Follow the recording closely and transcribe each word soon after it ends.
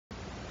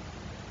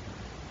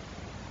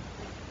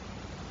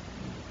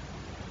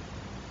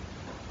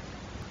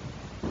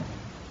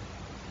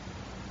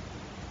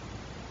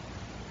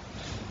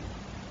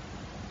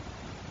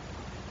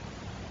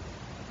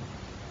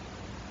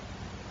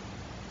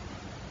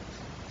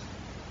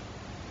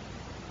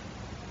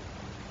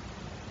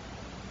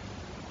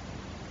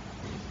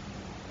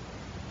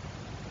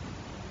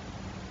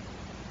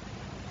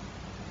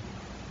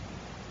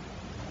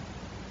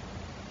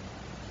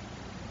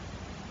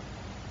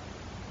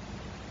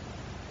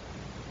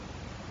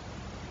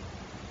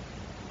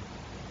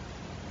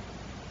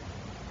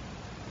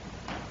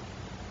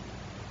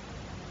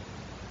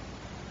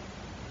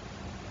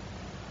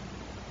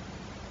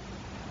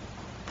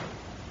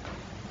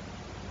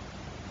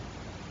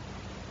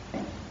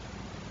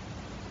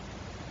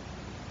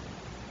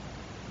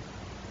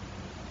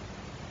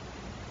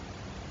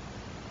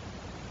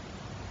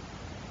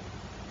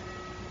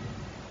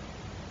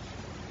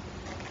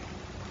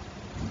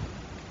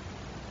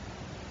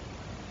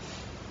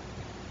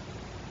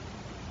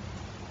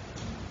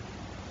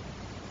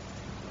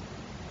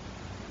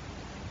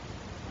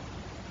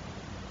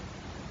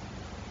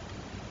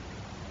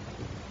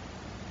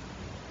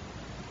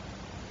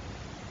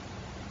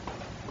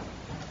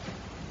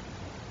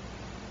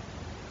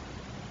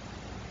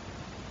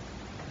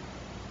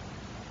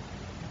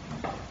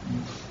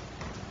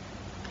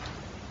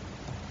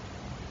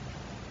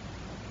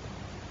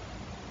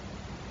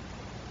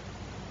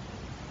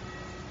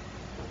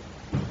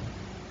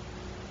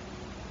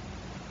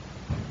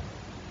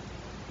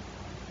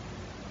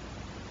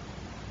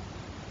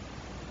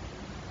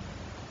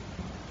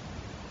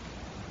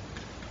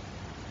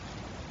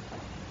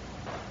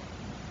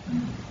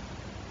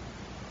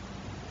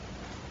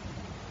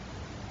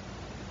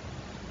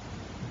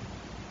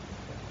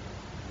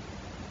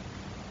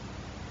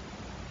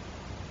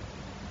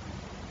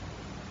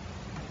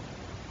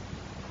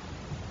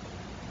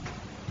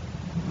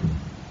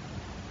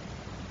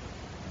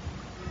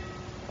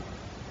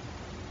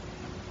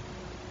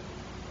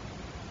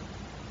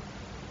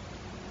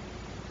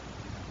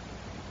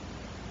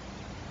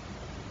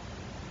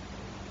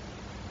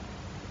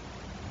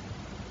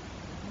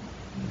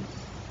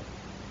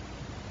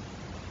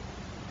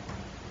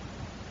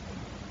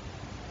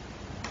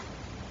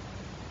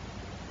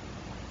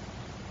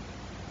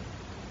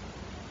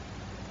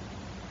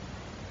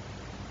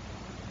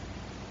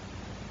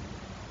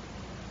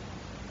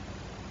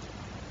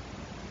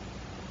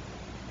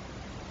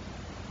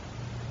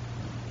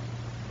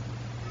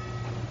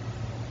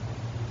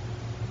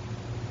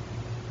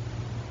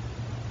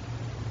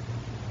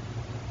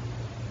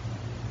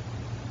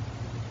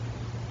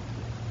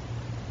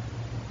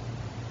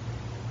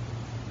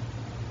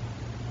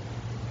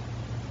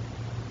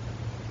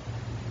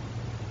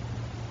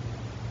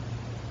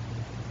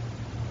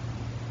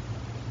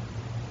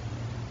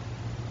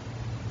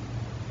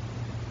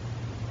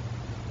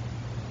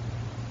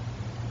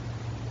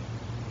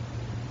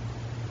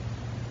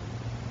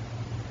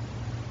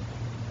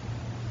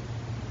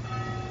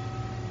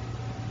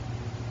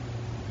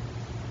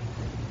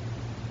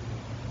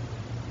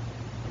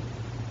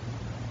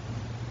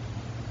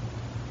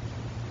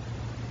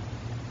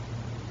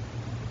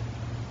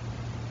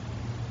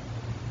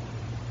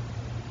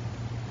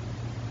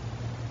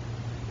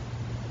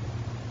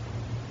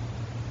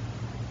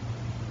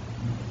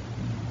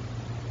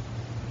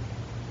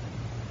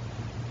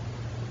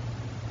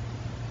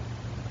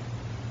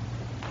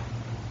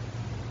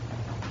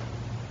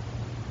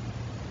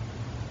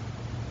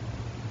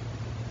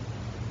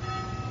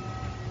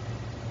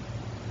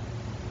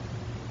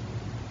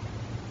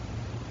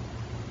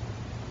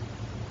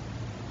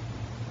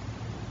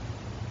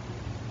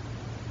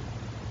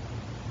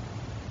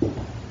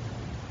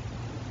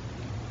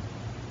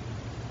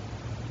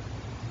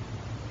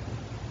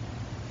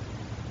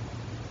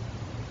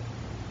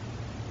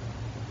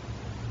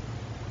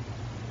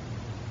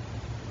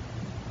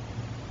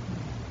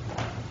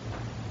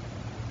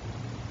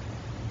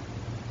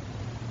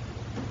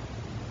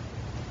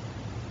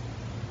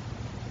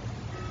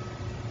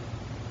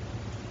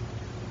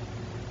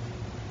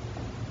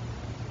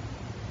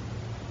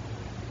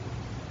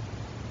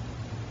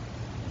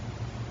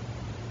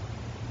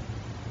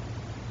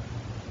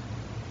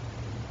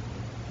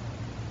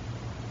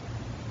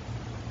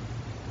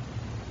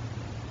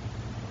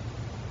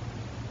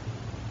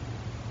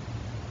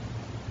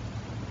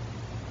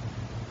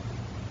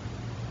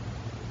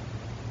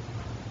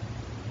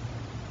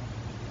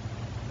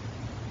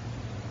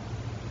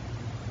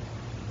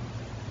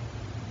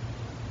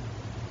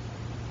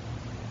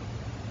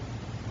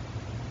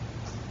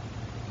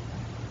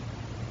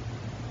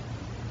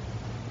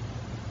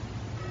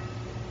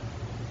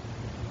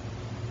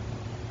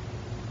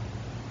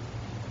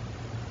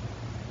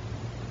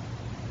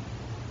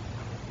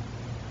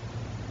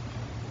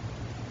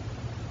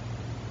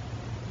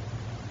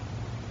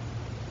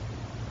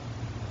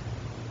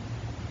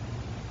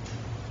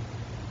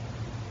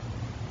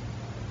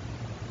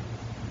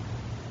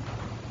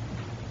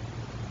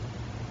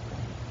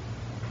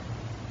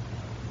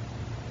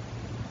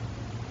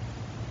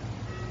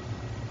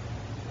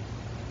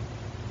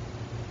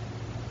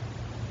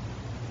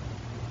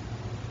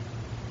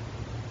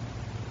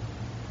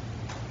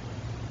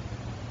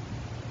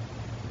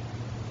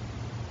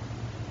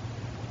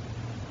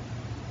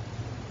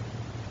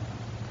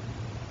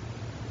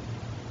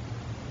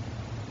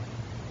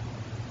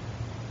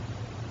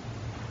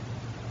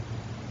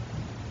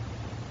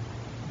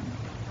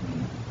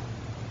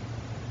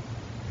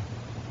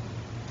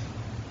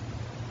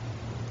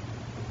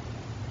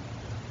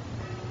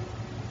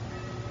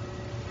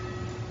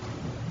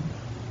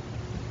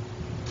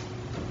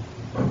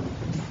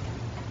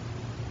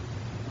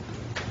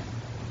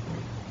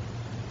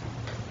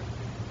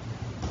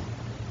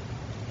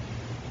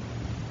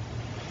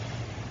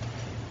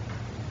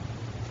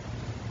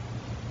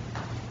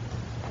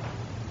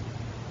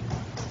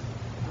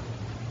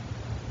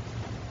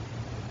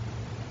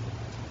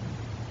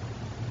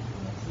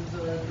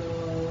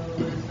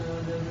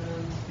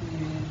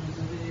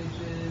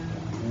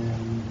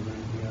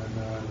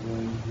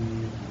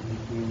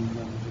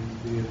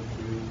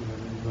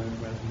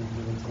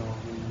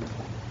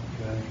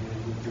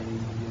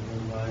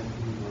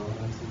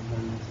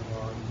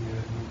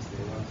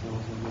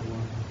also good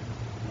one.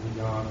 Holy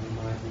God, who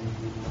might be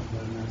evil,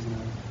 have mercy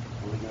on us.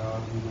 Holy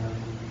God, who might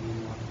be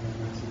evil, have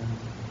mercy on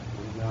us.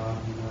 Holy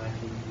God, who might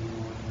be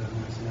evil, have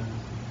mercy on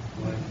us.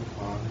 Glory to the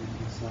Father,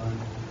 to the Son, and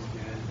to the Holy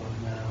Spirit, both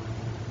now and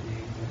ever, the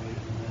age of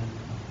age. Amen.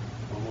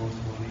 O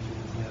most holy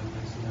Trinity, have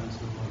mercy on us,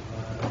 O Lord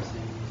God, our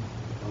sins.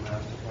 O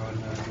Master,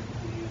 pardon our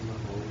iniquities, O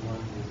Holy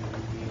One, who is in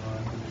thee,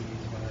 our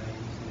iniquities, by thy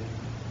name sake.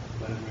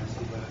 But have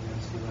mercy, but have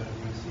mercy, but have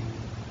mercy.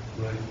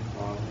 Glory to the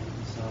Father, to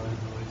the Son, and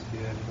to the Holy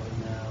Spirit, both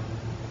now and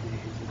ever, the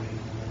age of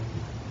age. Amen.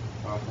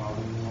 Our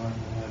Father, who art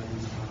in heaven,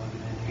 hallowed be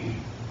thy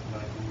name.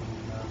 Thy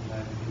kingdom come,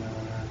 thy will be done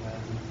on earth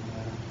as it is in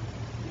heaven.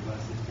 Give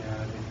us this day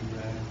our daily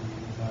bread, and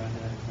forgive us our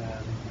debts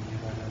as we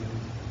forgive our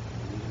debtors.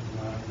 And lead us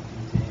not into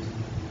temptation,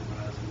 but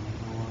deliver us from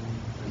evil.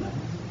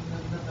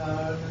 Amen. The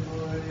power and the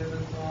glory of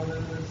the Father,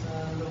 and the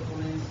Son, and the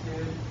Holy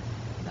Spirit,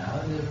 now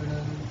and ever, and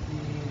unto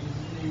the ages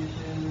of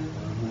ages.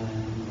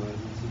 Amen. Lord,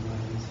 mercy,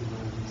 Lord, mercy,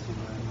 Lord, mercy,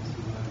 Lord,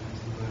 mercy, Lord,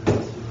 mercy, Lord,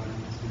 mercy, Lord,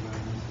 mercy,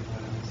 Lord, mercy,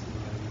 Lord, mercy,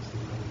 Lord, mercy,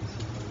 Lord,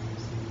 mercy, Lord,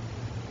 mercy.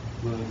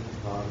 Glory to the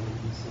Father,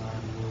 to the Son,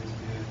 and the Holy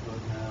Spirit,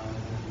 both now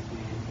and ever,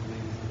 the age of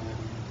ages. Amen.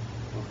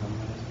 O come,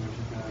 let us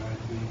worship God, our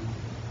King.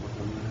 O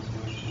come, let us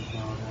worship and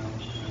fall down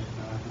with Christ,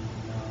 our King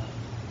of God.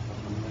 O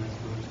come, let us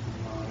worship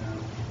and fall down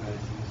with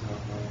Christ,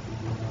 himself, our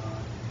King of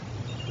God.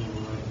 O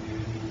Lord, hear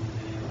thee in the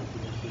day of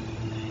affliction,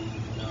 in the name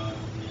of the God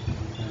of grace,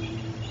 defend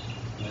thee.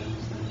 Let him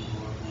send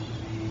forth unto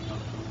thee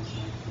help from his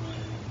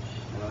sanctuary.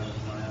 And out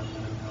of Zion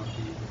let him help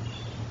thee.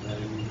 Let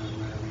him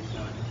remember every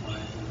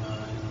sacrifice of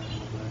thine, and thy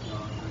blessed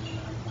offering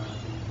that I'm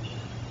passing.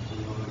 The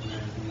Lord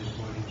grant thee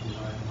according to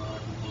thy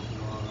heart, and hope in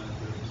all thy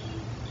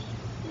purposes.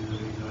 We will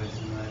rejoice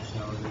in thy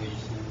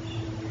salvation,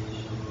 in the name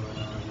of the Lord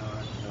our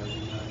God shall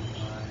be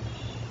magnified.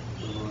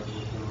 The Lord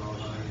will fill all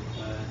thy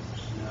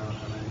requests. Now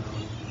have I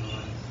known that the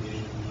Lord is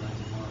Savior, the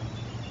mighty one.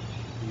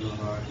 Your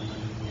heart and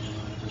under him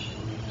on his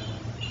holy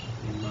heaven.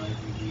 In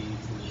mighty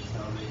deeds and the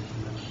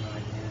salvation of his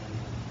right hand.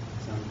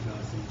 Some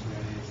trust in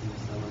chariots and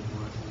some in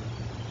horses.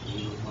 We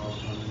will call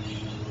upon the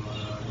name of the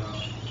Lord our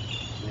God.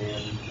 They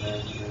have been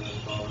cast and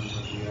have fallen,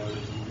 but we are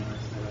risen and are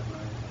set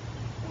upright.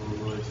 O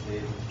Lord,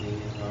 save us,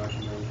 king, and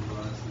hearken unto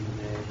us in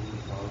the day when we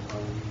call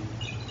upon thee.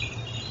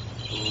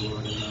 O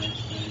Lord, in thy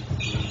strength,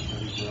 the king shall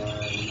be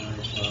glad, and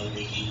thy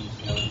salvation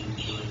shall he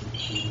rejoice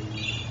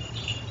exceedingly.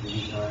 The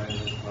desire of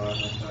his heart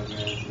hast thou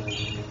granted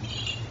unto him.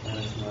 Let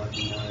us not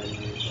deny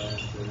the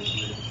request that is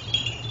rich.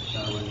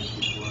 Thou wouldest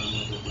before him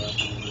with the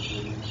blessings of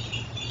goodness.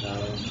 Thou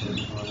hast set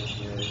upon his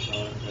head a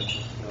solid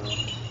precious stone.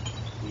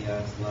 He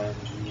asked life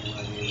of thee, and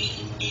I gave it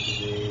to him to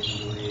days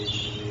and the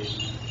ages of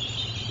ages.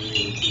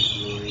 Great is his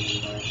glory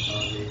in thy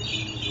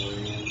salvation,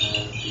 glory and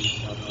majesty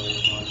shall thou lay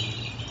upon him.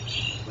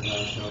 For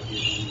thou shalt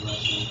give him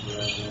blessing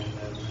forever and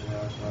ever,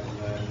 thou shalt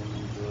gladden him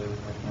in joy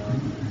with thy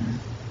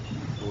countenance.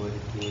 For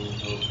the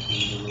king hopes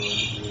in the Lord,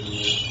 the good and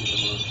mercy of the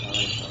Most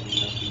High shall he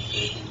not be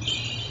shaken.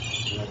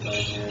 Let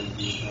thy hand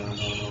be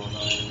found on all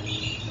thy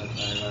enemies, let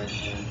thy right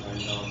hand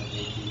find all that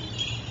hate thee.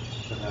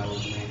 For thou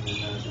wilt make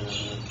them as an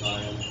oven of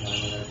fire in the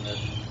time of thy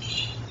judgment.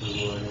 The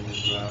Lord in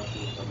his wrath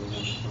will trouble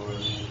them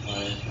sorely, and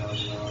fire shall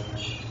devour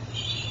them.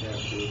 Their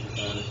fruit that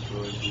thou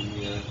destroyest in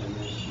the earth, and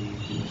their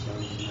seed to the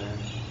sons of men.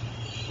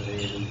 For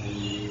they have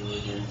intended evil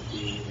against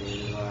thee, they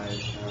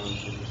devise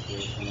counsel, but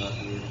they shall not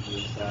be able to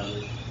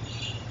establish.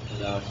 For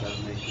thou shalt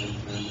make them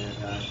turn their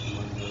backs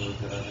among those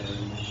that are their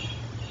enemies.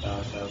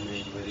 Thou shalt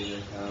make ready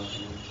their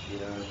countenance. Be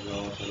thou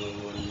exalted, O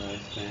Lord, in thy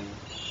strength.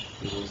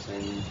 We will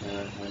sing and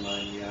chant thy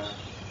mighty acts.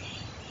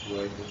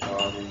 Glory to the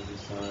Father, and to the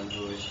Son, and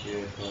Holy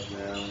Spirit, both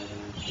now and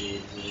ever, and the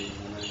age of ages.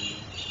 Amen.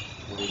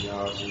 Holy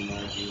God, who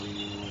might be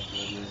redeemed,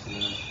 have mercy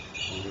on us.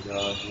 Holy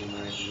God, who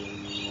might be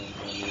redeemed,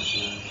 have mercy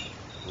on us.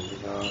 Holy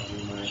God, who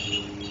might be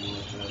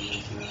redeemed, have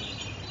mercy on us.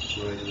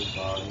 Glory to the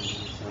Father, and to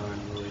the Son,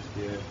 and Holy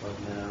Spirit, both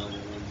now and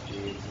ever, and the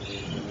age of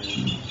ages.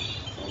 Amen.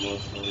 O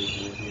most holy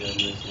Trinity, have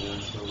mercy on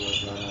us, O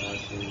Lord God, on our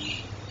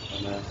sins. O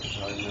Master,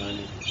 pardon our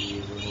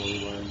iniquities, O Holy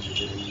One,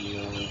 visit and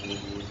heal our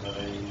iniquities by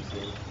thy name's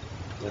sake.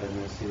 Let have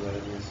mercy, let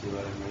have mercy,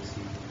 let have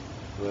mercy.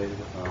 Glory to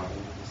the Father,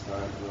 and to the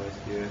Son, and to the Holy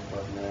Spirit,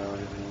 both now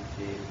and ever, and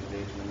the age of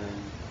ages.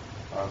 Amen.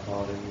 Our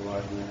Father, who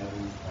art in the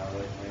heavens,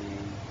 hallowed be thy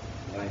name.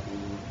 Thy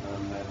kingdom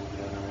come, thy will be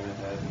done on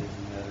earth as it is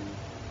in heaven.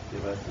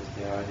 Give us this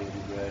day our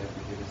daily bread, and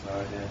forgive us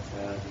our debts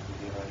as we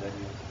forgive our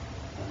debtors.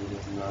 And lead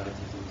us not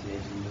into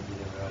temptation, but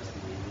deliver us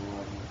from the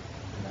evil one.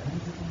 And thine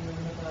is the kingdom,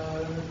 and the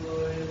power, and the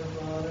glory of the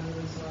Father, and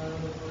the Son,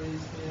 and the Holy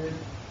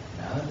Spirit,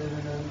 now and ever,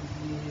 and unto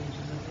the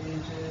ages of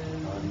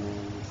ages.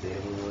 Amen.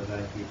 Save, O Lord,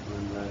 thy people,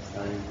 and bless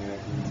thy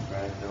inheritance.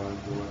 Grant thou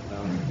unto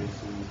Orthodox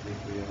Christians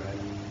victory over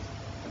enemies,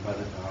 and by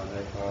the power of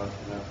thy cross,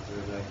 do not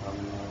preserve thy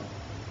commonwealth.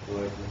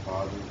 Glory to the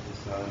Father, and to the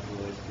Son, and to the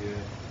Holy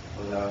Spirit.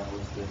 O thou who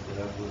hast lifted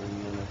up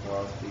willingly on the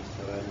cross,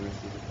 bestow thy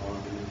mercy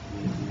upon the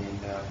knees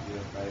named after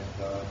your Christ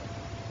God.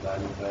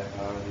 Gladden with thy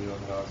power the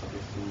Orthodox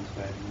Christians,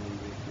 granting them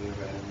victory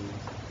over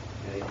enemies.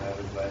 May they have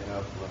as thy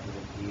help, blessed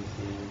of peace,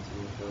 the image of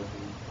your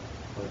children,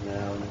 both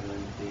now and ever,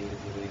 in the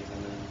age of ages.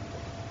 Amen.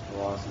 O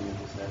awesome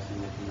intercession,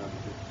 making not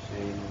to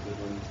shame, O good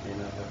one, stay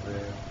not thy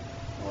prayer.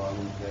 O Long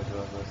and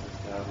Pedro was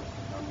established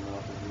the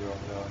commonwealth of the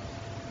Orthodox,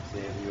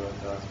 save the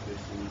Orthodox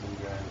Christians and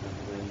grant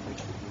unto them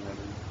victory in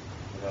heaven,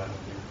 without a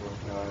fear of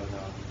God and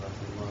out the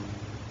blessed one.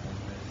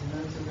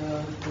 Mercy to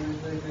God, praise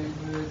thy great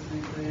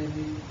mercy, pray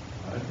thee,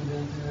 hearken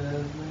unto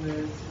us,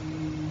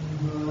 mercy.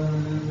 Lord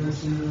have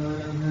mercy,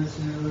 Lord have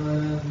mercy,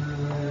 Lord have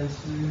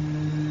mercy.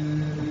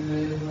 We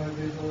pray to our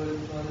great Lord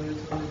and Father,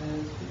 His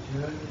Holiness, which you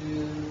are to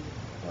you,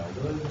 our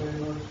Lord the very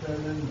most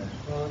reverend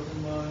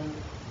Metropolitan Mark,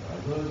 our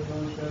Lord the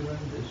most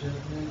reverend Bishop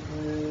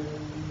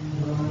Nicholas.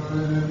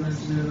 Lord have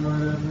mercy,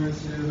 Lord have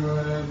mercy,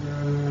 Lord have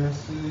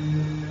mercy.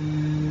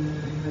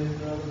 We pray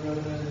for all the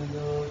brethren and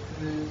all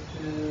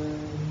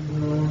Christians.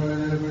 Lord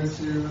have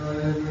mercy,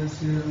 Lord have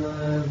mercy, Lord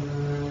have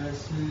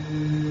mercy.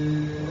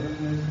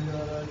 Lord,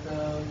 God, our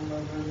God,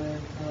 lover of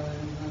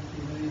mankind, not to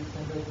least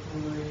and of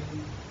glory,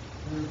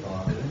 to the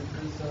Father, and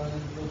to the Son,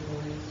 and to the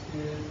Holy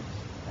Spirit,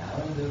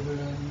 now and ever,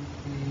 and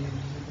to the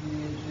ages of the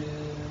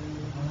ages.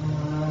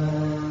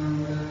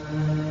 Amen.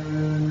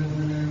 In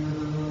the name of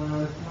the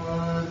Lord,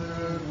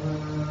 Father,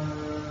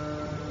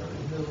 God,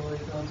 the Holy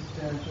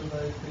consubstantial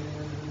life, creating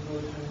and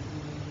devotion to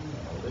thee,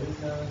 always,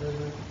 now and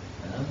ever,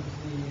 and unto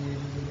the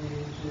ages of the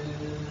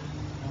ages.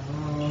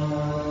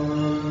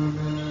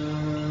 Amen.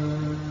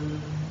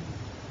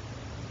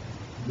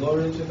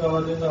 Glory to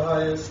God in the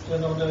highest,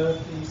 and on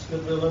earth peace,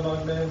 goodwill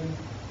among men.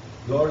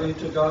 Glory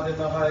to God in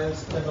the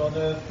highest, and on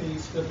earth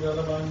peace, goodwill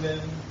among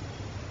men.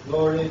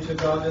 Glory to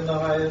God in the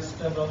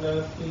highest, and on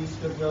earth peace,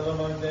 goodwill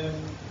among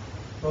men.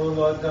 O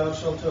Lord, thou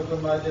shalt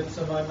open my lips,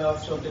 and my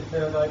mouth shall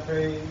declare thy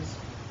praise.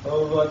 O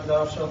Lord,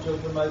 thou shalt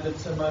open my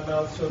lips, and my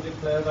mouth shall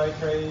declare thy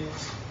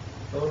praise.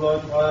 O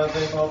Lord, while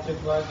they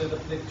multiply that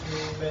afflict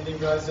me, many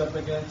rise up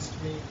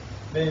against me.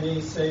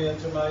 Many say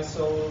unto my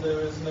soul,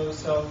 there is no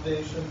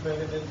salvation for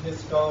him in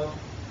his God.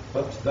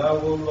 But thou,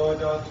 O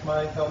Lord, art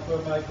my helper,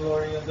 my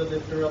glory, and the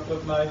lifter up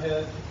of my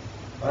head.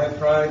 I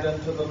cried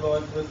unto the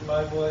Lord with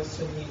my voice,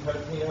 and he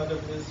heard me out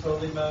of his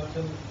holy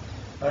mountain.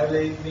 I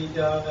laid me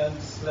down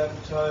and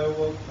slept. I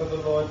awoke, for the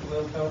Lord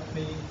will help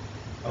me.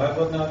 I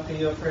will not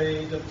be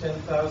afraid of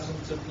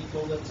 10,000s of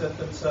people that set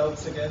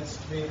themselves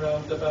against me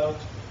round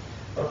about.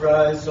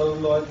 Arise, O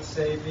Lord,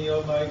 save me,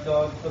 O my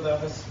God, for thou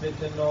hast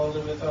smitten all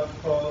who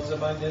without cause are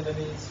mine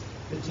enemies.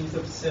 The teeth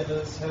of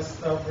sinners hast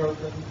thou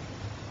broken.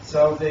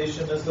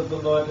 Salvation is of the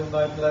Lord, and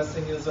thy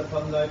blessing is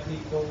upon thy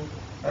people.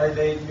 I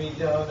laid me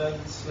down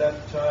and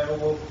slept. I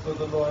awoke, for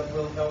the Lord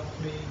will help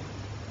me.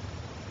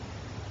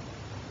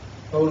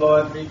 O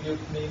Lord,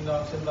 rebuke me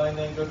not in thine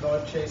anger,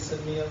 nor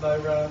chasten me in thy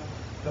wrath.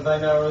 For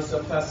thine arrows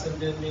are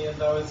fastened in me, and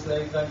thou hast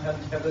laid thine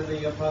hand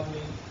heavily upon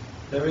me.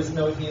 There is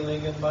no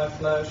healing in my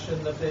flesh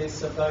in the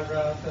face of thy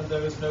wrath, and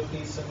there is no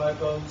peace in my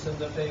bones in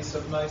the face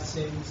of my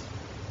sins.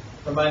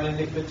 For mine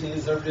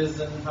iniquities are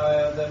risen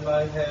higher than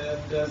my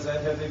head, as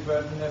a heavy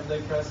burden have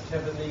they pressed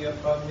heavily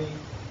upon me.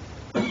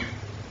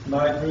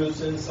 My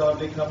bruises are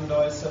become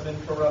noisome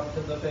and corrupt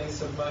in the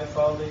face of my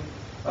folly.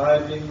 I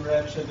being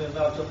wretched and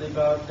utterly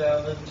bowed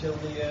down until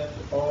the end,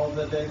 all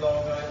the day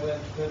long I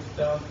went with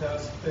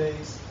downcast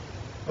face.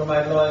 For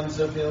my loins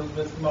are filled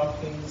with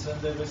mockings,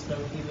 and there is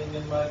no healing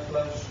in my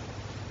flesh.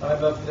 I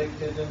am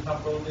afflicted and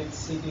humbled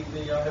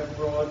exceedingly. I have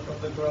roared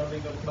from the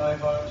groaning of my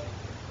heart.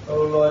 O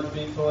Lord,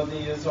 before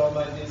thee is all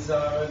my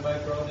desire, and my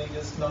groaning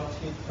is not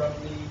hid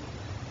from thee.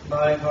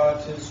 My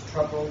heart is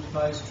troubled,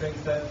 my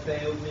strength hath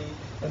failed me,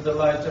 and the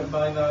light of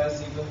mine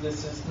eyes, even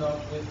this is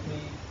not with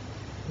me.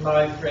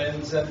 My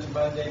friends and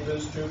my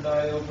neighbors drew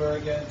nigh over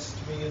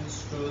against me, and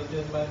stood,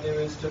 and my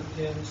nearest of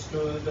kin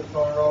stood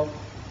afar off.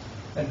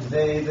 And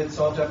they that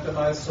sought after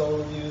my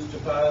soul used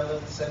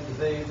violence, and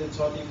they that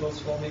sought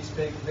evils for me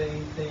spake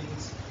vain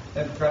things,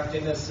 and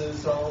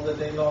craftinesses all the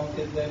day long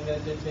did they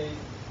meditate.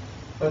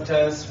 But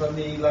as for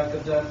me, like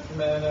a deaf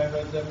man, I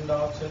heard them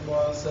not, and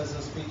was as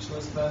a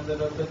speechless man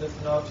that openeth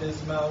not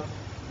his mouth.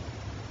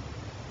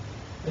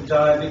 And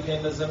I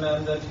became as a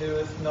man that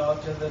heareth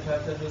not, and that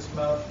hath in his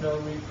mouth no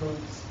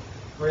reproofs.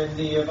 For in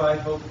thee have I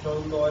hoped, O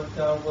Lord,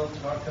 thou wilt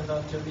hearken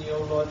unto me, O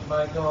Lord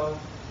my God.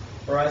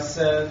 For I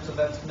said,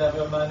 let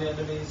never mine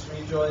enemies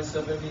rejoice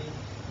over me.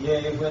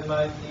 Yea, when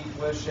my feet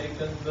were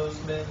shaken,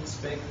 those men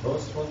spake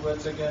boastful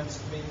words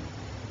against me.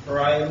 For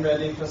I am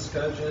ready for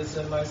scourges,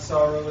 and my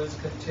sorrow is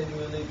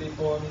continually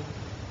before me.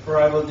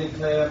 For I will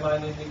declare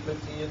mine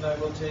iniquity, and I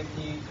will take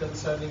heed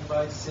concerning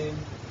my sin.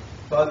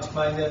 But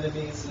mine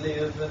enemies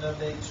live, and are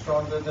made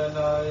stronger than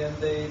I, and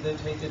they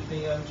that hated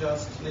me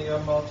unjustly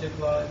are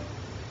multiplied.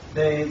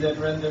 They that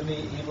render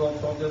me evil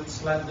for good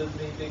slandered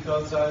me,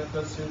 because I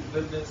pursued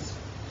goodness.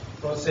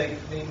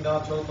 Forsake me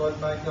not, O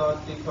Lord my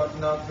God, depart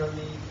not from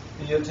me.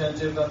 Be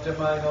attentive unto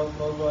my help,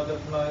 O Lord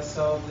of my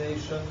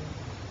salvation.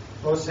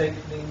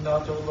 Forsake me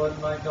not, O Lord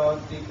my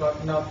God,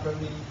 depart not from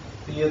me.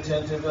 Be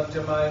attentive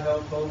unto my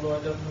help, O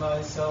Lord of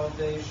my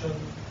salvation.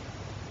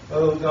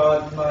 O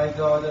God, my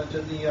God,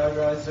 unto thee I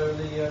rise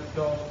early at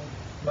dawn.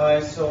 My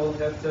soul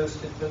hath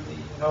thirsted for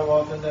thee. How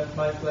often hath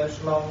my flesh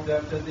longed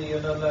after thee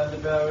in a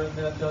land barren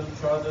and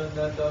untrodden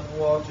and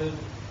unwatered.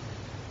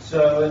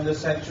 So in the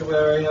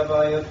sanctuary have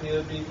I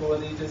appeared before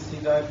thee to see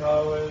thy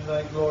power and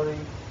thy glory.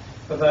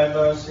 For thy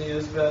mercy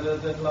is better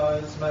than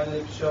lives, my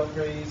lips shall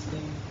praise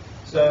thee.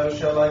 So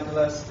shall I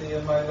bless thee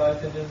in my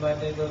life, and in my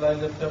name will I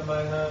lift up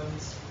my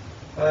hands.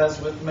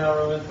 As with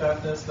marrow and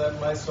fatness let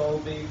my soul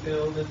be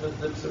filled, and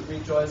with lips of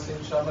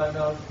rejoicing shall my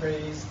mouth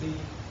praise thee.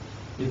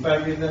 If I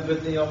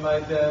remembered thee on my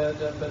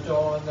bed at the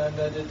dawn, I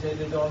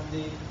meditated on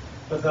thee.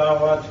 For thou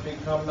art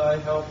become thy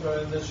helper,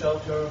 in the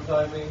shelter of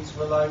thy wings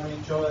will I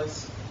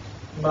rejoice.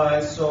 My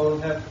soul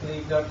hath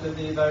cleaved after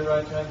thee, thy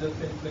right hand hath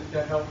been quick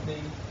to help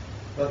me.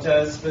 But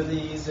as for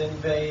these, in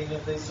vain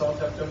have they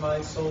sought after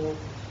my soul.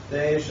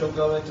 They shall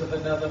go into the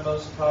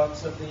nethermost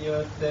parts of the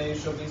earth. They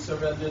shall be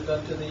surrendered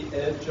unto the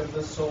edge of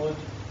the sword.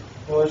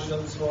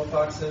 Portions for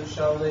foxes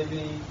shall they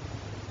be.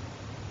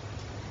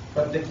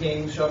 But the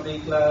king shall be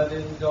glad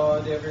in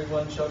God. Every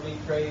one shall be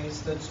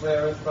praised that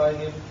sweareth by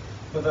him.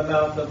 For the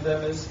mouth of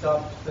them is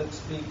stopped that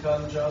speak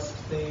unjust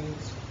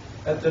things.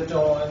 At the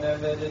dawn I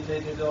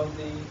meditated on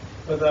thee.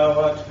 For thou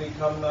art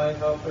become my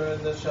helper.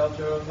 In the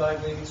shelter of thy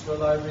wings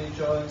will I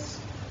rejoice.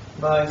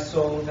 My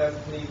soul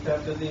hath cleaved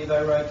after thee,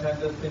 thy right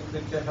hand hath been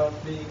quick to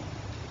help me.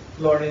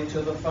 Glory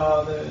to the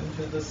Father, and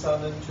to the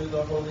Son, and to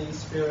the Holy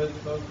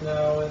Spirit, both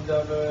now and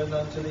ever, and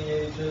unto the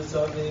ages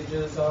of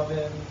ages.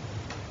 Amen.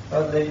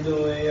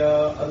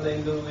 Alleluia,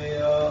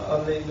 alleluia,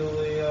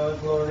 alleluia,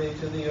 glory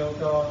to thee, O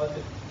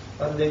God.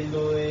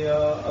 Alleluia,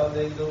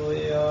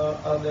 alleluia,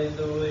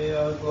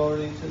 alleluia,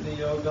 glory to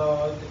thee, O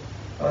God.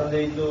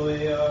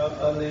 Alleluia,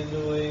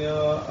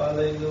 alleluia,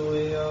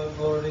 alleluia,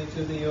 glory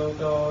to thee, O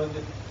God.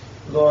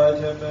 Lord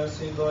have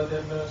mercy, Lord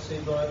have mercy,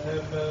 Lord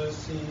have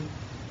mercy.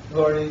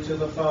 Glory to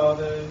the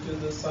Father, and to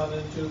the Son,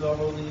 and to the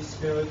Holy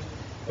Spirit,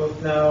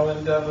 both now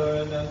and ever,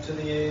 and unto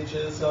the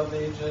ages of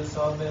ages.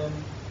 Amen.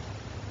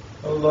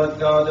 O Lord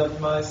God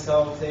of my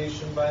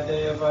salvation, by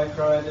day have I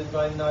cried, and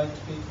by night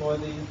before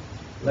thee.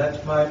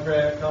 Let my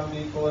prayer come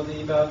before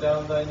thee, bow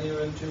down thine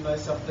ear unto my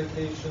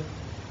supplication.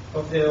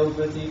 For filled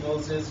with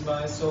evils is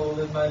my soul,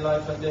 and my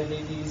life unto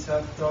Hades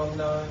hath drawn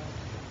nigh.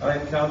 I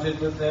am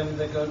counted with them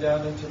that go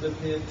down into the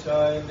pit.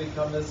 I am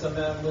become as a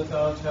man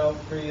without help,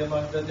 free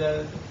among the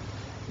dead.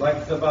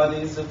 Like the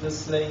bodies of the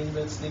slain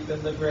that sleep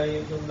in the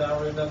grave, whom thou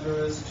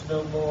rememberest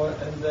no more,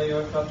 and they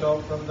are cut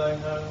off from thine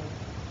hand.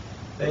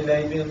 They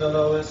lay me in the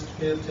lowest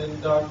pit, in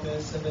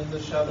darkness, and in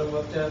the shadow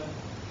of death.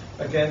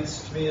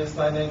 Against me is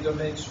thine anger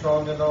made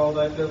strong, and all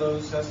thy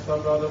billows hast thou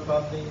brought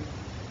upon me.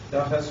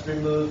 Thou hast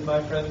removed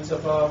my friends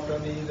afar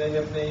from me. They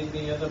have made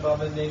me an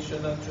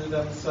abomination unto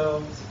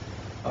themselves.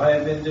 I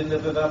have been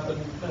delivered up,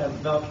 and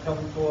have not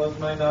come forth.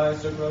 Mine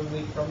eyes are grown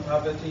weak from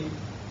poverty.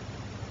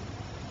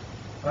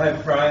 I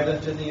have cried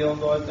unto thee, O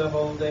Lord, the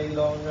whole day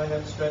long. I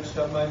have stretched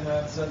out mine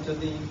hands unto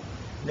thee.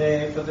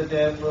 Nay, for the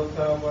dead wilt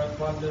thou work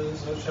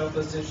wonders, or shall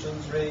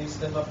physicians raise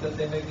them up that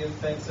they may give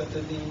thanks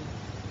unto thee?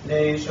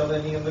 Nay, shall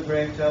any in the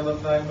grave tell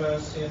of thy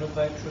mercy, and of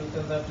thy truth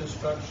in that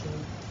destruction?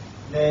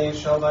 Nay,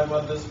 shall thy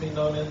wonders be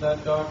known in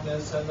that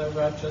darkness, and thy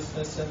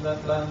righteousness in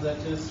that land that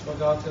is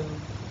forgotten?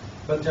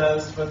 But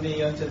as for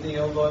me, unto thee,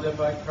 O Lord,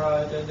 have I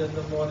cried, and in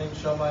the morning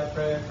shall my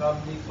prayer come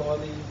before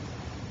thee.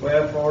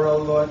 Wherefore, O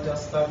Lord,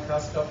 dost thou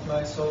cast off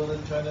my soul,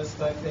 and turnest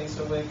thy face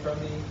away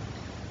from me?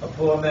 A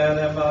poor man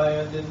am I,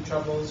 and in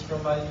troubles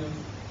from my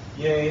youth.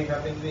 Yea,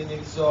 having been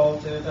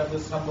exalted, I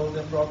was humbled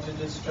and brought to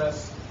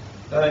distress.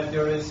 Thy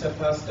furies have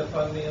passed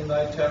upon me, and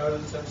thy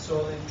terrors have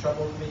sorely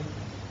troubled me.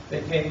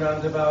 They came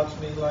round about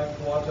me like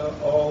water.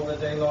 All the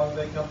day long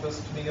they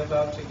compassed me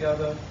about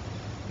together.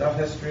 Thou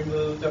hast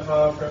removed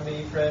afar from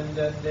me friend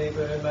and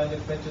neighbor, and mine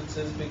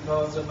acquaintances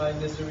because of my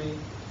misery.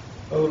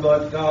 O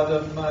Lord God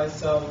of my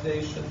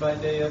salvation, by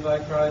day have I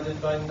cried, and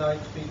by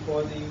night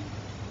before thee.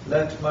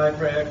 Let my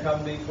prayer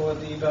come before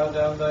thee. Bow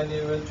down thine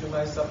ear unto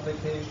my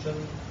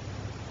supplication.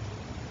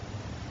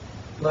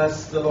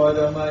 Bless the Lord,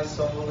 O my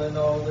soul, and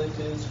all that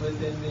is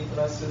within me.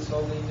 Bless his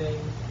holy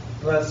name.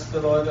 Bless the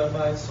Lord, O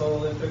my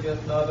soul, and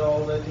forget not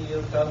all that he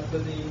hath done for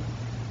thee,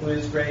 who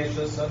is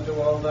gracious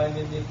unto all thine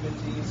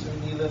iniquities, who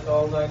healeth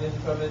all thine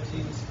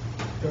infirmities,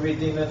 who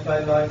redeemeth thy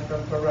life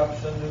from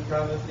corruption, who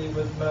crowneth thee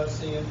with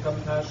mercy and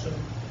compassion,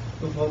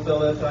 who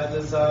fulfilleth thy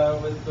desire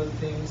with good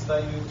things. Thy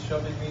youth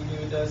shall be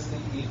renewed as the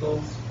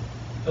eagles.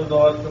 The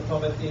Lord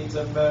performeth deeds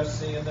of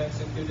mercy, and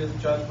executeth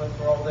judgment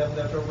for all them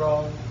that are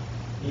wrong.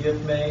 He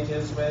hath made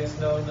his ways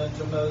known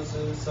unto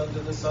Moses,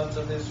 unto the sons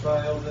of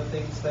Israel, the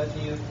things that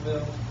he hath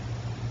willed.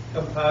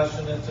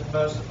 Compassionate and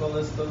merciful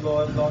is the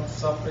Lord,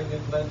 long-suffering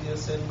and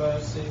plenteous in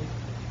mercy.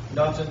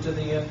 Not unto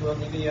the end will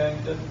he be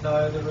angered,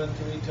 neither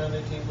unto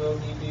eternity will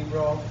he be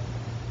wroth.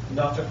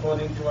 Not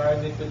according to our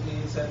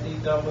iniquities hath he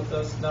dealt with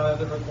us,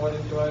 neither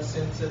according to our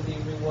sins hath he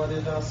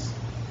rewarded us.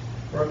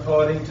 For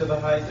according to the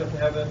height of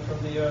heaven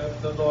from the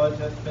earth, the Lord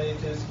hath made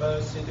his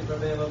mercy to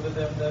prevail over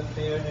them that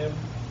fear him.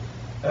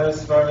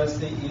 As far as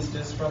the east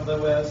is from the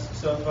west,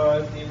 so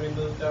far hath he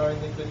removed our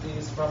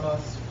iniquities from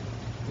us.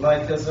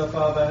 Like as a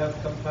father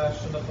hath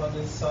compassion upon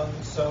his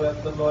son, so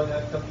hath the Lord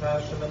had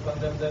compassion upon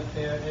them that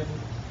fear him.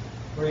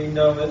 For he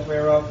knoweth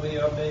whereof we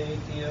are made.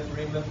 He hath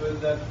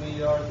remembered that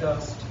we are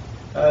dust.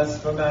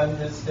 As for man,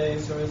 his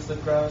days are as the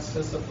grass,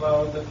 as the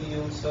flower of the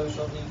field, so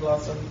shall he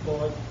blossom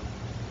forth.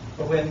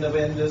 For when the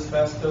wind is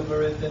passed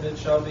over it, then it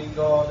shall be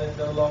gone, and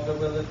no longer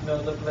will it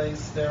know the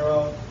place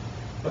thereof.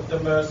 But the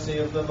mercy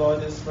of the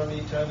Lord is from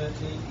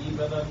eternity,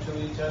 even unto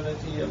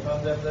eternity,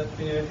 upon them that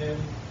fear him.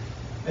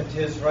 And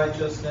his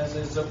righteousness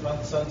is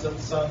upon sons of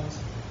sons,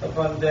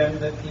 upon them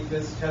that keep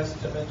his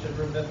testament and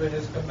remember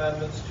his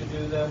commandments to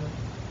do them.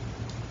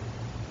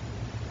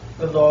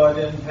 The Lord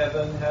in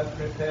heaven hath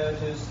prepared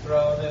his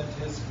throne, and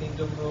his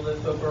kingdom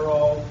ruleth over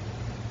all.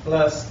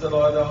 Bless the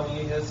Lord, all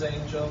ye his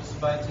angels,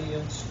 mighty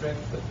in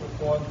strength, that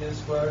perform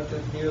his word,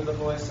 to hear the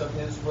voice of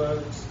his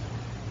words.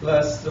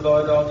 Bless the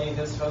Lord, all ye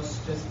his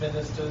hosts, his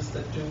ministers,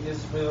 that do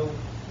his will.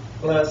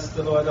 Bless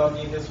the Lord, all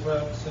ye his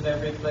works, in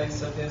every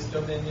place of his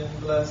dominion.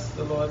 Bless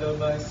the Lord, O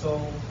my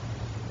soul.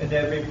 In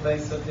every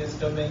place of his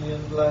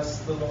dominion, bless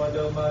the Lord,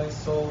 O my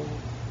soul.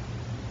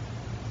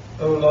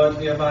 O Lord,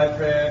 hear my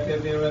prayer,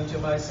 give ear unto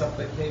my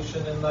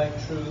supplication. In thy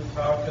truth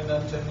hearken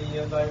unto me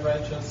in thy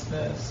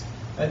righteousness.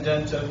 And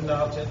enter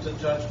not into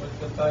judgment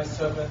with thy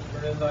servant,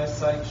 for in thy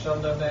sight shall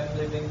no man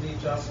living be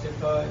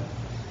justified.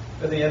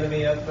 For the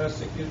enemy hath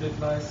persecuted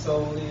my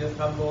soul, he hath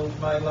humbled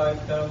my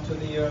life down to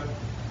the earth.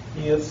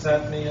 He hath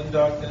set me in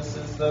darkness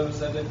as those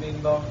that have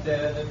been long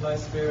dead, and my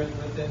spirit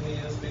within me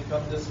has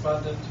become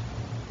despondent.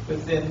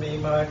 Within me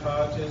my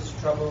heart is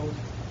troubled.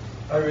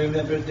 I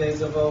remembered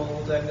days of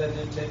old, I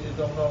meditated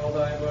on all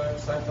thy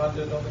works, I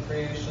pondered on the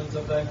creations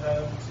of thy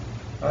hands.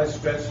 I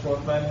stretched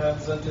forth my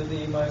hands unto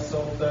thee, my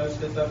soul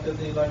thirsteth after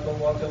thee like a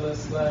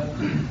waterless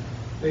land.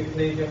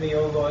 Quickly hear me,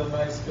 O Lord,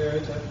 my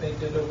spirit hath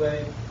fainted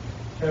away.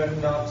 Turn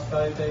not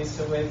thy face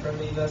away from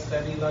me, lest I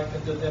be like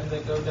unto them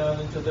that go down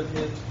into the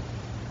pit.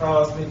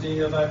 Cause me to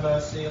hear thy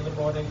mercy in the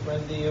morning, for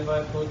in thee have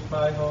I put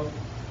my hope.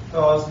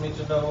 Cause me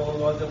to know, O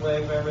Lord, the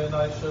way wherein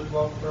I should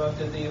walk, for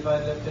unto thee have I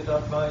lifted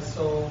up my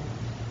soul.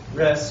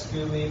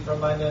 Rescue me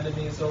from mine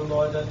enemies, O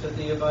Lord, unto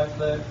thee have I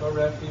fled for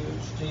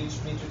refuge. Teach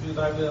me to do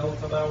thy will,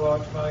 for thou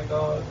art my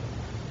God.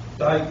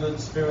 Thy good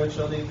spirit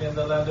shall lead me in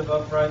the land of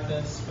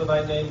uprightness. For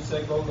thy name's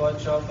sake, O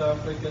Lord, shalt thou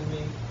quicken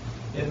me.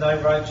 In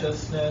thy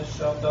righteousness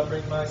shalt thou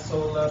bring my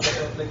soul out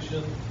of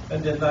affliction,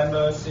 and in thy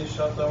mercy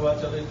shalt thou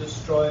utterly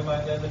destroy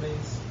mine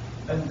enemies.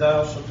 And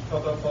thou shalt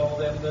cut off all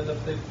them that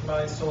afflict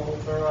my soul,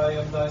 for I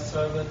am thy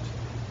servant.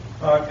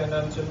 Hearken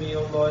unto me,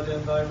 O Lord,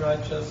 in thy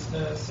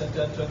righteousness, and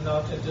enter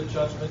not into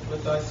judgment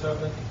with thy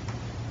servant.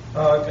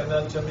 Hearken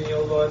unto me,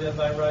 O Lord, in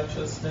thy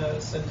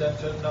righteousness, and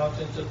enter not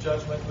into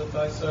judgment with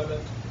thy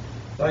servant.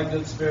 Thy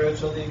good spirit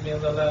shall lead me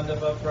in the land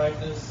of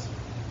uprightness.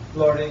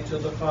 Glory to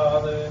the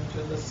Father, and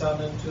to the Son,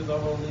 and to the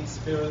Holy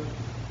Spirit,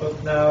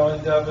 both now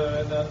and ever,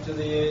 and unto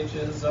the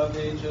ages of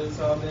ages.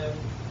 Amen.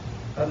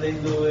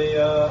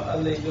 Alleluia,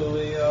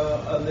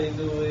 alleluia,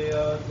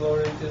 alleluia.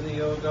 Glory to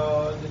thee, O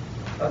God.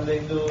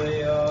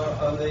 Alleluia,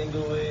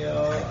 alleluia,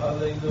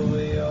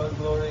 alleluia.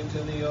 Glory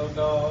to thee, O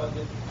God.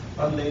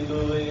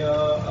 Alleluia,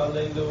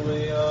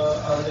 alleluia,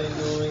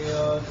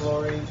 alleluia.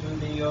 Glory to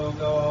thee, O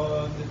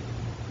God.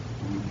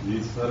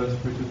 Peace, let us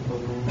preach it for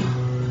the Lord.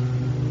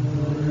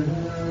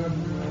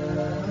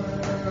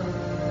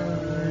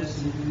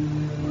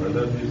 For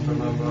the peace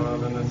from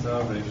above and the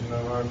salvation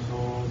of our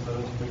souls, let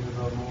us preach it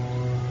for the Lord.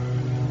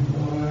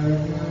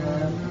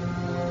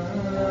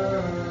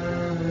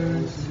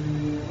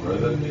 For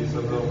the peace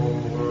of the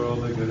whole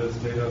world, the good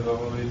estate of the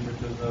holy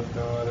churches of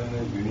God, and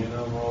the union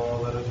of all,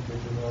 let us preach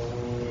it for the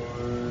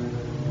Lord.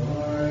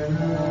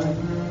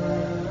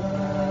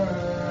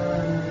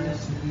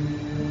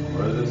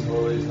 For this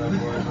holy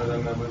temple, and for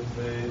them that with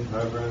faith,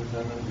 reverence,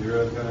 and the fear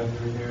of God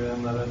enter here,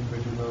 and let us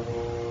preach it for the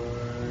Lord.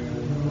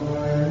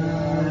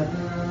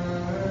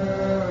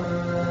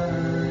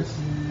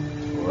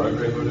 For our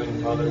great Lord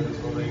and Father, His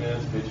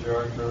Holiness,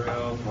 Patriarch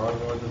Ariel, for our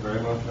Lord, the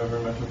very most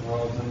Reverend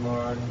Metropolitan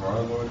Mark, for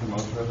our Lord, the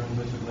most Reverend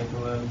Bishop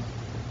Nicholas,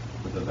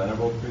 for the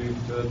venerable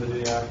priesthood, the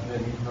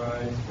diaconate in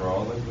Christ, for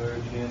all the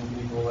clergy and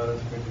people, let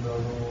us preach the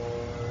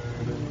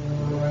Lord.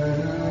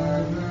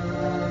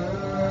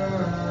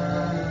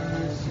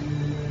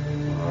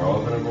 For our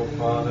venerable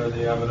Father,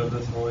 the abbot of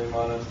this holy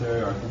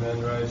monastery,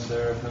 Archimandrite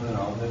Seraphim, and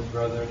all his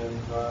brethren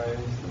in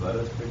Christ, let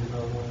us preach the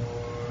Lord.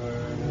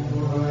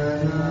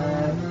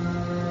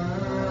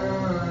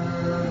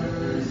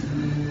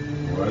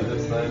 For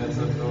this land, its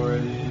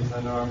authorities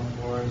and armed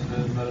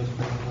forces, let us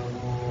preach the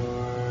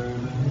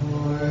Lord.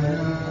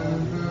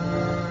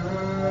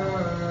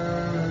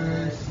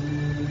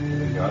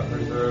 May God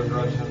preserve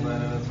Russian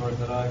land and its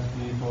Orthodox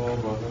people,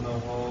 both in the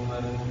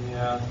homeland and in the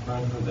diaspora,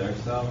 and for their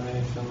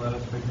salvation, let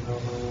us preach the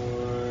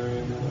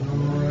Lord.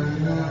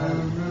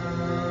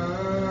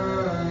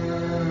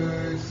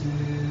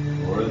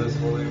 For this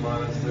holy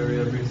monastery,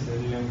 every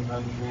city and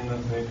country, and the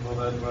faithful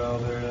that dwell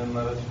therein,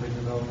 let us preach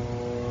the Lord.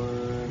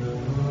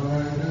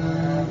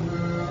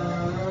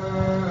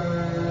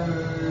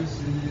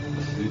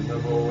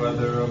 Seasonable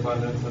weather,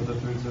 abundance of the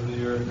fruits of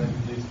the earth,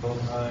 and peaceful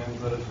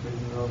times, let us preach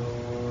the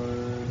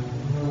Lord.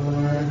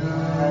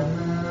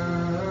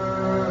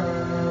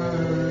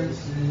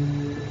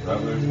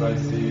 Travelers by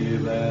sea,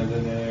 land,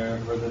 and air,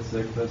 for the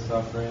sick, the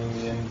suffering,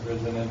 the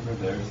imprisoned, and for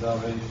their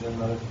salvation,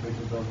 let us preach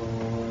the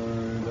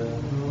Lord.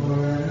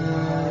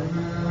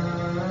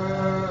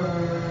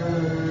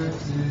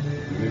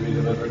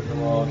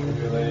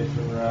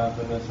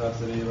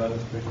 necessity, let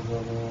us pray to the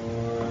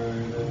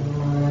Lord.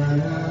 Lord,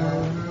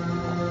 have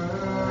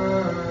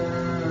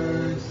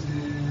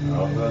mercy.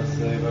 Help us,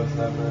 save us,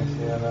 have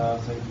mercy on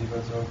us, and keep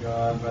us, O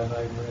God, by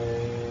thy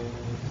grace.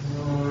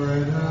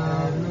 Lord,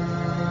 have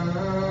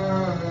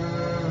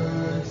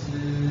mercy.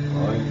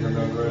 Calling to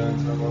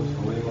remembrance our most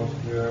holy, most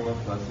pure,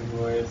 most blessed,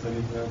 glorious, and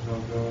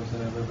eternal Ghost,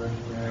 and ever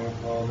Virgin Mary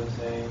with all the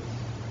saints,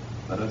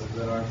 let us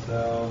commit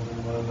ourselves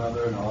and one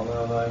another and all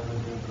our life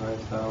unto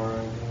Christ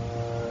our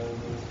God.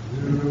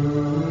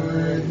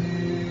 Through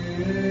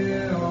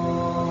thee, O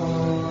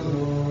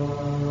Lord.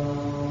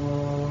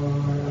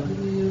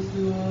 Hallelujah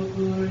to all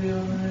glory,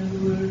 honor,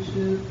 and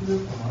worship to the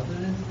Father,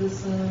 and to the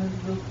Son, and to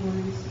the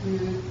Holy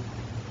Spirit,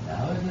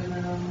 now and ever,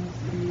 and always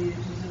the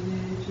ages of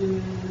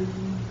ages.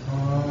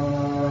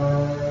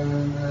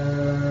 Amen.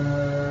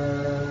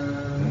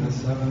 In the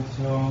seventh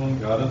psalm,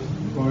 God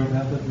of Lord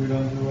hath appeared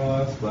unto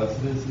us.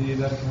 Blessed is he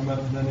that cometh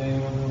in the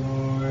name of the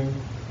Lord.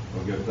 O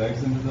give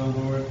thanks unto the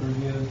Lord, for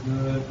he is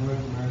good, for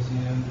his mercy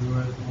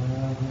endureth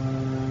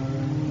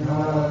forever.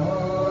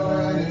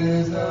 God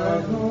is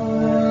the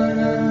Lord,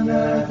 and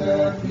hath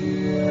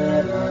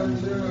appeared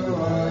unto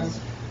us.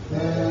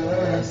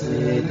 Blessed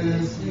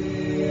is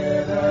he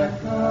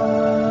that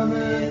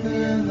cometh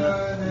in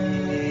the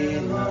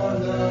name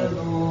of the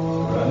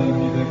Lord.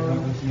 Running he that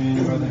compass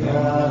me by the hand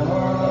of the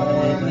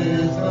Lord. God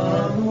is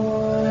the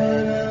Lord,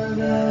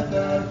 and hath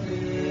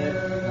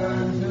appeared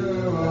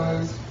unto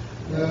us.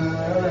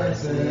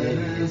 Blessed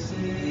is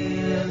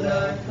he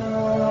that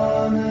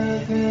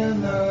cometh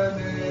in the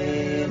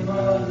name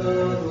of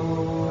the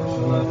Lord. I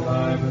shall not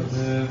die but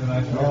live, and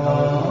I shall tell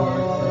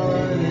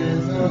God the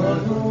is the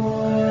Lord.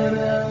 Lord,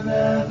 and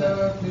hath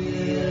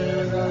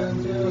appeared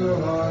unto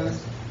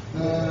us.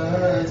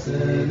 Blessed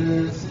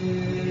is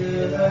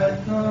he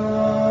that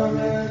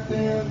cometh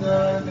in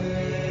the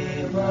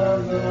name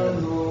of the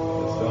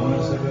Lord.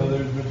 Stillness of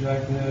builders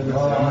rejected.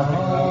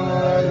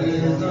 God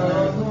is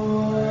the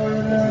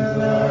Lord,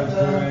 and hath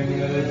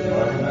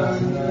appeared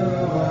unto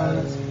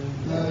us.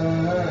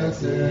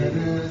 Blessed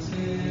is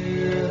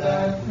he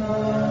that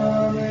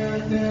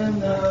cometh in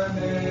the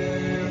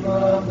name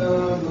of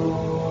the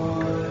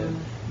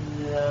Lord.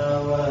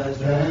 Thou wast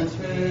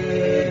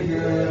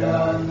transfigured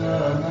on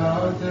the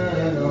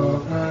mountain, O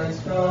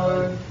Christ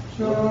God,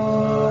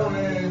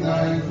 showing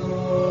thy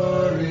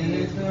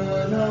glory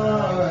to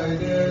thy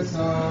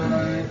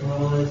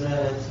disciples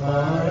as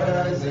far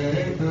as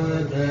they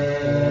could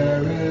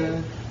bear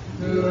it.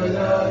 Do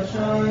thou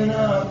shine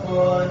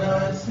upon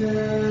us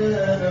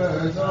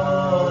sinners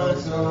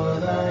also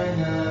thine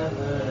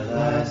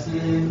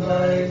everlasting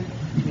light.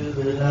 To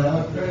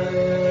the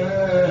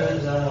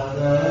prayers of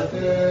the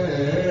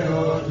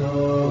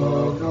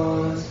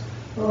Theotokos,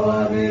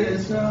 for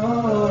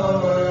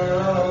bestower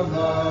of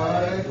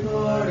thy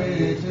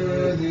glory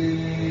to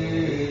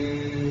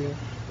thee.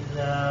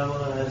 Thou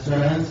wast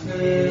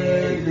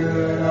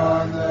transfigured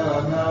on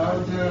the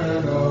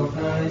mountain, O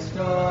Christ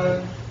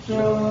God,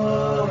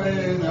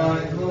 showing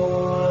thy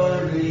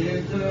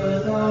glory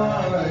to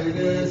thy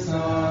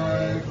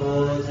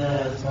disciples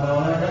as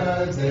far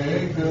as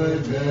they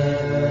could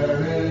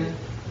bear it.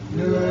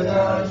 Do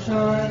thou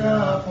shine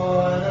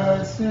upon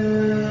us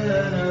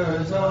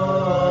sinners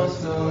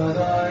also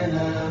thine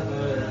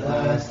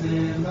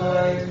everlasting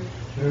light.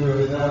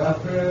 Through the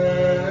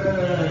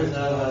prayers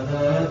of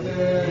the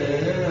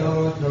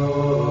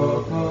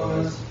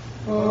Theotokos,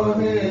 O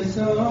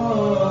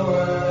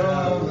bestower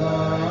of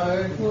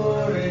thy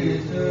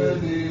glory to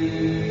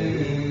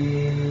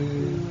thee.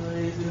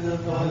 Glory to the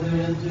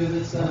Father, and to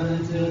the Son,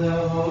 and to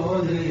the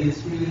Holy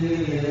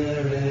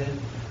Spirit.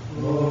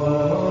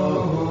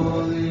 O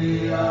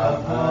holy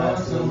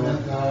Apostle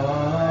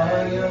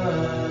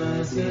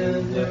Matthias,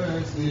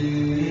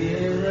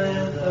 intercede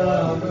with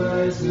the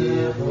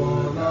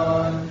merciful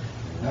God,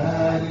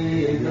 that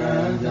he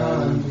grant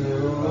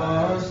unto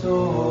our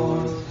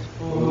souls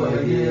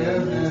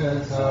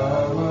forgiveness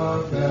of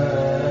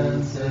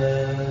offenses,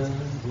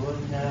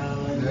 both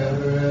now and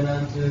ever, and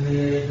unto the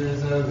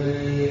ages of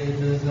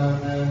ages.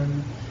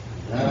 Amen.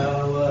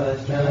 Thou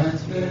wast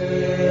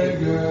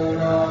transfigured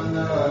on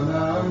the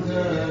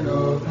mountain,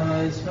 O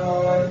Christ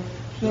God,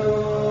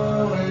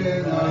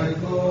 showing thy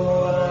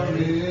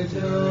glory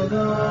to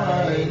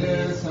thy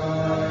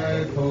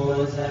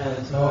disciples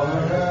as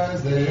far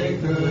as they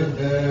could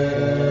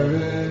bear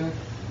it.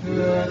 Do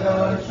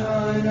thou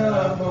shine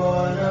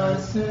upon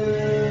us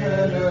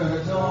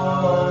sinners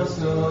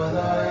also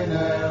thine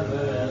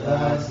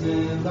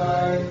everlasting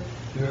light.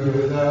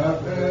 Through the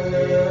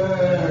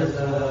prayers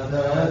of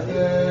the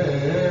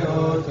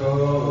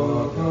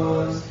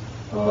Theotokos,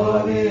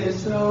 O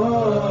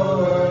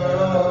bestower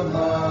of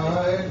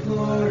thy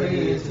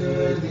glory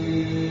to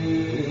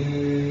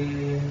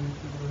thee.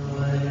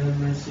 Lord have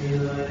mercy,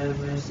 Lord have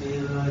mercy,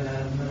 Lord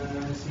have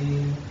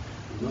mercy.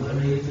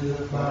 Glory to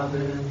the Father,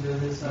 and to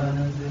the Son,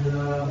 and to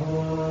the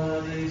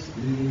Holy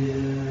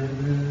Spirit.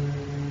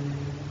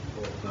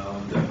 Both now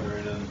and ever,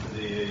 and unto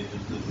the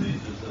ages of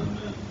ages.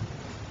 Amen.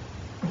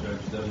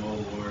 Judge them, O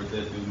Lord,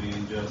 that do me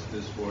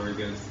injustice, war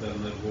against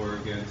them that war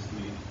against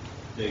me.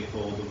 Take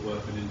hold of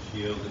weapon and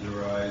shield, and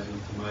arise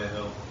unto my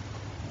help.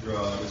 Draw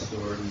out a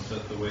sword, and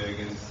set the way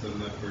against them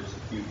that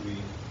persecute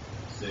me.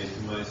 Say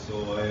to my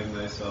soul, I am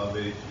thy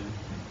salvation.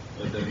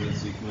 Let them that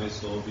seek my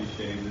soul be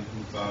shamed and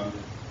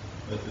confounded.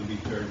 Let them be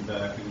turned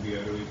back and be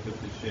utterly put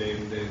to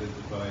shame, they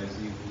that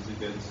devise evils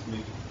against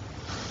me.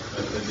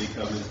 Let them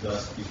become as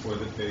dust before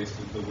the face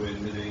of the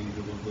wind, an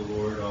angel of the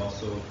Lord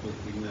also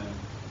afflicting them.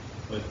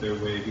 Let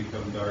their way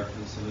become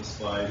darkness and a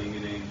sliding,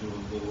 an angel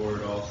of the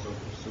Lord also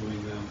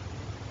pursuing them.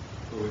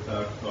 For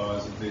without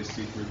cause have they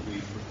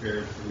secretly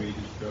prepared for me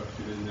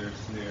destruction in their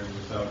snare.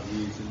 Without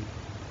reason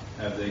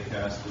have they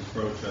cast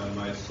reproach on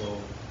my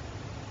soul.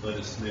 Let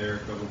a snare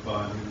come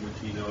upon him which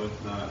he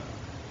knoweth not,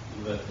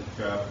 and let the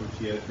trap which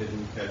he hath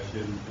hidden catch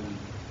him, and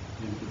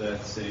into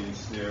that same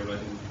snare let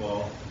him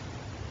fall.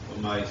 But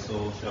my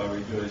soul shall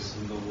rejoice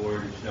in the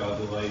Lord, and shall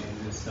delight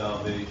in his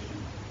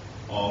salvation.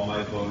 All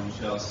my bones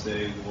shall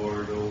say,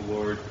 Lord, O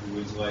Lord, who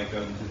is like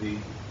unto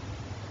thee,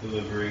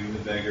 delivering the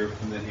beggar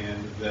from the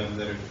hand of them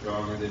that are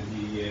stronger than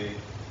he, yea,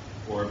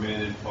 poor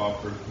man and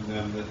pauper from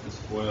them that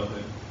despoil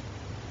him.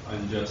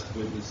 Unjust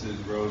witnesses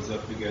rose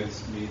up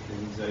against me,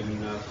 things I knew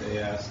not they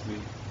asked me.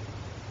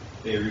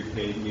 They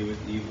repaid me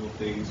with evil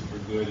things for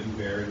good, and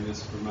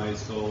barrenness for my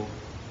soul.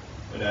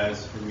 But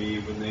as for me,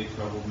 when they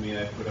troubled me,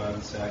 I put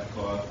on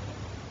sackcloth,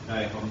 and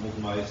I humbled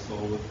my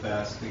soul with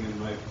fasting, and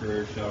my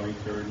prayer shall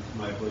return to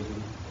my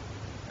bosom.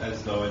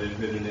 As though it had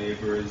been a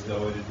neighbor, as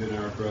though it had been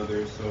our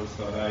brother, so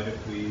sought I to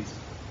please.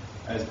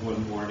 As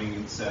one mourning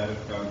and sad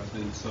of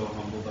countenance, so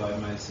humbled I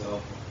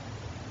myself.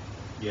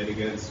 Yet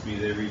against me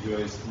they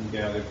rejoiced and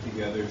gathered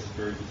together.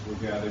 Scourges were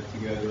gathered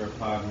together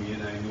upon me,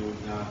 and I knew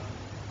it not.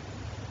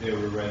 They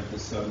were rent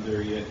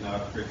asunder, yet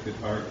not pricked at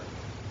heart.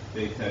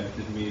 They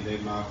tempted me, they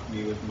mocked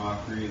me with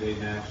mockery, they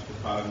gnashed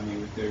upon me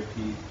with their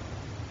teeth.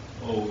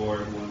 O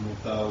Lord, when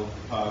wilt thou look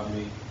upon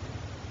me?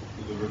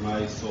 Deliver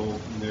my soul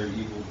from their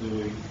evil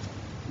doing,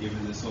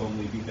 even this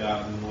only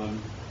begotten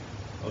one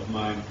of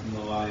mine from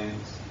the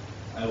lions.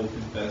 I will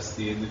confess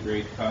thee in the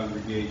great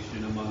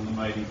congregation, among the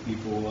mighty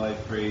people will I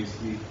praise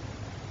thee.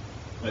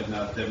 Let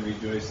not them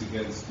rejoice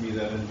against me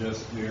that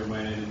unjustly are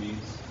mine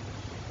enemies.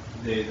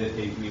 They that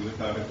hate me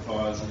without a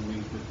cause and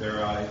wink with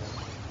their eyes.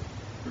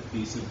 For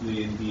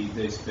peaceably indeed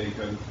they spake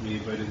unto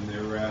me, but in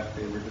their wrath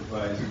they were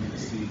devising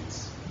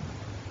deceits.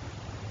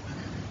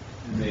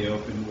 And they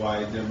opened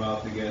wide their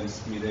mouth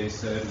against me. They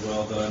said,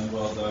 well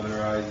done,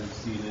 our eyes have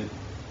seen it.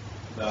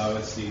 Thou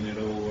hast seen it,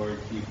 O Lord,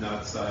 keep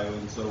not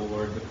silence, O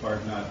Lord,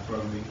 depart not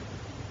from me.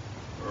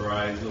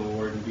 Arise, O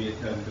Lord, and be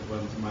attentive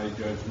unto my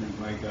judgment,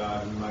 my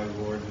God and my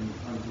Lord, and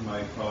unto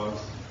my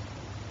cause.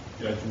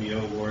 Judge me, O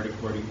Lord,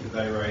 according to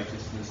thy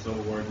righteousness, O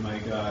Lord, my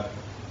God.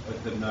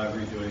 Let them not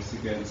rejoice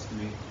against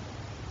me.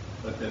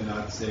 Let them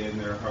not say in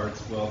their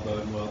hearts, well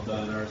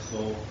done, our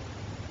soul.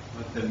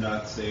 Let them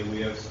not say,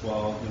 we have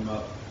swallowed him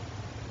up.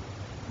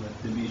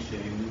 Let them be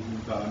shamed and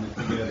confounded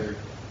together,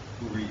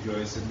 who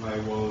rejoice in my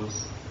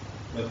woes.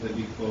 Let them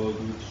be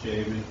clothed with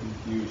shame and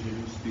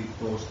confusion, who speak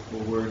boastful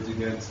words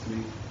against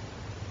me.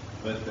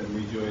 Let them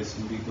rejoice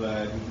and be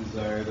glad, who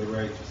desire the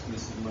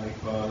righteousness of my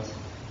cause.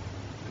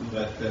 And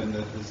let them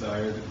that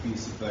desire the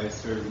peace of thy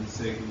servants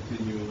say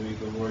continually,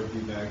 the Lord be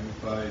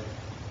magnified.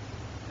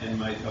 And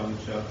my tongue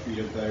shall treat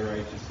of thy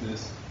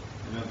righteousness,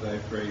 and of thy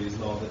praise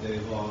all the day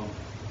long.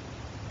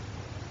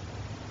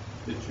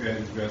 The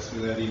transgressor,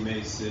 that he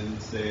may sin,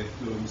 saith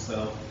to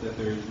himself that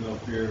there is no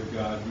fear of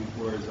God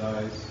before his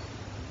eyes.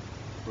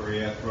 For he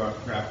hath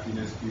brought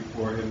craftiness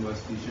before him,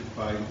 lest he should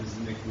find his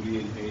iniquity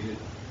and hate it.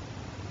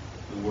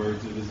 The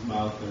words of his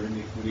mouth are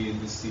iniquity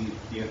and deceit.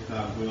 He hath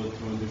not willed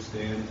to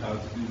understand how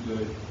to do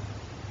good.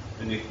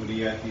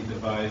 Iniquity hath he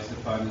devised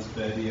upon his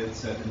bed. He hath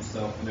set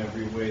himself in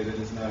every way that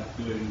is not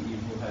good, and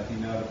evil hath he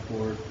not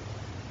abhorred.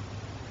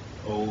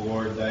 O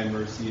Lord, thy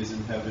mercy is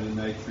in heaven, and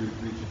thy truth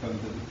reacheth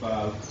unto the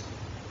clouds.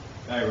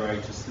 Thy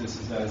righteousness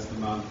is as the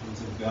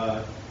mountains of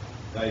God.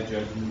 Thy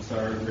judgments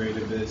are a great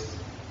abyss.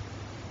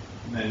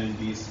 Men and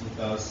beasts wilt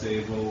thou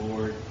save, O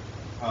Lord.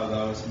 How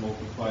thou hast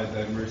multiplied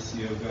thy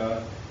mercy, O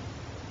God.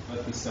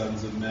 Let the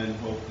sons of men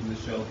hope in the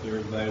shelter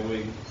of thy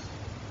wings.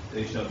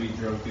 They shall be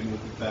drunken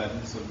with the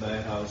fatness of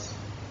thy house,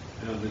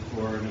 and of the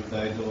torrent of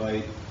thy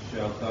delight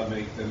shalt thou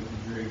make them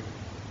to drink.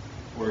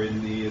 For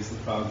in thee is the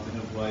fountain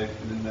of life,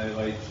 and in thy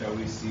light shall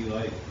we see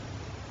light.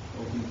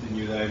 O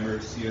continue thy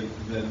mercy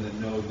unto them that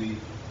know thee,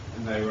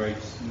 and thy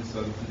righteousness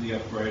unto the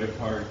upright of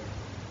heart.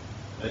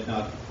 Let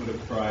not the foot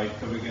of pride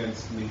come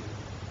against me,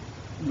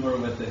 nor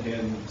let the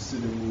hand of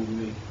sinner move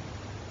me.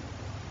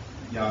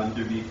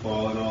 Yonder be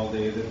fallen all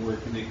they that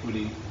work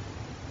iniquity.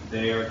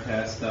 They are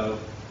cast out,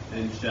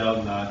 and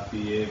shall not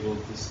be able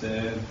to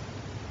stand.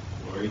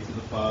 Glory to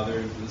the Father,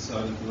 and to the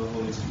Son, and to the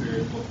Holy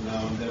Spirit, both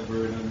now and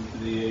ever, and unto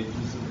the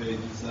ages of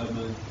ages.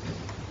 Amen.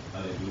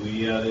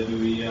 Alleluia,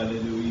 alleluia,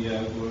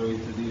 alleluia, glory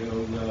to thee,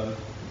 O God.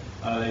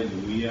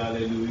 Alleluia,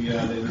 alleluia,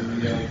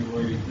 alleluia,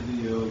 glory to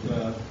thee, O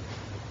God.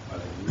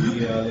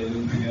 Alleluia,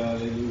 alleluia,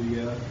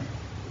 alleluia,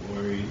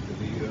 glory to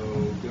thee,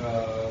 O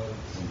God.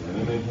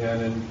 And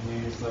again in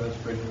peace, let us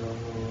pray to the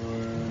Lord.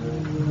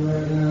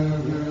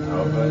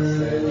 Help us,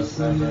 save us,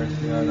 have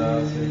mercy on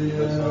us, and keep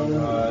us, O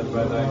God,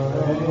 by thy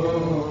grace.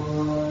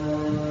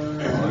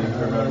 Calling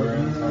for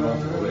reverence, our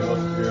most holy,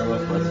 most pure,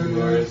 most blessed and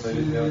glorious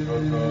Lady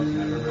Theotokos, and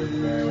ever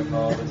Virgin Mary with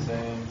all the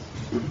saints,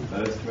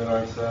 let us commit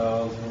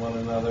ourselves and one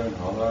another and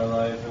all our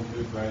life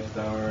unto Christ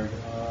our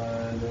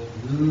God.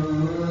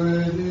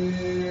 Lord,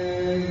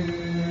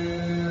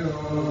 O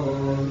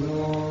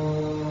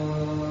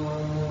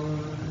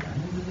Lord.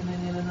 And the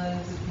dominion and thine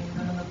is the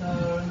kingdom and the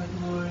power and the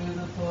glory of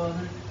the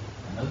Father,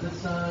 and of the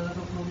Son, and of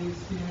the Holy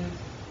Spirit,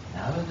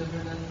 now and ever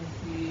and in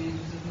the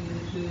ages of the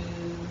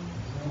ages.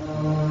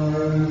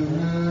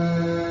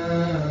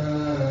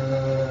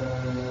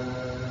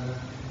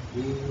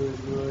 He who is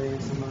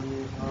glorious among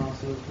the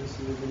apostles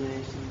pursued the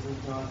nations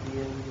and taught the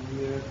ends of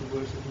the earth to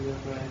worship the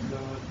upright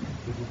God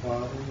with the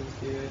Father and the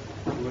Spirit.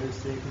 For his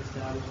sake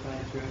establish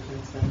thy church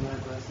and send thy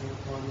blessing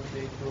upon the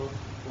faithful,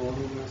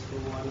 holy, merciful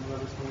one, and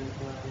let us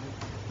mankind.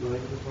 Glory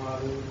to the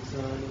Father, and the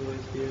Son, and the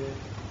Holy Spirit,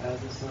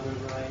 as the Son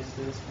of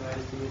righteousness,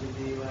 Christ emitted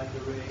thee like a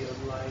ray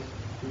of light,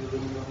 to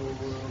illumine the whole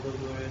world, O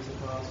glorious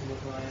apostle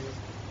of Christ.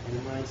 And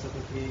in thy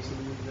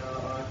supplication thou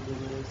art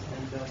luminous,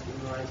 and dost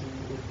enlighten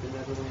with the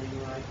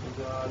never-waning light of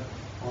God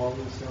all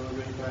who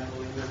celebrate thy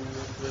holy name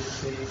with great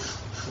faith,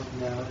 both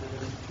now and in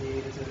the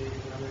age of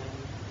ages. Amen.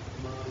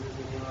 Moses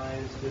and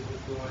Elias stood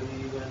before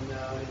thee when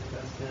thou didst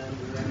ascend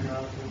the red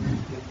mountain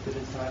with the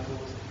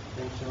disciples,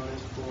 and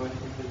shonest forth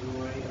in the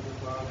glory of the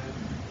Father.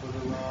 For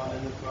the law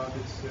and the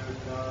prophets served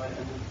God,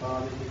 and the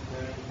Father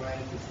declaring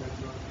Christ the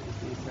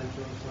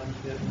essential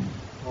sonship,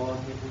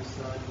 called him his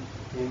Son.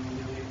 Him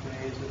do we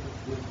praise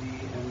with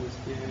thee and the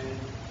Spirit.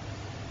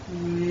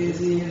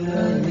 Receive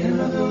the name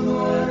of the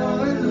Lord,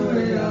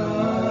 hallelujah.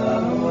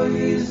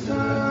 Holy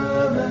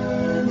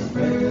servants,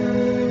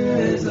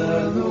 praise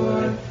the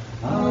Lord.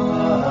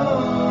 Hallelujah,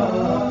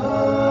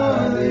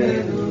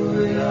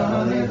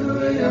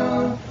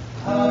 hallelujah,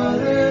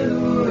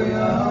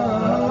 hallelujah,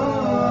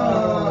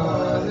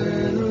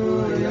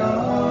 hallelujah.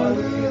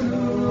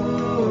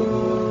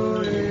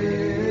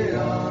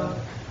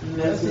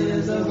 Blessed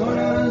is the Lord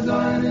our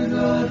Zion, and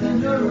dwelleth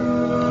in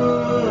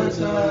Jerusalem.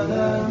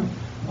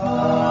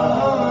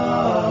 Hallelujah,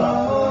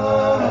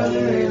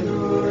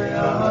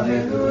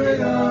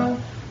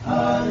 hallelujah,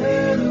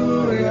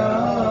 hallelujah,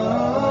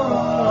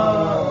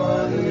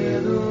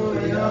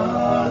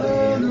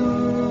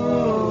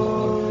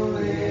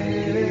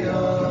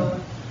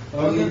 hallelujah.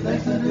 Oh, give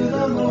thanks unto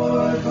the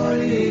Lord, for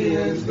he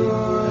is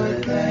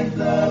good. Thank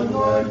the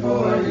Lord,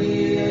 for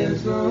he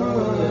is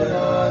good.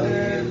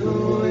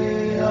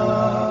 Hallelujah,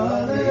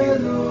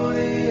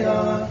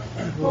 hallelujah.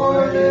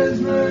 For his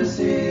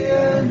mercy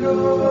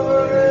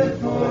endureth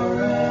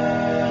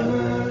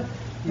forever.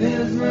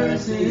 His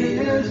mercy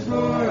is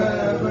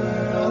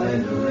forever.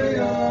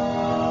 Hallelujah,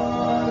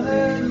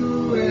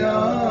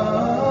 hallelujah,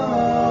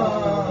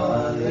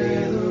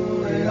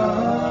 hallelujah,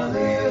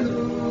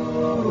 hallelujah.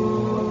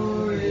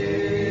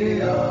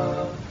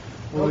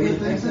 Oh, give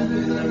thanks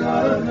unto the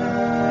God of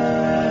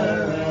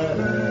heaven.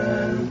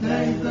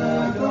 Thank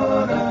the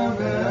God of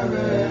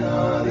heaven.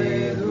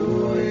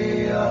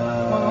 Hallelujah,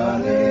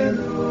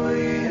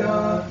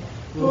 hallelujah.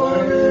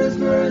 For his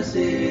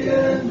mercy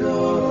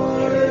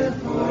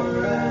endureth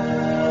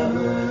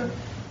forever.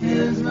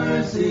 His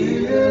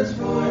mercy is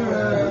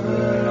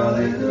forever.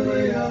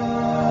 Hallelujah,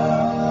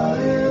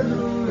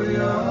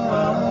 hallelujah,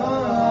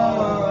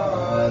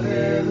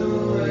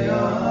 hallelujah,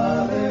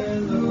 hallelujah.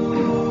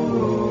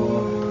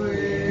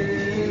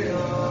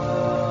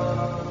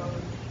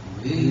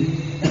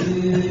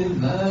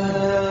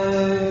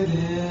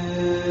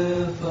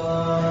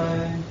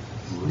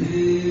 We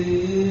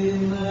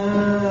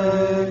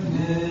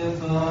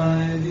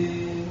magnify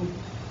thee,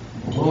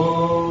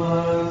 O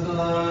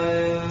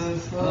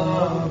Matthias,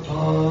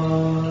 apostle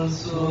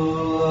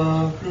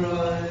of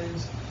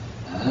Christ,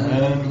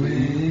 and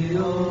we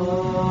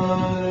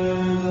honor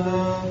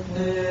the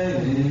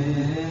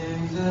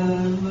pains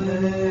and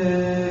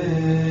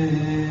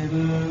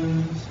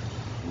labors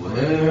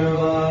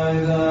whereby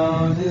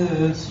thou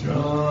didst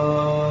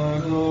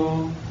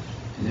struggle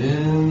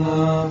in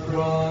the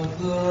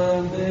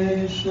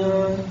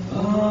proclamation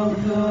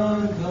of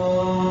the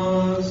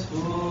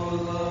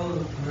gospel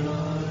of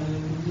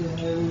Christ,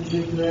 and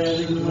declare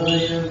the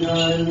glory of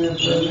God in the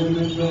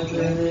firmament,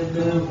 proclaiming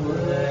the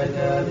word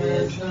of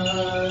his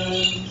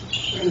Son.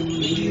 And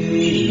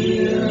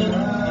we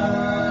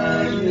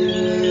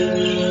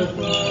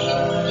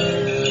magnify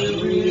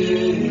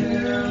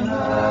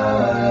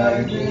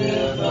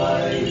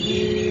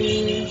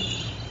thee,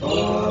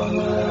 O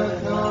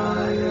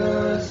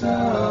Matthias,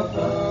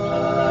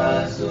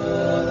 apostle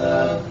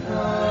of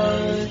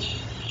Christ,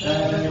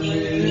 and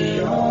we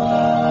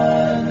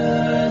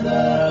honor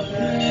the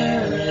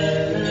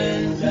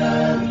pains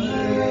and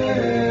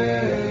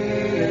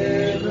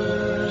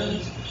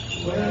labors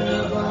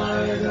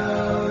whereby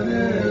thou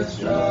didst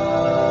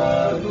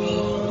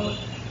struggle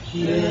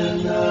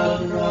in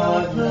the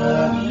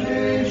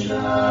proclamation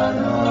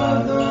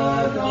of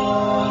the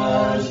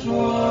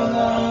gospel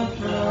of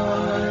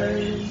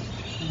Christ.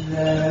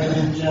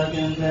 Heaven shall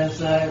confess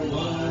thy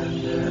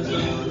wonders,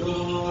 O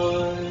Lord.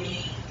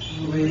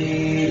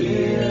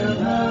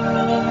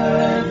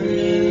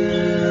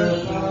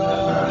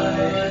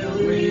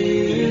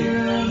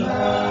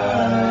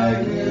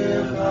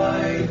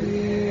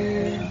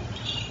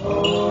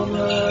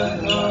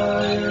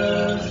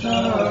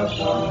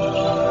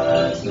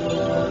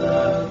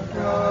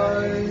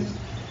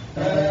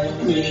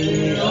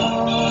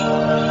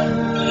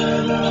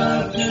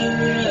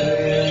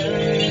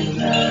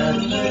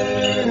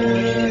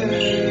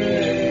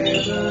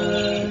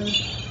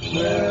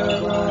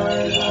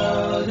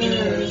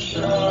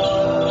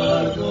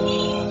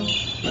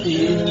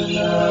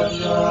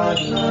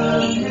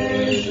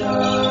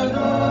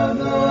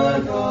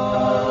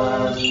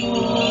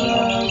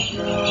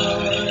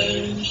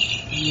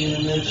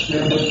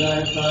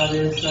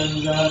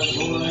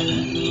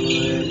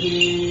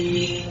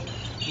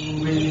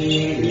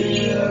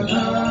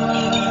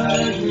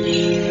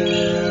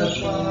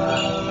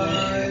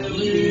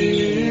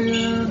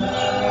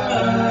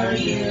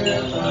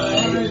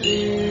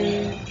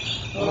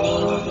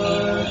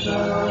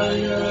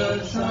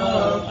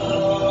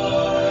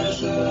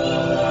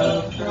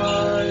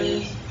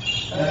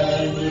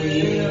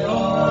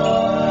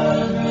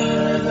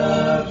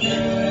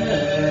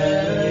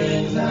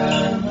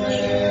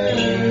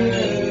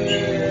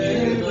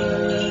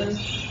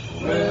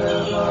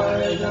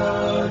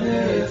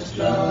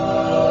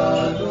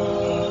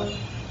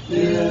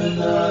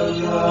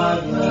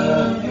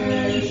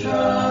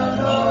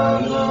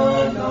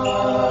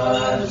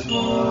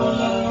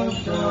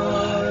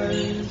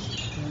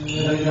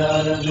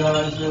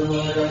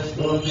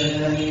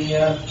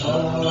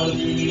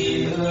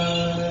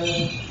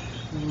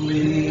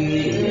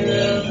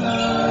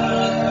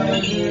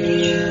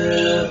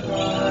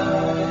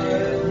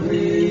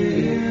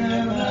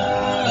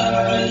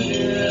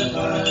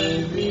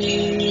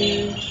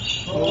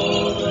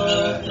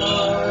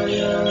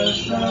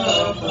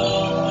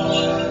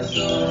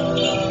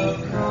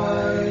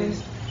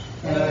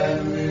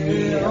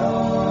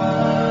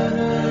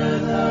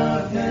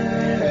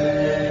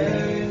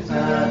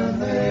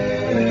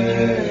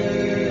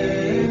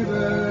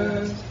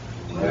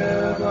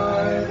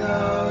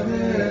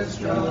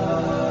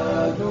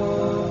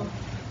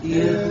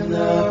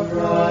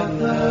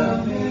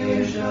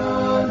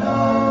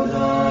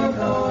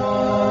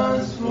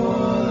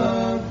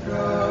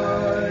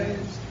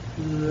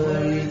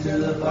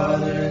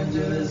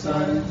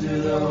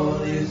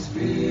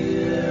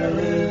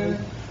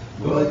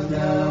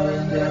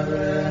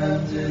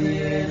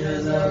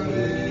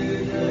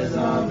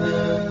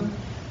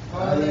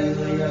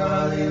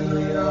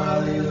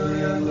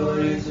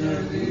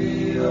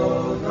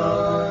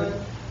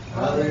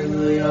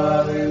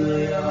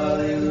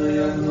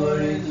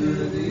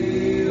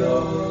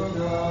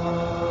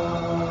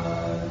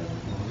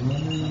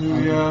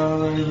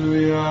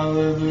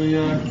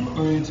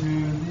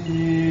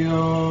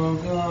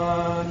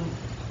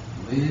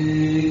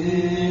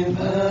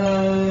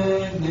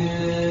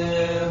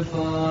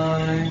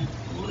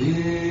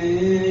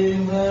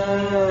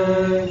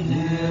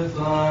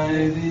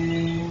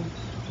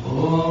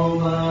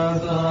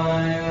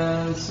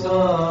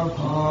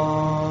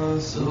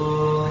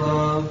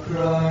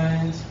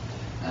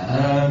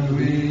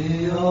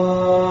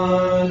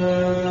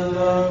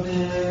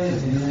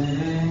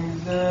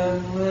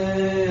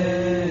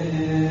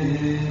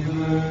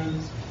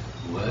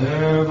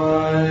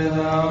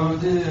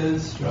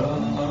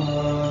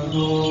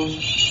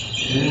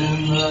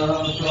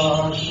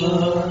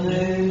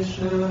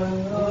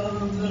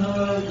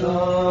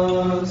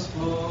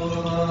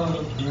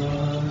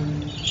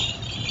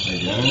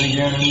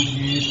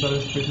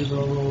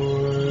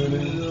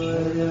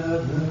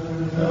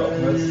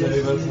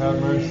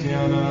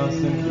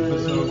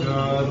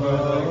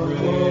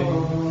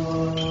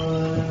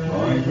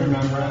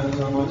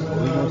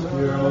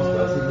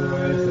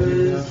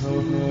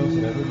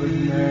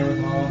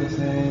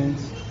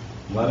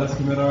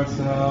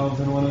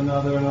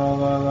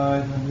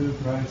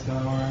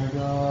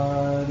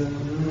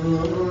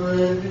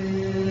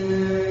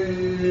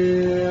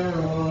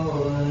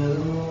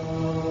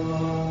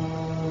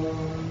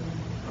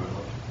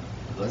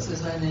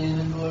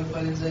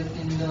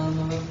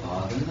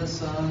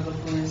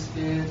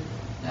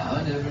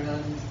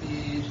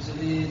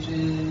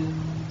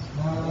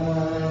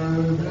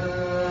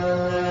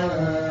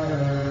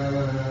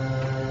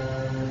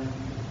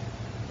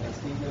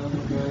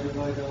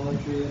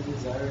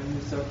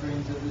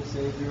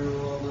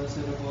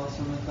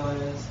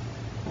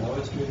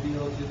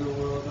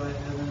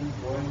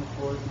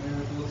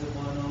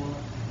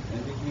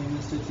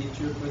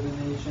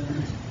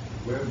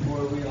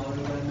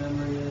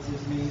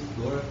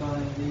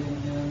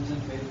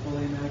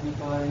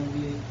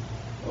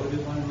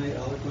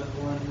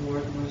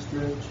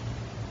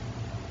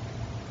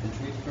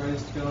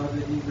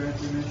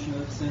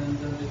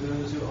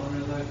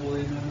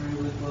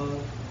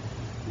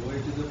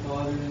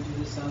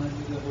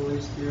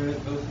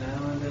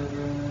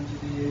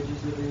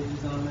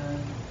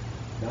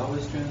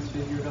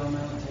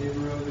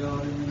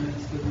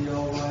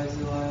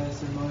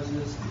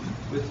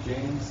 With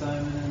James,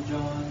 Simon, and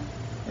John,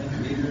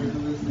 and Peter,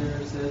 who was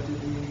there, said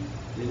to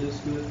It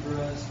is good for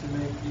us to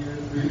make here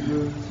 3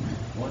 booths,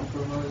 one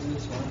for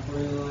Moses, one for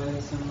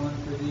Elias, and one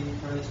for thee,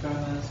 Christ our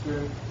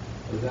Master.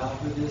 O thou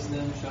for this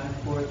them shine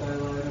forth thy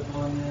light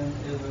upon them,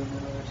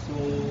 illumine our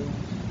souls.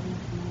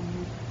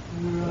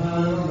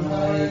 From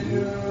thy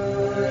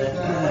good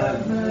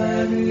have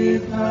many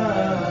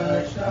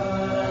passions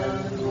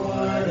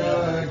warred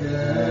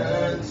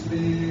against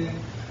me,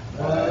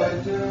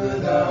 but do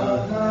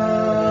thou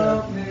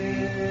help me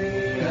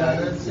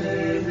and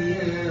save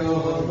me,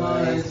 O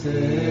my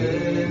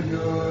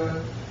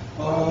Savior.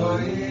 All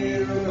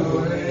ye who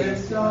hate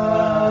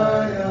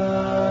Zion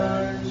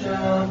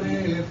shall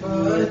be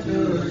put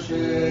to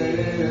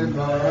shame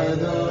by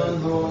the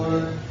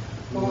Lord,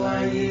 for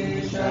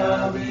ye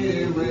shall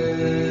be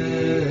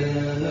withered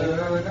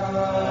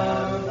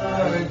up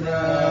like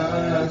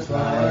grass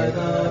by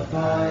the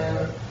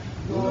fire.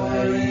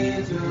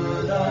 Glory to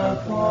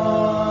the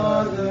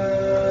Father,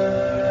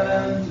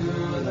 and to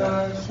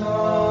the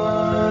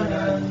Son,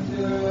 and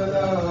to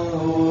the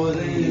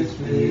Holy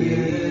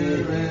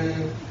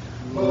Spirit,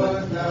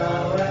 both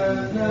now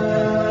and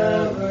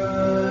ever,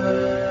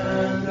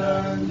 and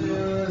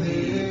unto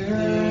the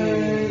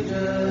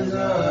ages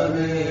of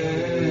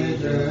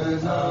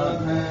ages.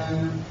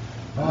 Amen.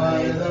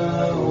 By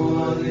the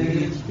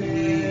Holy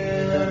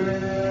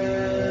Spirit,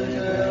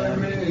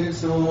 every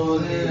soul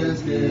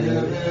is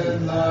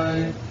given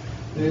life,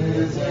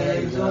 is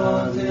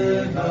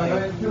exalted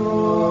by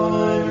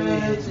purity,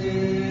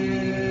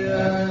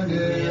 and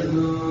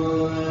illumined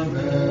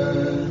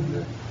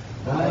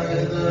by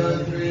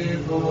the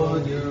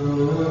threefold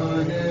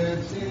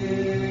unity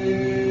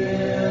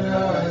in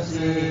a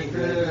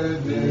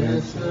sacred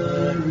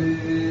mystery.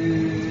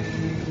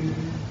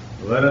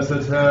 Let us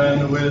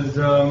attend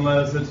wisdom, let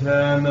us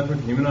attend the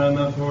proclaiming on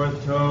the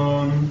 4th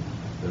tone.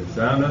 Their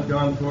sound hath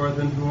gone forth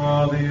into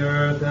all the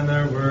earth, and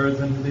their words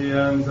into the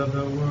ends of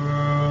the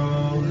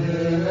world.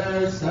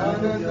 Their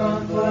sound hath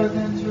gone forth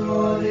into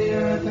all the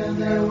earth, and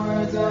their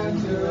words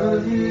unto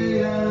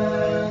the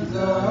ends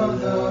of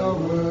the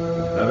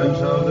world. Heaven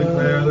shall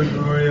declare the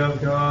glory of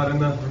God,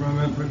 and the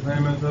firmament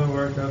proclaimeth the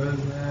work of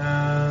his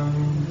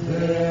hands.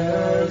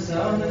 Their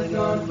sound hath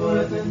gone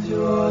forth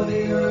into all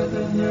the earth,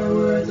 and their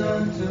words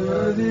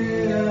unto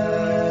the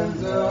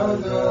ends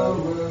of the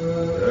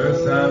world. Their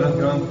sound hath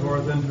gone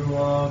forth into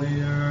all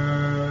the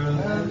earth,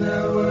 and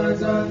their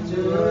words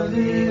unto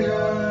the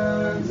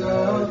ends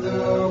of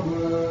the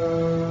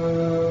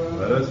world.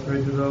 Let us pray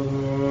to the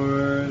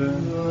Lord.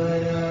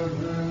 Lord, have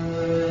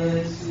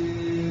mercy.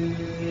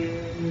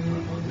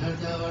 Holy art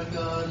thou, our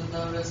God, and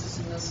thou restest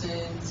in the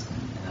saints,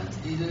 and unto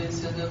thee do we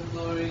send up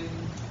glory,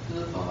 to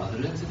the Father,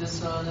 and to the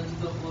Son, and to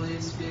the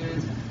Holy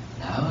Spirit,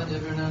 now and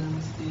ever, and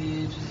unto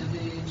the ages of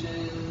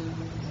ages.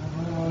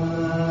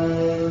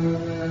 Amen.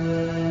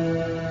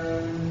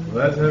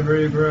 Let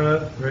every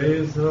breath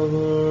praise the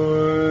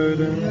Lord.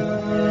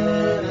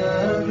 Let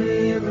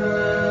every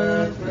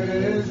breath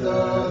praise the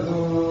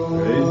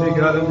Lord. Praise ye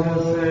God and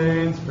his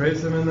saints,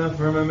 praise him in the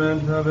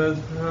firmament of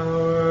his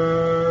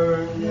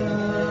power.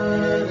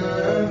 Let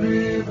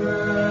every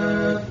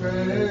breath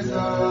praise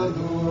the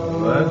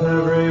Lord. Let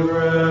every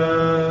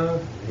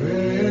breath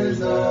praise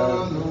the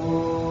Lord.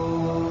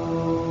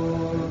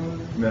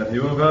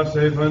 Matthew will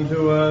vouchsafe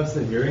unto us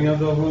the hearing of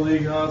the holy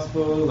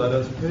gospel. Let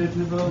us pray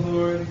to the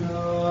Lord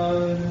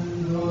God.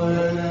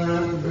 Lord,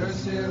 have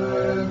mercy,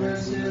 Lord, have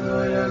mercy,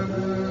 Lord, have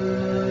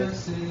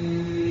mercy.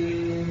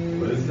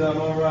 Wisdom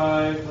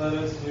arrive, let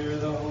us hear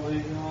the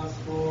holy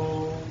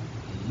gospel.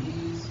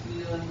 Peace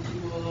be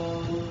unto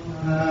all.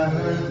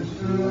 And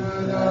to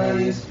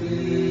thy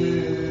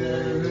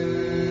spirit.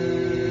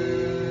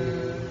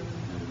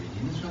 The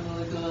reading is from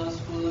the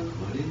Gospel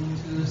according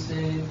to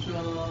St.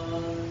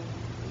 John.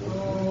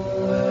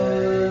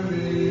 Glory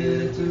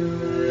to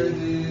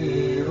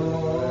thee, O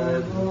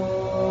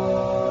Lord.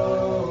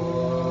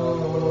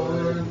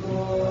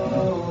 Glory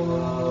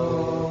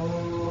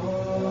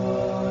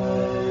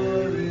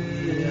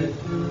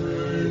to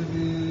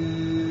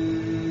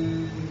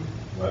thee.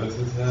 Let us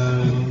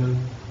attend.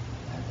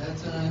 At that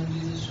time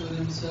Jesus showed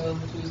himself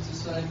to his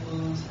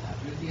disciples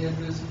after he had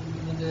risen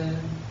from the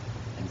dead,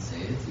 and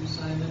saith to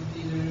Simon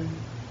Peter,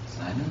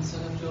 Simon,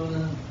 son of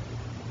Jonah,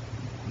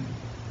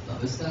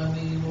 lovest thou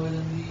me more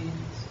than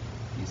these?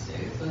 He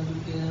saith unto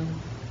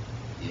him,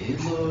 Yea,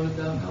 Lord,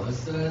 thou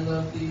knowest that I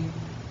love thee.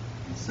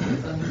 He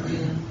saith unto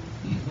him,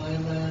 Feed my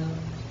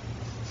lambs.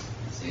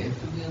 He saith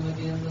to him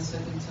again the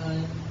second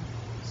time,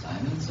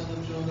 Simon, son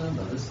of Jonah,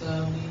 lovest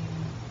thou me?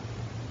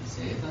 He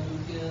saith unto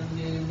him,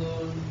 Yea,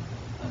 Lord,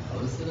 thou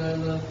knowest that I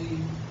love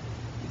thee.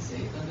 He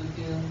saith unto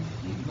him,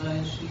 Feed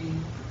my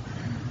sheep.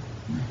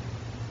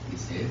 He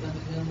saith unto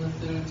him the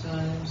third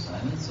time,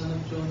 Simon, son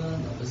of Jonah,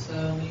 lovest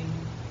thou me?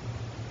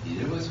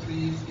 Peter was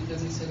grieved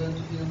because he said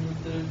unto him the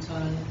third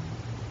time,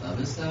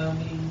 Lovest thou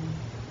me?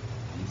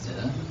 He said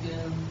unto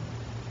him,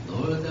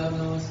 Lord, thou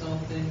knowest all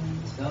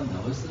things, thou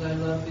knowest that I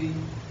love thee.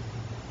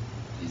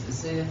 Jesus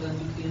saith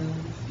unto him,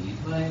 Feed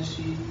my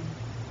sheep.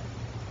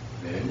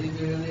 Verily,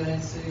 verily, I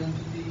say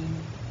unto thee,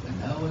 when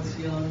thou wast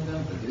young, thou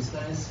girdest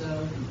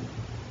thyself,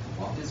 and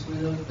walkest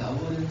whither thou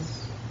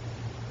wouldest.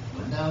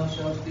 When thou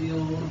shalt be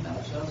old,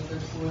 thou shalt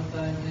stretch forth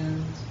thine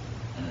hands,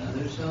 and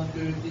another shall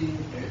gird thee,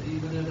 bear thee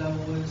whither thou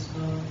wouldest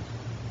not.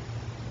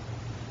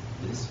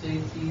 This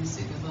spake he,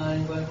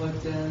 signifying by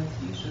what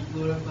death he should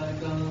glorify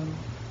God.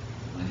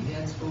 When he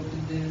had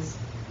spoken this,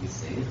 he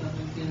saith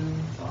unto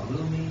him,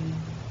 Follow me.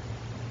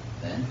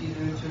 Then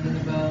Peter, turning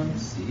about,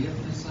 seeth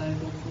the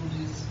disciple whom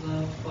Jesus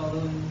loved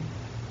following,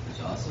 which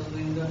also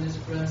leaned on his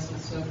breast at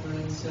supper,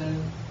 and said,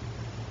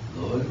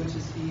 Lord, which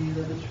is he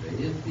that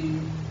betrayeth thee?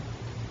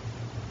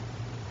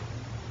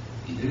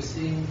 Peter,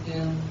 seeing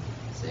him,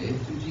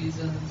 saith to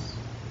Jesus,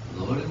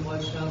 Lord, and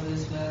what shall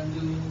this man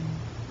do?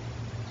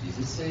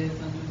 Jesus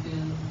saith unto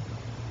him,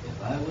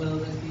 If I will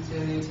that he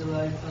tarry till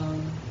I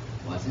come,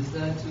 what is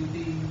that to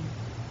thee?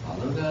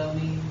 Follow thou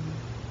me.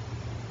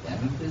 Then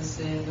with this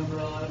saying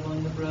abroad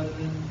among the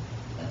brethren,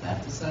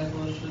 that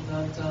disciple should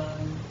not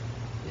die,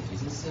 yet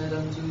Jesus said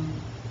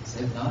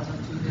not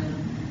unto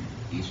him,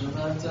 He shall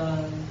not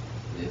die.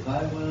 But if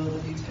I will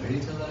that he tarry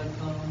till I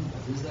come,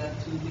 what is that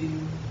to thee?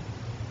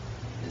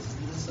 This is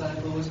the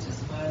disciple which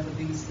testified of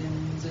these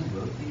things and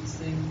wrote these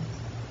things,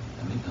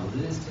 and we know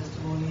that his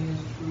testimony is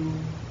true.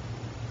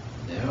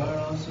 There are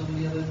also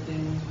many other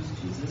things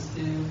which Jesus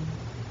did,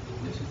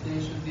 which if they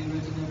should be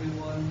written every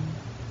one,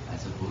 I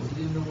suppose that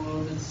in the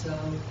world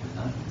itself could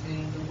not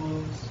contain the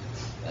books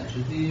that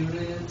should be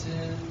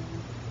written.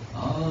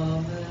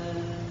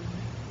 Amen.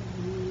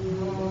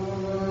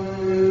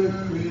 Glory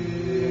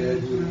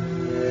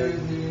to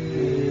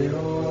thee,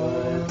 O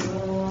Lord,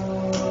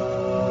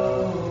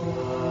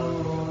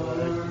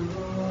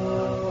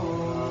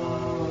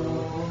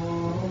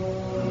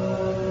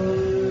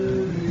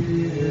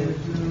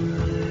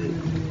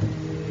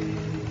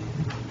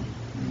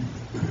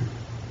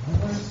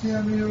 Have mercy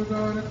on me, O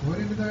God,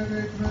 according to thy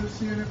great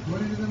mercy, and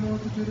according to the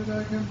multitude of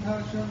thy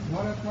compassion,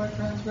 blot out my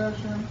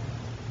transgression.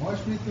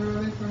 Wash me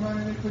thoroughly from mine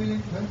iniquity,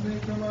 and cleanse me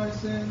from my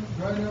sin.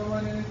 For I know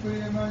mine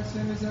iniquity, and my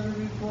sin is ever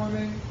before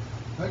me.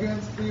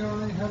 Against thee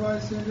only have I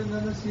sinned, and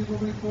done this evil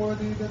before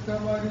thee, that thou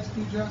mightest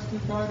be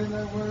justified in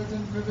thy words,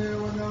 and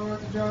prevail when thou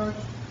art judged.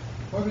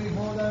 For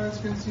behold, I was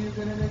conceived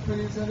in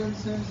iniquities, and in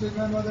sins did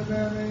my mother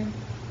bear me.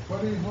 For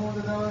behold,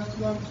 that thou hast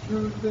loved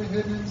truth, the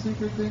hidden and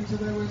secret things of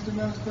thy wisdom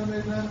hast thou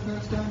made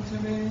manifest unto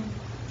me.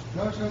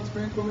 Thou shalt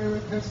sprinkle me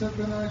with hyssop,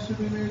 and I shall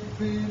be made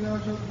clean. Thou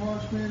shalt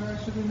wash me, and I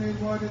shall be made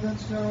whiter than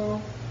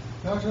snow.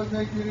 Thou shalt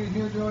make me to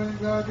hear joy and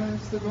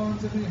gladness. The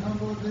bones of the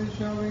humble they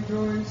shall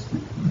rejoice.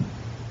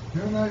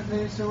 Turn thy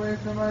face away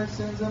from my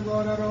sins, and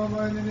blot out all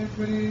mine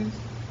iniquities.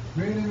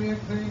 Create in me a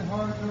clean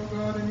heart, O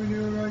God, and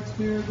renew a right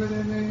spirit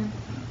within me.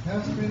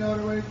 Cast me not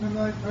away from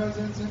thy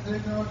presence, and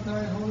take not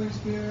thy Holy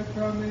Spirit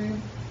from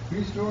me.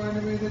 Restore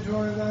unto me the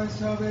joy of thy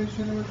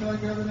salvation, and with thy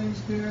governing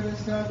spirit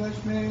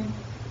establish me.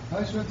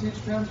 I shall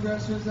teach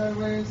transgressors thy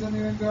ways, and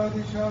the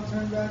ungodly shall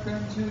turn back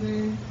unto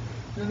thee.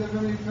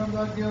 Deliver me from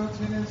thy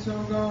guiltiness,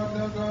 O God,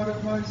 thou God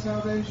of my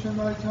salvation.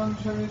 My tongue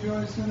shall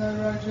rejoice in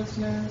thy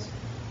righteousness.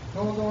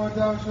 O Lord,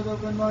 thou shalt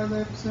open my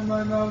lips, and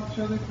my mouth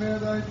shall declare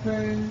thy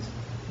praise.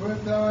 For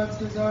if thou hadst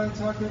desired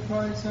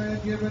sacrifice, I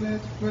had given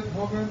it. With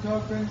whole burnt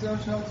offerings thou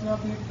shalt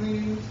not be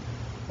pleased.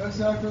 A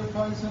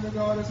sacrifice unto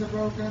God is a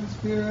broken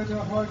spirit,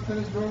 a heart that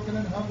is broken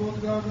and humbled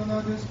God will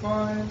not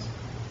despise.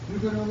 Do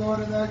good, O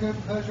Lord, in thy good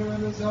pleasure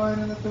unto Zion,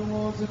 and let the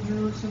walls of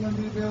Jerusalem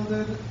be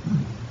builded.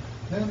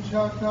 Then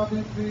shalt thou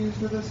be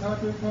pleased with the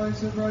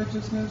sacrifice of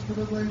righteousness, with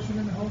oblation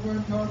and whole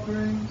burnt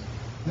offerings.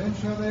 Then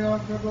shall they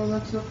offer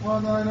bullocks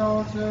upon thine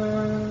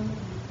altar.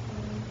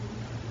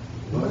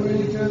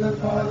 Glory to the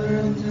Father,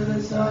 and to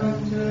the Son,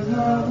 and to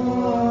the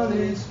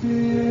Holy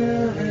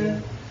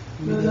Spirit.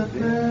 To the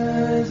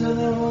prayers of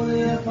the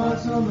Holy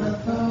Apostle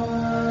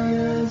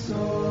Matthias,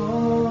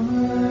 O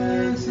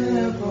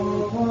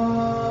merciful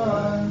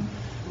one,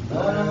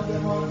 blot out the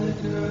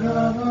multitude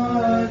of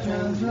our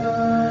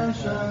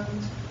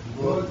transgressions,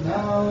 both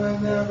now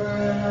and ever,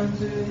 and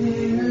unto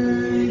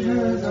the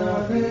ages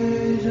of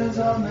ages.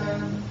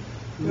 Amen.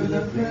 To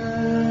the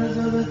prayers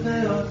of the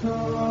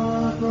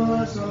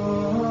Theotokos,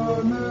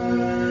 O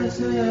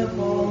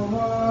merciful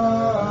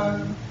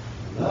one,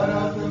 blot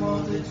out the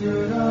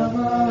multitude of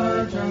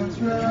our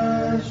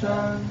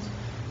transgressions.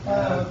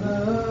 Have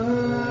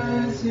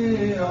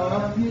mercy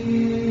on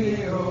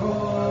me,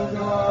 O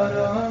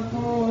God,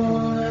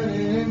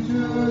 according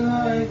to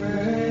thy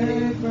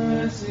great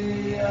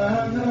mercy,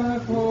 and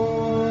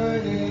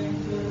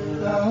according to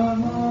the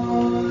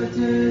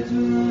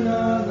multitude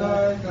of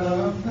thy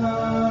compassion,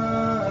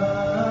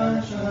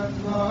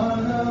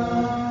 blot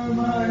out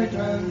my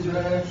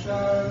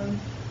transgression.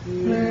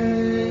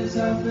 Praise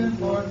hath been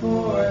poured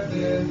forth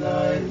in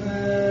thy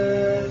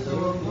lips,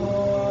 O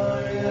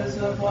glorious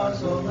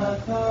Apostle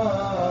Matthias,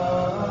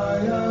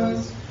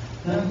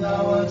 and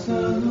thou art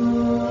a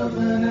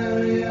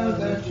luminary of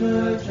the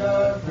Church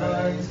of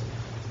Christ,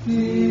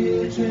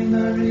 teaching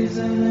the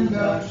reasoning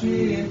of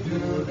sheep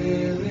to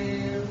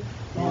believe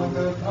on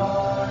the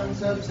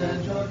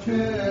consubstantial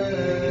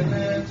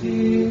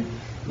Trinity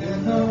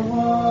in the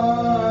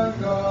one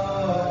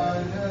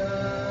Godhead.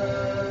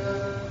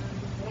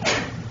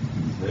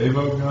 Save,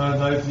 O God,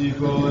 thy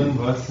people, and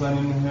bless thine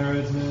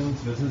inheritance.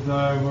 Visit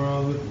thy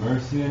world with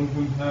mercy and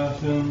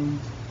compassion.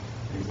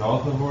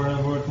 Exalt the board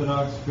of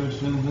Orthodox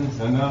Christians, and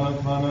send down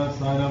upon us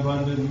thine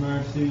abundant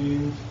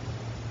mercies.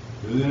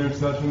 Through the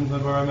intercessions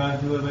of our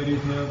Immaculate Lady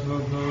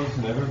Theotokos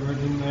and Ever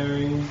Virgin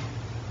Mary,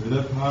 through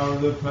the power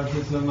of the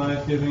precious and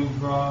life-giving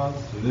cross,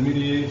 through the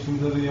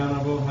mediations of the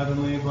honorable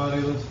heavenly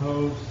bodiless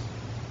hosts,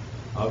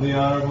 of the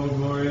honorable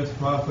glorious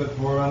prophet,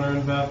 forerunner,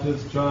 and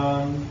Baptist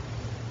John,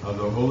 of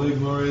the holy,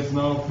 glorious, and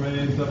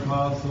all-praised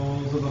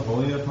apostles, of the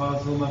holy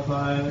apostle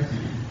Matthias,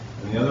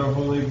 and the other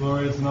holy,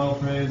 glorious, and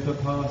all-praised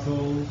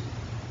apostles,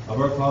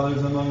 of our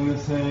fathers among the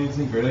saints,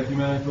 and great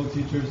ecumenical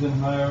teachers and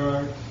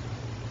hierarchs,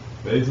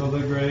 Basil the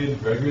Great,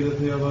 Gregory the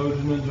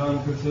Theologian, and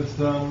John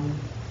Chrysostom,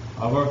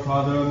 of our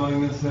father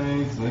among the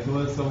saints,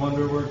 Nicholas the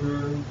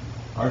Wonder-worker,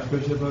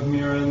 Archbishop of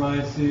Myra and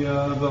Lycia,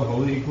 of the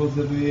holy equals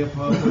of the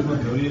apostles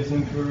Methodius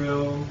and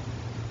Kirill,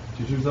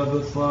 teachers of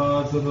the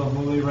Slavs, of the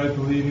holy, right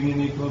believing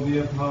and equal of the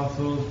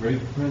apostles, great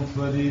Prince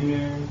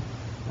Vladimir,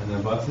 and the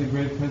blessed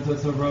great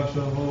Princess of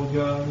Russia,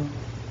 Olga,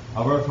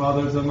 of our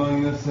fathers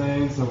among the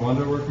saints, the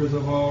wonder-workers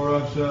of all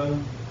Russia,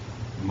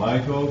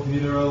 Michael,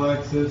 Peter,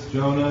 Alexis,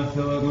 Jonah,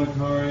 Philip,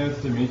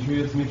 Macarius,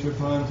 Demetrius,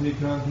 Mitrofanti,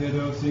 Count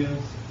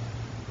Theodosius,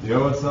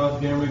 Yoasaph,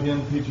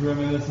 Gamrigan, Peter,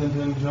 Innocent,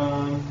 and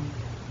John,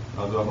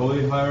 of the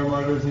holy higher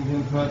martyrs and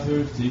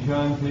confessors,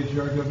 Tikhon,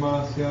 Patriarch of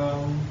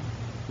Moscow,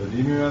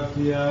 Vladimir of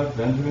Kiev,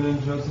 Benjamin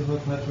and Joseph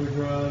of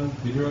Petrograd,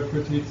 Peter of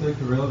Kratitsa,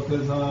 Kirill of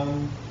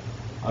Kazan,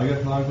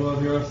 Agathonkel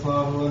of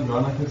Yaroslavl,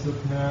 Andronicus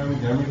of Perm,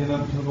 Gamrigan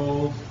of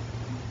Tobolsk,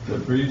 the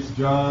priests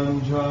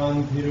John,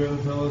 Peter, and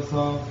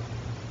Philosoph,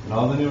 and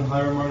all the new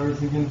higher martyrs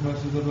and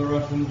confessors of the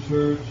Russian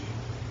Church,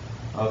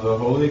 of the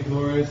holy,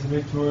 glorious,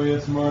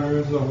 victorious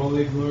martyrs, the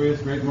holy,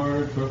 glorious, great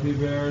martyr, trophy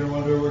bearer, and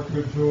wonder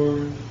worker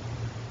George,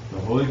 the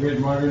holy, great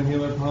martyr and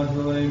healer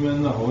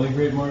Panteleimon, the holy,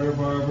 great martyr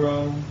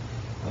Barbara,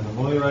 and the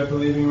holy, right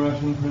believing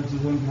Russian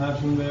princes and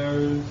passion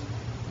bearers,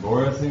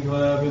 Boris and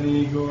Gleb and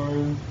Igor,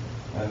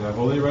 and the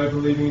holy, right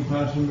believing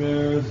passion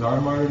bearers,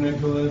 Tsar martyr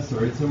Nicholas,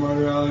 Tsaritsa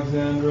martyr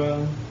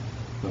Alexandra,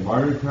 the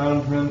martyr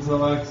crown prince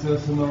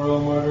Alexis, and the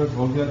royal martyrs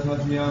Volga,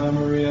 Tatiana,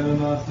 Maria,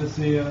 and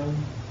Anastasia,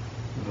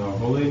 and the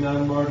holy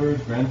nun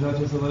martyrs Grand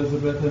Duchess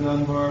Elizabeth and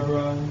Nun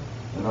Barbara,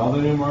 and all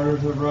the new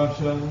martyrs of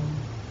Russia,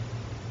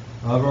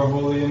 of our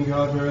holy and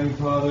God-bearing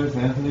fathers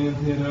Anthony and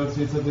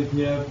Theodosius of the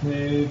Kiev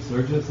Cave,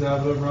 Sergius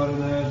Abbot of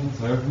Radonezh, and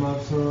Seraphim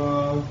of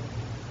Sarov,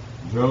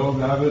 Job,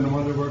 Abbot and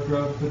wonder worker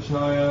of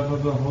Pachayev,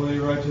 of the holy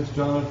righteous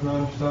John of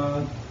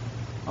Kronstadt,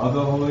 of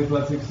the holy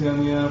blessed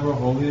Ksenia, of our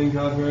holy and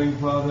God-bearing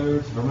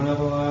fathers, Roman of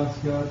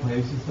Alaska,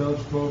 Paisius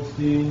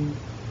Velchkovsky,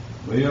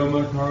 Leo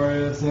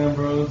Macarius,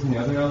 Ambrose, and the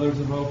other elders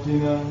of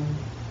Optina,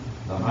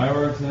 the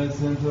hierarchs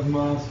Innocent of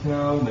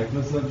Moscow,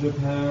 Nicholas of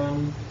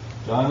Japan,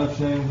 John of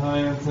Shanghai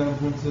and San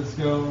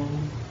Francisco,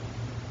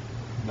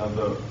 of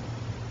the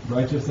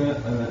righteous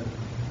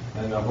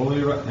and the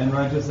holy and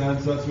righteous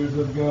ancestors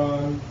of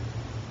God,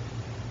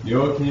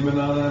 Joachim and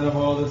Anna, and of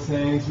all the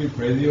saints, we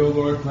pray thee, O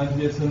Lord,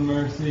 plenteous in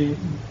mercy,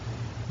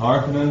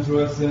 hearken unto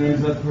us sinners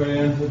that pray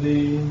unto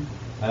thee,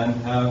 and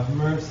have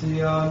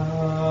mercy on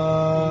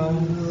us.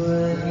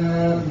 Lord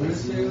have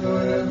mercy,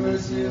 Lord have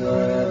mercy,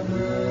 Lord have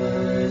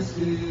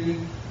mercy.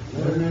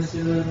 Lord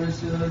mercy, Lord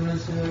mercy, Lord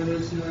mercy, Lord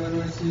mercy, Lord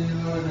mercy,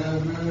 Lord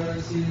have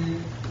mercy.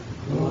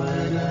 Lord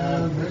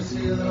have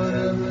mercy, Lord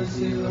have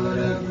mercy, Lord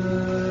have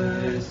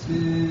mercy.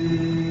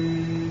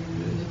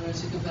 Through the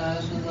mercy,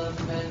 compassion, and love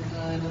for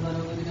mankind, and not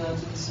only the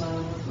gods of the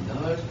Son, whom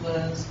thou art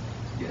blessed,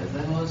 yet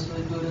thy most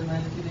holy, good, and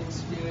life-giving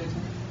Spirit,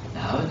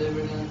 now and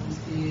ever, and unto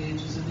the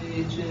ages of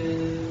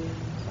ages.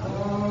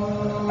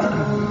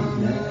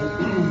 Amen.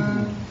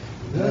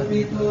 The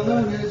people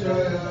of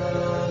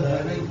Israel,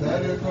 having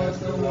fled across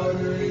the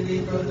watery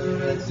deep of the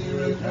Red Sea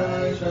with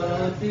cry,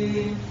 shall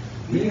be.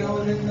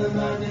 Beholding the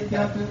mounted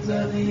captains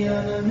of the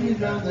enemy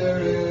drowned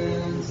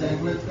therein,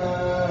 sang with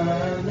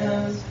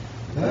gladness.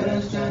 Let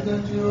us chant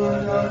unto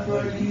our God,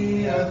 for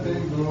he hath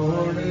been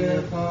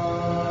glorified.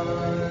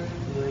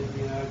 Glory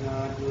be our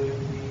God, glory to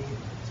thee,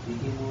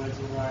 speaking words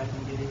of life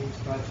and giving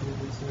instruction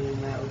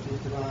concerning that which is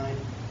divine.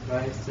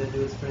 Christ said to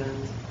his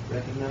friends,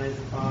 recognize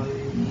the Father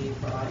in me,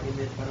 for I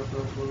emit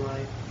unapproachable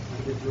light.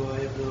 To the joy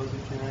of those who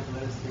chant,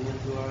 let us sing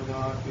unto our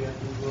God, who hath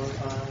been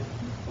glorified.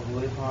 O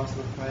holy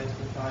apostle of Christ,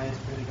 Matthias,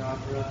 pray to God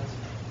for us.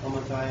 O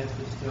Matthias,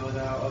 bestow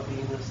thou a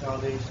beam of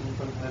salvation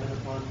from heaven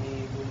upon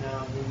me, who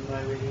now in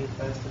thy radiant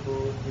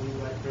festival, with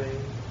whom I pray.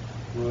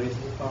 Glory to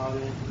the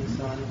Father, and to the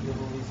Son, and to the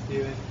Holy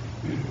Spirit.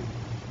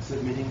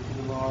 Submitting to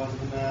the laws of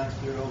the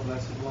Master, O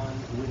blessed one,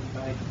 with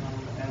thy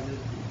tongue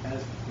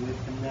as with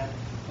the net,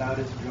 thou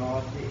dost draw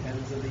the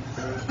ends of the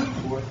earth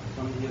forth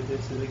from the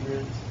abyss of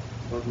ignorance,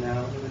 both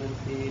now and in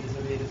ages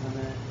of ages.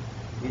 Amen.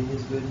 In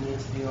his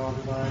goodness, the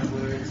all-divine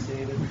word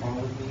saveth all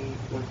of me,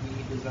 for he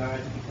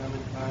desired to become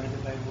incarnate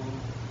in thy womb,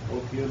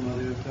 O pure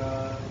Mother of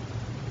God.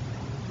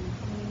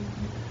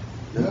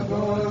 The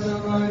bones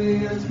of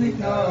mightiest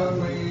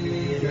become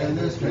weak, and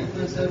the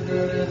strengthless have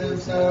girded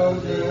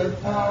themselves with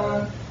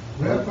power.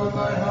 Wherefore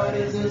my heart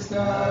is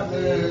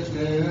established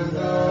in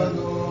the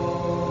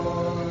Lord.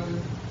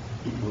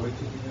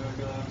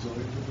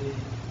 Glory to thee.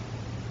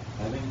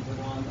 Having put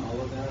on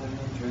all of that and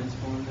then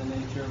transformed the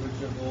nature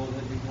which of old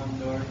had become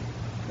dark,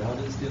 thou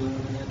didst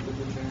illumine it with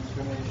the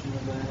transformation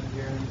of thine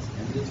appearance,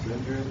 and didst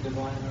render it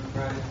divine in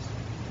Christ.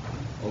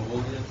 O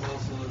holy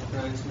apostle of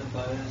Christ,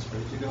 Matthias,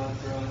 pray to God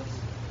for us.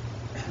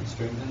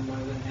 Strengthened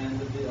by the hand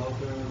of the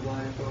author of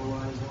life, O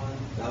wise one,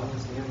 thou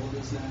wast able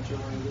to snatch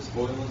away the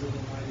spoils of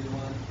the mighty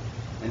one,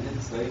 and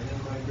enslave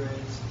him by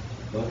grace.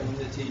 Loving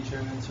the teacher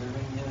and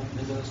serving him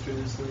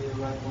industriously, O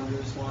right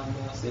wondrous one,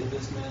 thou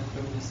savest man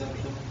from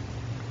deception.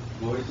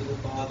 Glory to the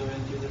Father,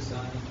 and to the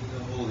Son, and to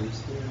the Holy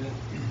Spirit.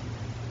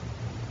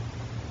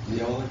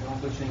 The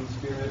all-accomplishing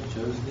Spirit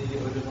chose thee,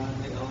 O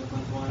divinely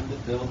eloquent one, to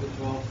fill the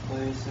 12th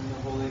place in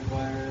the holy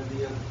choir of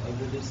the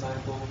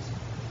disciples,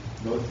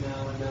 both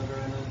now and ever,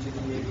 and unto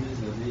the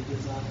ages of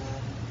ages.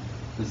 Amen.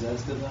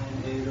 Possessed of thine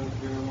aid, O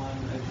pure one,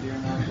 I fear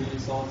not the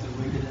assaults of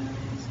wicked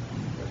enemies,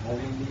 but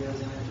having thee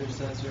as an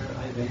intercessor,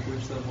 I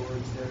vanquish the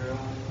hordes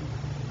thereof.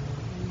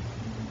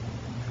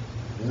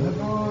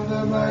 Therefore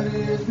the mighty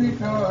is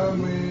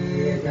become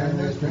weak, and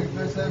the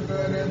strengthless have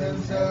girded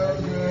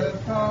themselves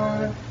with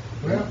power.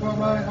 Wherefore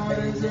my heart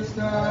is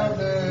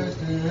established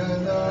in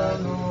the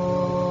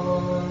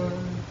Lord.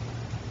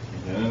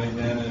 Again and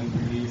again in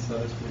peace,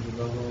 let us pray to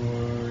the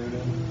Lord.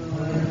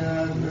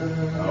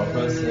 Help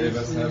us, save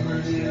us, have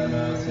mercy on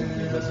us, and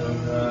keep us, O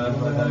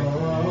God, by thy grace.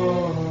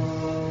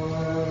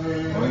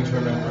 Owing to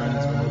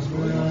remembrance, O most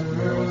holy, most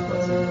pure, most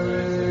blessed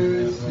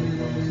grace, and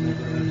most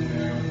Virgin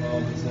Mary, with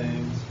all the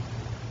saints,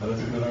 let us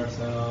commit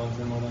ourselves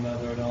and one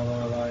another and all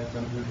our life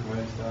unto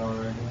Christ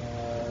our God.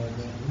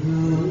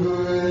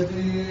 To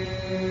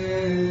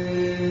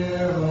thee, O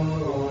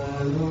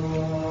Lord.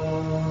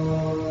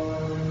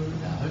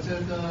 Thou art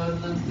our God,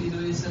 and unto thee do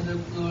we send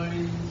up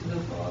glory, to the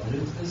Father, to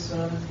the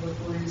Son, and to the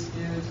Holy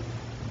Spirit,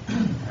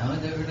 now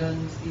and ever, and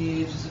unto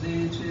the ages of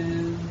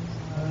ages.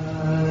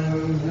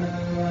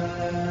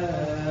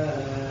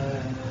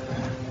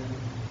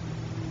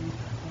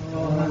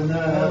 On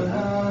that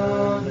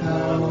account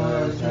thou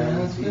wast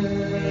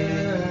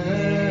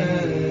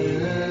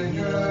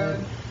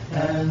transfigured,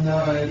 and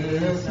thy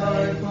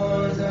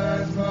disciples,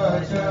 as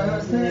much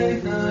as they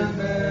could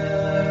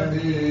bear,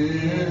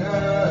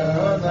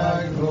 beheld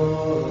thy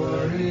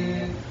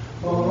glory.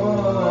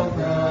 O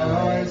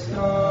Christ,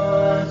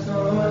 God,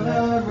 so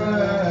that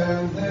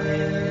when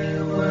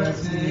they would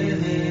see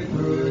thee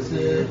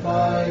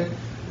crucified,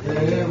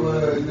 they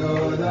would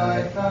know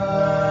thy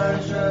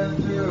passion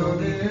to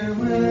be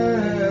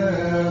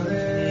willing,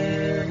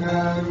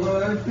 and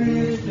would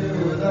preach to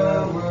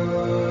the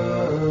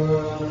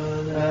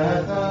world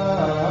that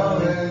thou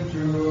in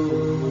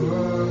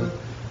truth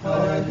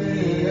art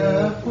the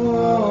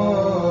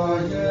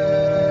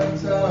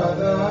effulgence of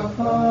the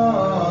Father.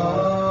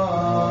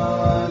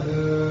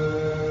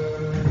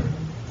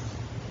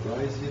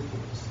 Rise, ye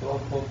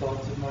slothful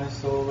thoughts of my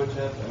soul, which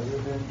have ever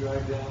been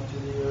dragged down to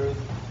the earth.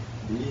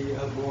 Be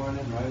upborne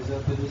and rise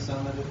up to the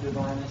summit of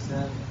divine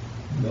ascent.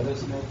 Let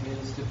us make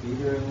haste to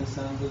Peter and the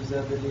sons of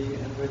Zebedee,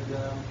 and with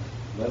them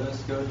let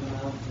us go to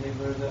Mount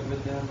Tabor, that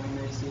with them we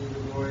may see the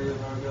glory of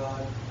our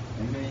God,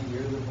 and may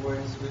hear the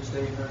voice which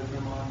they heard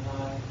from on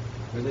high,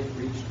 where they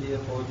preached the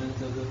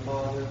effulgence of the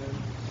Father.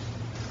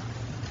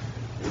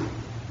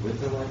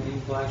 With the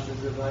lightning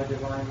flashes of thy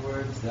divine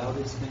words, thou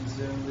didst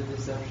consume the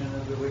deception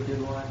of the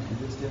wicked one, and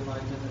didst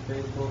enlighten the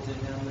faithful to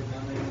him the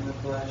coming in the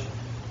flesh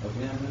of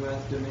him who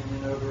hath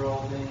dominion over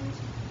all things.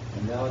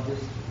 And thou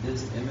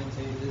didst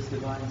imitate his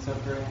divine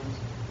sufferings.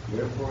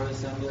 Wherefore,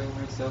 assembling,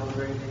 we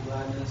celebrate in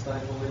gladness thy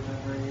holy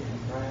memory,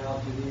 and cry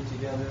out to thee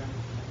together.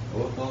 O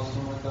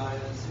Apostle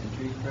Matthias,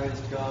 entreat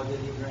Christ God that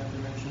he grant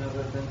remission of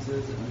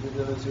offenses unto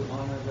those who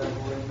honor thy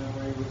holy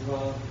memory with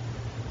love.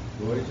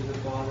 Glory to the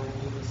Father, and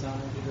to the Son,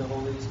 and to the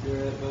Holy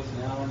Spirit, both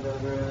now and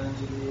ever, and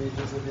unto the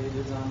ages of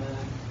ages.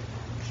 Amen.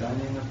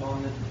 Shining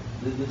upon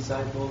the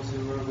disciples who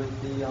were with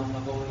thee on the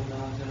holy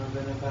mountain, O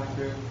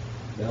benefactor,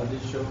 thou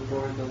didst show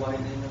forth the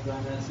lightning of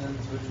thine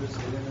essence, which was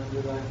hidden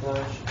under thy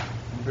flesh,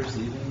 and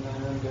perceiving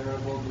thine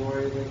unbearable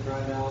glory, they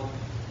cried out,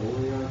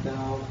 Holy art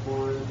thou,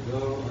 for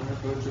though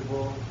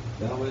unapproachable,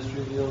 thou wast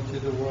revealed to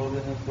the world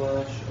in the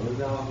flesh, O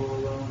thou who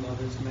alone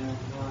lovest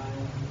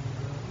mankind.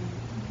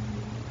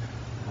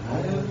 I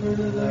have heard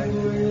of thy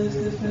glorious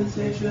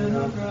dispensation,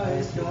 O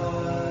Christ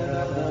God,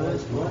 how thou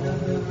wast born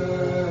of the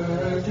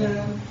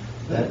Virgin,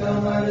 that thou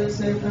mightest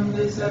save from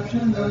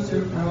deception those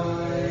who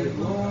cry,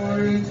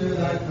 Glory to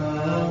thy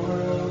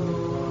power, O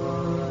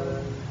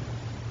Lord.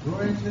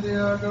 Glory to thee,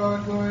 our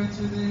God, glory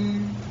to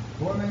thee.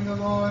 Forming the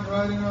law and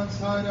riding on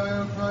Sinai,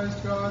 O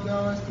Christ God,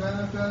 thou hast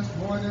manifest,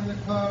 born in the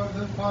cloud,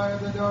 the fire,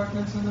 the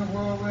darkness, and the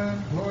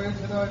whirlwind. Glory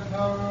to thy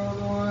power, O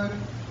Lord.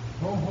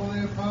 O holy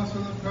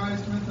apostle of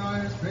Christ,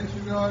 Matthias, pray to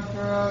God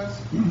for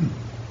us.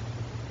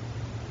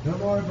 The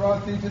Lord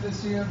brought thee to the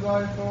sea of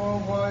life,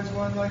 O wise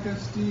one, like a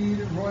steed,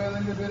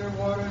 roiling the bitter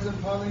waters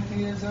of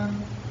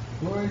polytheism.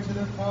 Glory to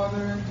the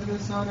Father, and to the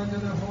Son, and to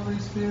the Holy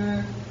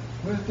Spirit.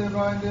 With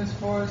divine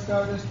discourse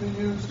thou dost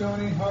renew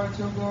stony hearts,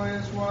 O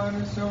glorious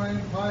one,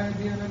 sowing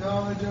piety and the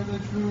knowledge of the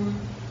truth.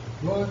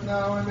 both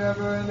now and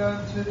ever and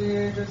unto the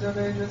ages of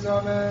ages.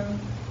 Amen.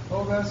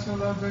 O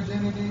vessel of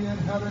virginity and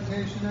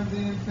habitation of the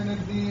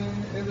infinite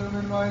being,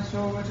 illumine my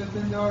soul which hath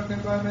been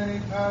darkened by many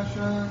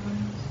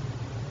passions.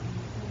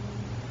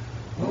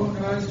 O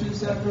Christ, who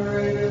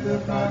separated the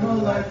primal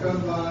light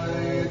from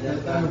light,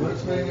 that thy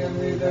works may in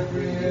thee, the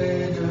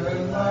Creator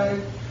and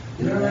light,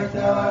 direct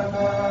our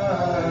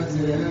paths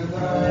in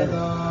thy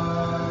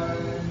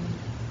light.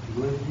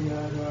 Good be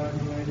our God,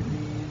 who made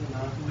thee, the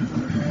mountains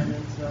of heaven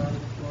and sun,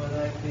 before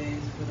thy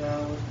face, for thou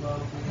wast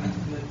well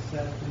pleased to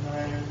accept in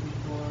thine earthly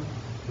form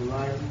the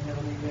rising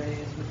heavenly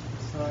rays which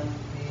the sun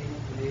came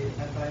and laid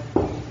at thy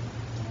feet.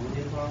 The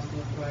holy apostle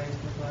of Christ,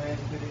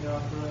 Matins Typica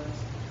for us,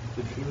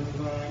 the true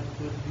vine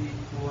put thee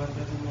forth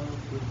as a most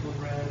fruitful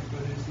branch,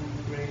 producing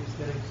the grapes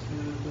that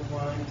exude the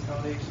wine of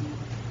salvation,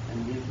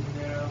 and drinking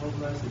thereof, O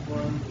blessed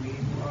one, we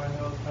who are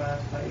held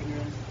fast by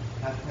ignorance,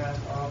 have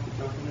cast off the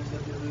drunkenness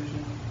of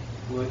delusion.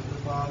 Glory to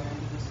the Father, and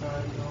to the Son,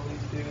 and to the Holy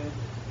Spirit.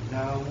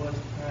 Thou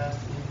wast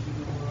cast into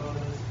the world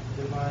as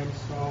divine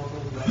salt, O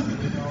blessed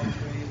in all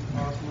praise,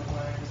 apostle of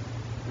lions,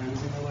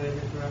 cleansing away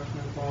the corruption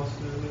of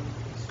falsehood,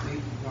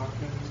 sweet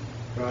doctrines,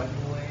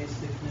 driving away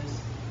sickness,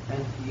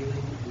 and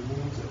healing the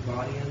wounds of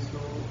body and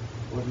soul,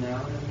 both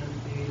now and in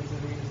the ages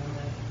of ages.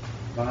 Amen.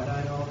 By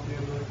thine altar,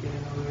 both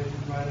getting the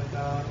virgin bride of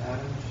God,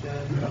 Adam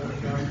shed the ugly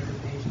garments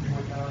of ancient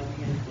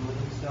mortality, and clothed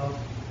himself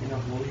in a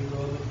holy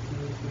robe of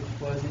truth, which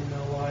was in no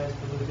wise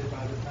polluted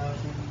by the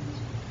passions.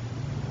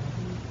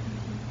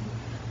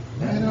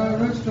 When I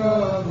was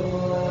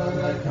troubled,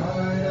 I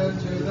cried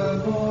unto the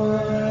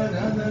Lord,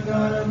 and the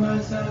God of my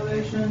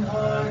salvation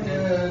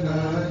hearkened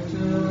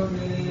unto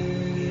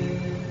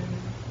me.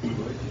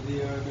 Glory to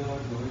thee, our God,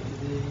 glory to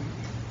thee.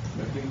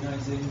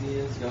 Recognizing thee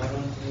as God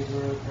on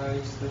favor of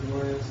Christ, the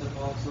glorious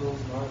apostles,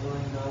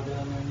 marveling God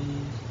on their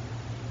knees.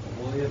 The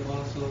holy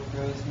apostle of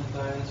Christ,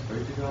 Matins,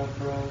 pray to God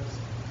for us.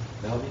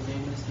 Thou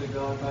becamest to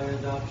God by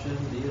adoption,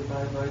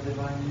 deified by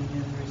divine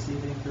union,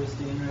 receiving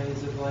pristine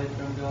rays of light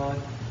from God,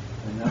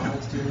 and thou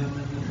hast to him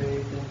in the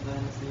faith and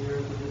cleansed the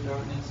earth of the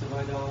darkness of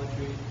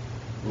idolatry.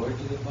 Glory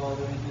to the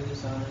Father, and to the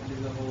Son, and to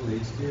the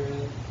Holy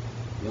Spirit.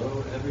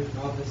 Lo, every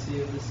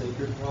prophecy of the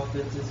sacred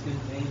prophets is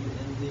contained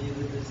in thee,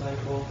 the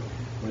disciple,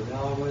 for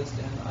thou wast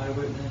an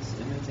eyewitness,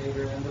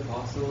 imitator, and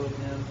apostle of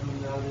him whom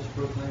thou didst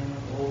proclaim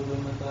of old, O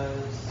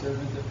Matins,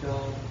 servant of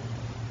God,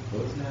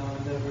 both now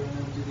and ever and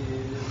unto the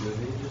ages of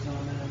ages.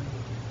 Amen.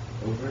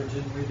 O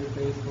Virgin, Reader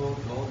faithful,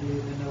 call thee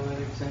the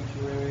Noetic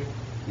sanctuary,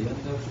 the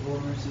untouchable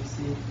mercy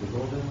seat, the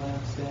golden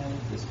lampstand,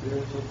 the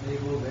spiritual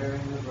table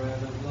bearing the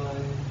bread of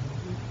life.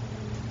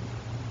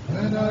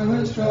 When I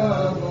was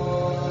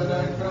troubled,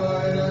 I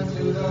cried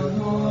unto the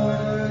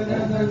Lord,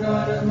 and the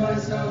God of my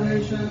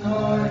salvation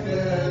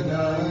hearkened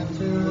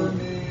unto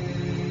me.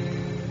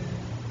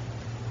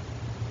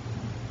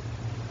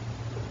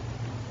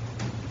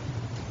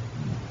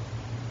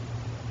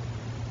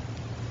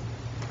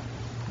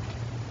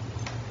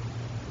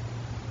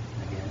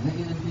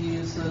 Again,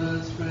 peace, let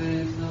us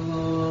praise the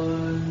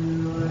Lord.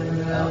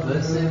 Help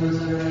us, save us,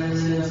 and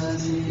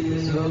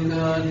mercy, so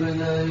God, by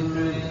thy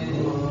grace.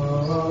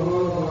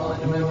 On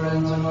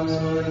remembrance of our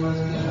Lord,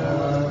 most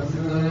gracious,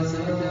 glorious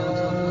and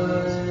counsel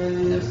us,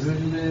 never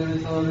today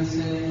with all the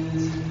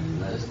saints,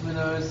 blessed with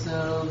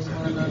ourselves,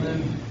 one another,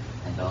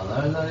 and all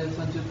our life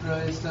unto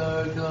Christ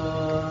our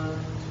God.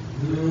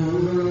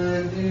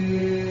 Good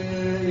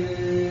thee,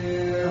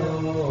 O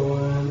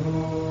Lord.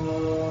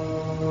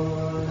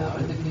 Thou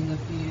art the King of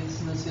peace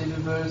and the Savior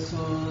of our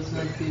souls, and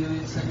unto thee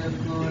we send up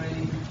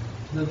glory,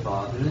 to the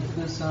Father, and to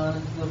the Son,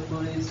 and to the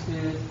Holy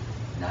Spirit,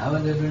 now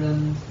and ever, and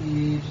unto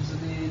the ages of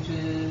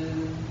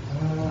ages.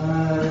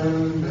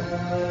 Amen.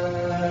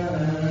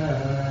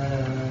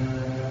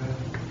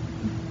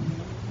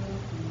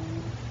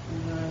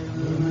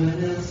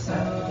 Luminous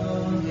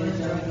sound is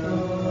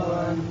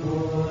echoing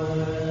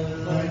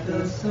forth, like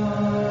the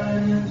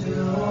sun into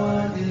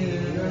all the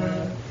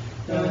earth,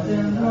 doth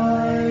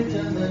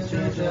enlighten the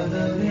church of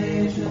the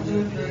nations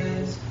to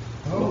place.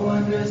 O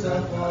wondrous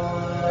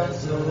apart,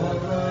 so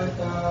upright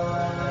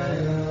thy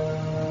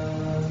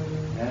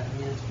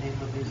Happy and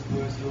faithful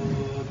discourse, O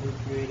Lord, who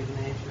created the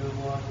nature of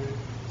water,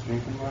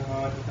 strengthen my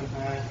heart with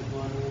compassion,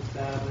 one who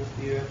established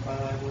the earth by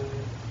thy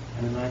word,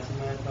 and enlighten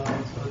my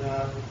thoughts, O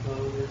thou who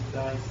clothest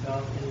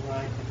thyself in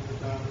light and the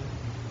garment,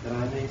 that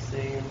I may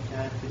say and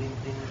chant fitting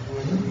things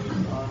worthy of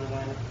the honor of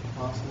thine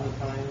apostle of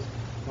times,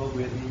 O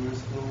greatly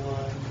merciful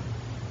one.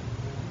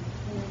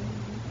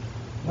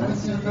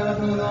 Once you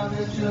babbled on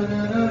the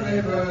children of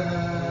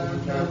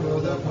Abraham,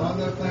 trembled upon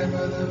the flame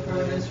of the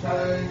furnace,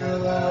 crying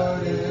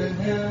aloud in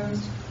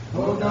hymns,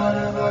 O God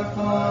of our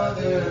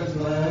fathers,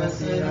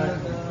 blessed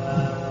art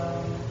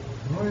thou.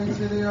 Glory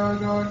to thee, our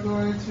God,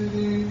 glory to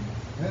thee.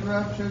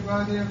 Enraptured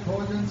by the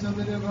effulgence of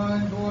the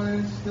divine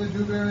voice, the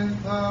jubilant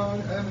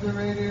cloud, and the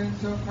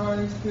radiance of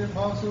Christ, the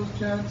apostles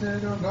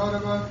chanted, O God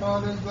of our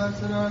fathers,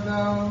 blessed art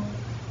thou.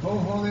 O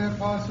holy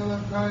apostle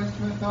of Christ,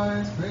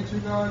 Matins, pray to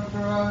God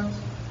for us.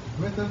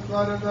 With the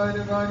flood of thy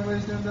divine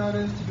wisdom, that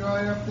is to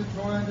dry up the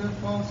torrent of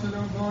falsehood,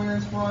 O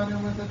glorious one,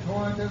 and with the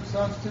torrent of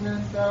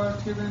sustenance thou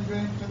hast given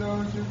drink to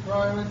those who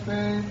cry with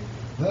faith.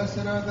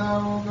 Blessed art thou,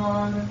 O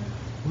God.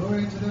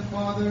 Glory to the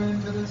Father,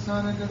 and to the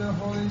Son, and to the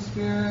Holy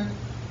Spirit.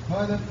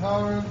 By the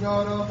power of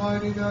God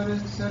Almighty, thou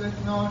didst set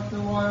at naught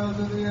the wiles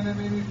of the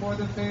enemy before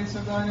the face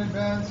of thine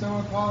advance, O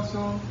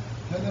Apostle,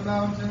 and the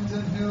mountains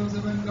and hills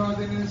of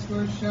ungodliness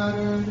were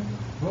shattered,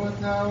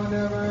 both now and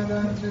ever, and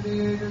unto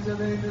the ages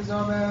of ages.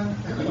 Amen.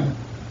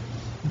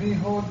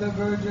 Behold the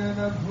virgin,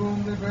 of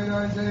whom the great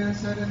Isaiah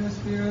said in the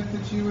Spirit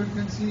that she would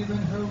conceive in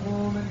her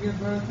womb and give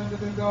birth unto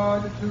the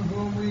God to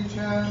whom we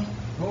chant,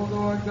 O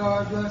Lord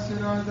God,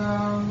 blessed art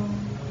thou.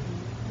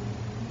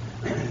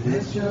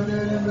 His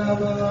children in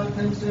Babylon,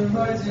 consumed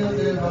by zeal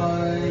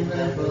divine,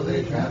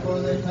 manfully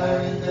trampled the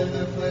tyrant and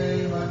the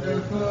flame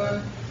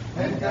underfoot,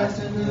 and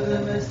cast into the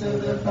midst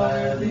of the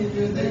fire,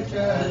 beneath they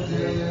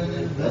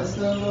chanted, bless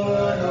the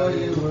Lord, all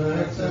you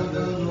works of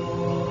the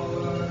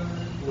Lord.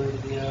 Glory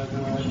to our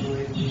God,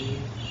 glory to thee.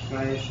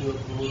 Christ, who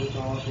upholds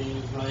all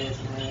things by his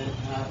hand,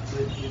 hath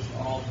with his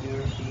all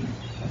pure feet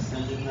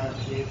ascended that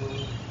table,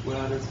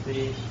 whereon his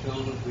face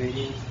shone with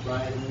radiance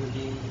bright in the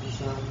beams of the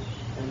sun,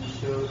 and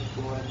showed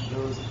forth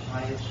those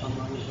highest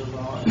among the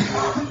law and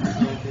those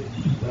perfected.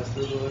 Bless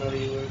the Lord, all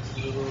you works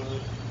of the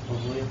Lord. O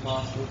holy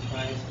apostle of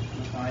Christ,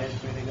 Matthias,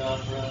 pray to God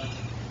for us.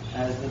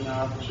 As the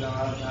mouth of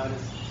God, thou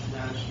didst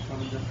snatch from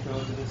the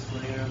throat of the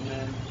slayer of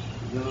men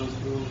those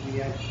whom he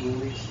had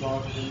cruelly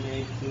slaughtered and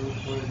made food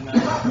for his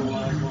master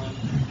wise one.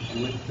 And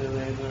with the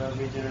labor of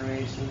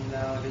regeneration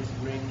thou didst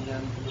bring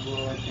them to the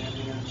Lord,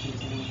 chanting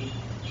unceasingly,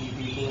 ye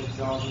people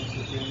exalted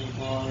supremely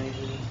for all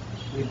ages.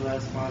 We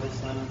bless Father,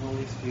 Son, and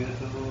Holy Spirit,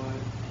 the Lord.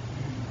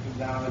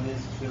 Thou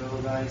didst show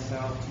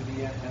thyself to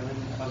be a heaven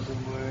of the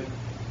word,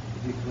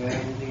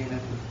 declaring the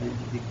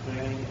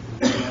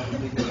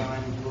ineffably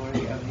divine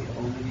glory of the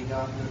only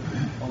begotten.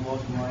 O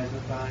most wise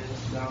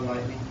Matthias, thou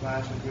lightning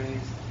flash of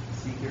grace,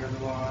 seeker of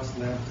the lost,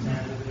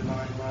 lampstand of the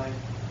divine life,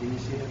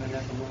 initiator of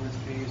ineffable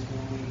mysteries,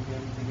 whom we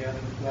hymn together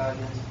with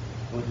gladness,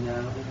 both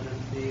now and in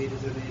the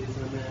ages of ages.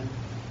 Amen.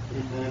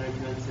 In manner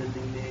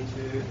transcending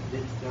nature,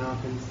 didst thou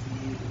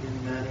conceive, in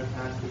manner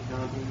past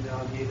accounting,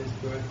 thou gavest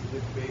birth to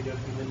the creator of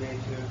human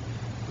nature,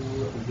 who,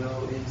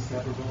 though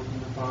inseparable from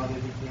the Father,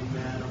 became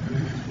man of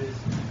human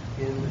fist.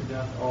 Him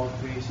doth all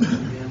creation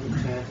to him,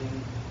 chanting,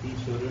 ye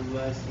children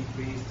bless, ye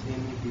priests,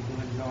 him, ye people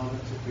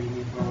exalted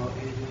supremely for all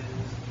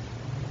ages.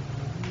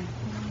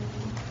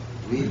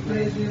 We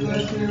praise, we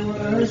bless, we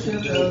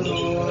worship the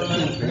Lord,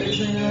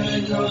 praising and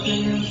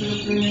exalting him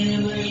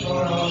supremely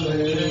for all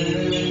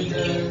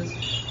ages.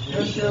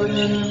 Your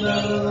children in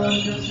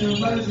Babylon, consumed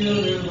by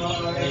zeal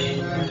divine,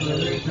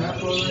 manfully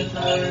trampled the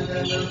tyrant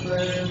and the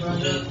flame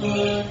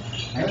underfoot,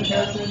 and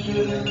cast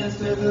into the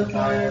midst of the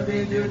fire,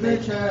 beneath they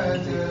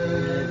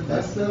chanted,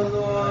 bless the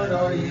Lord,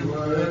 all ye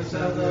works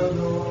of the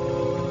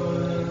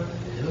Lord.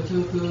 Hail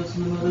to goods,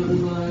 the mother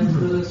of life,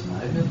 let us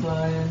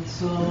magnify and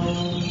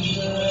song.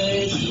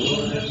 Thy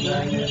soul doth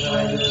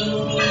magnify the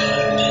Lord,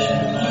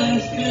 and thy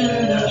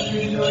spirit doth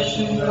rejoice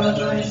in God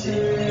thy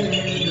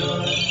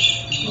Savior.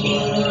 For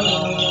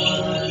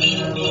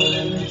honorable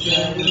in the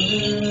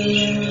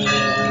cherubim,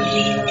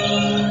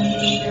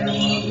 and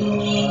more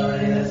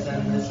glorious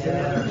than the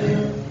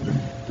seraphim,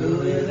 who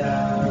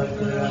without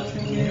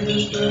corruption gave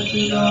his birth to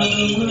God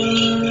the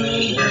Word,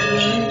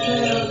 and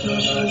failed to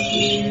us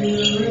we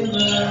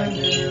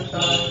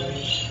magnify.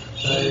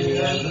 So he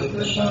hath looked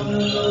upon the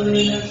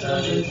lowliness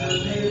of his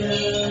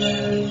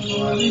handmaiden,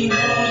 for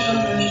behold, from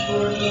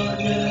henceforth all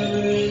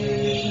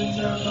generations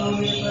shall call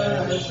me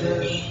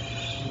blessed.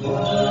 More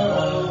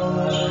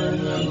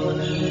honorable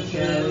than the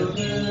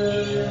cherubim,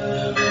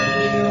 and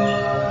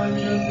beyond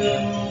the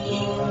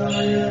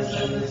glorious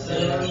and the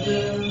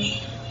seraphim,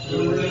 who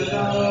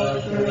without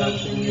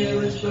corruption gave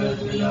his birth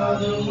to God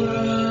the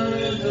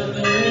Word, the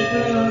very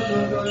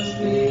Theotokos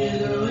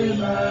speedily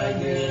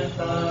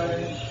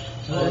magnified.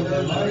 For the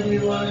mighty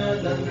one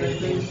hath done great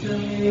things to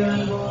me,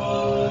 and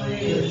holy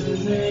is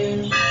his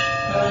name.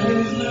 And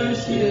his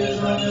mercy is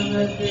on them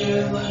that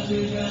fear him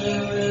unto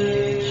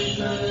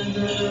generation and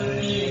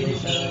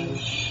generation.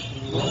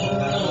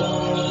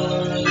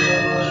 Lord,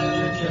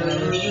 the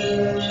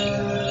cherubim,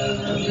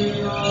 and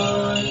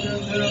beyond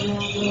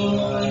comparable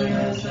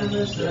glorious and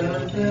the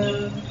seraphim,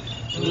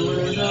 who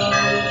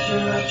without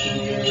corruption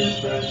gave his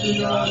birth to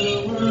God the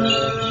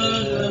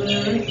Word, the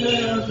very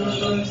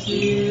Theotokos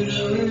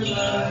speedily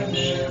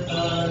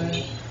magnified.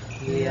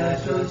 He hath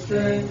showed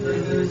strength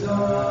with his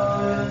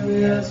arm, he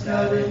hath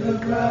scattered the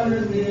proud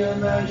in the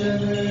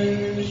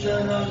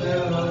imagination of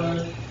their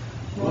heart.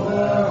 More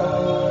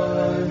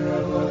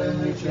honorable than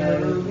the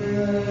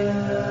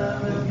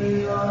cherubim, and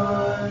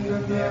beyond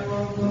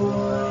comparable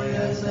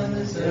glorious than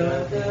the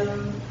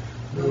seraphim,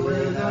 who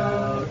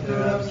without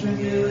corruption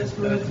gave his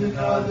birth to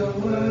God the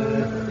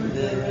Word,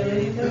 the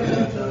very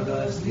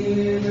Theotokos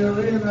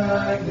speedily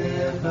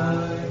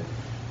magnified.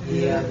 He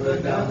hath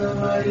put down the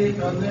mighty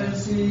from their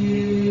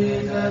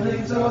seat, and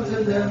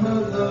exalted them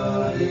of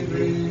low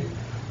degree.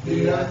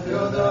 He hath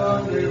filled the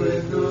hungry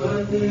with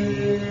good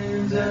things,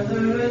 and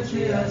the rich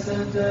he has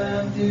sent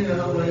empty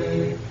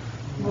away.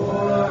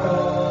 More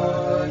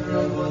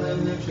honorable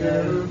than the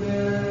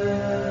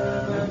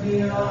cherubim, and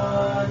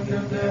beyond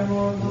compare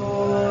more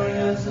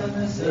glorious than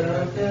the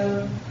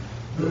seraphim,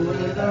 who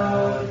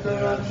without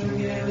corruption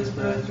gave his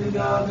birth to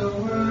God the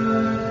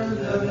Word,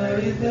 the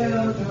very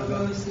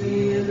Theotokos,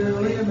 do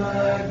we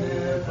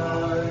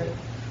magnify.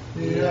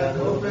 He hath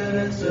opened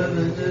and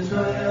servant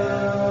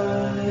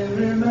Israel in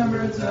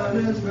remembrance of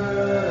his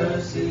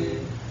mercy,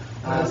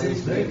 as he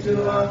spake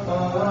to our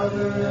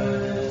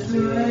fathers,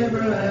 to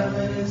Abraham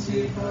and his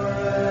seed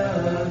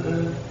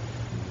forever.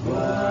 More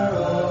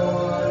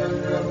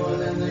honorable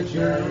than the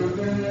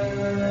cherubim,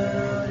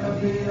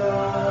 and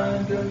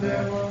beyond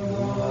compare more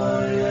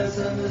glorious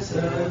than the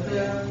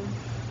seraphim,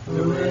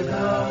 who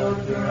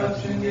without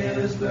corruption gave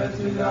his birth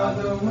to God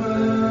the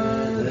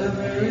Word, the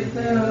very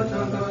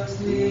Theotokos,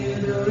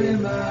 do we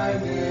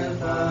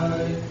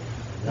magnify.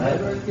 Thy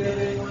birth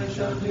giving which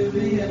unto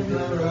be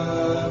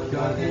incorrupt,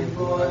 God came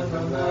forth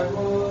from thy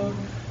womb,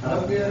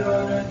 appeared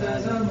on earth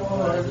as a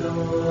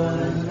mortal,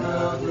 and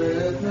dwelt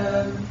with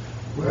men.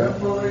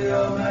 Wherefore we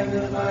all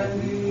magnify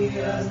thee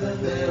as the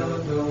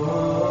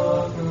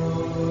Theotokos.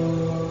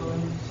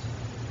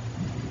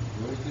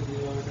 Glory to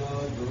thee, O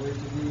God, glory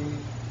to thee.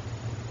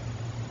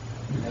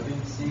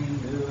 Having seen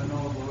new and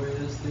all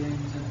glorious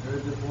things, and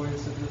heard the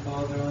voice of the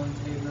Father on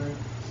Tabor,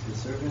 the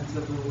servants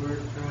of the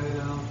Word cried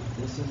out,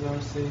 This is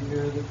our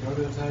Savior, the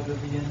prototype of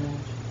the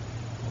image.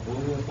 The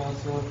holy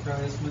apostle of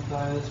Christ,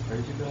 Matthias,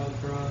 pray to God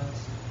for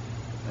us.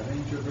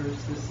 Having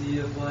traversed the sea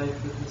of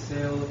life with the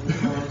sail of the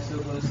cross, O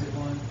Blessed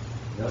One,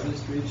 thou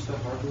hast reached the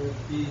harbor of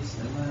peace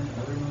and thine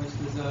uttermost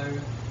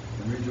desire.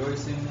 And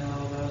rejoicing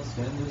now, thou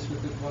standest with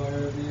the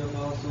choir of the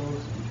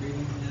apostles,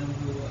 entreating him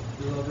who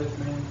loveth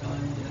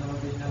mankind in our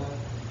behalf.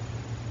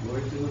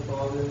 Glory to the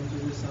Father, and to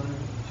the Son,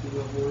 and to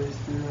the Holy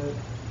Spirit.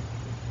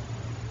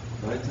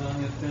 Thy tongue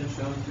hath been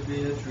shown to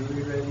be a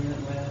truly radiant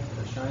lamp,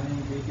 a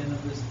shining beacon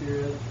of the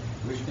Spirit,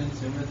 which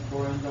consumeth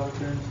foreign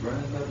doctrines,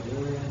 burneth up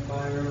daily in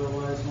fire, O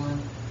wise one,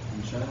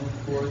 and shineth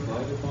forth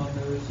light upon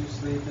those who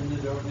sleep in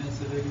the darkness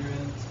of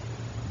ignorance,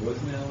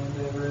 both now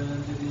and ever, and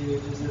unto the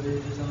ages of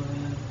ages.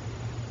 Amen.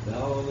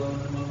 Thou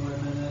alone among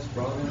women hast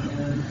brought an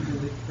end to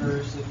the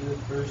curse of the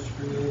first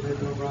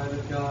created, O bride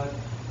of God,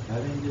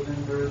 having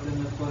given birth in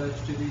the flesh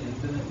to the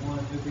infinite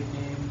one who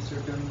became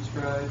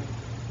circumscribed.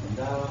 And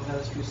thou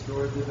hast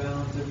restored the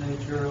bounds of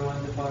nature, O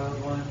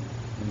undefiled one,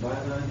 and by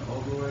thine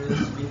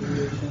all-glorious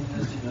mediation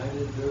hast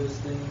united those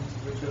things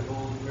which of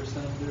old were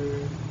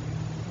sundered.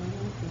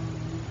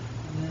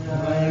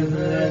 Thy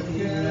breath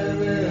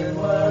given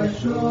was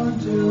shown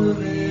to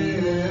be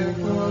in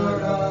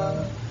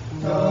Torah,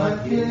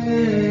 God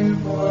came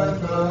forth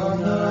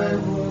from thy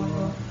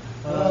womb,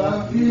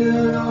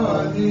 appeared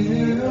on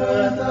the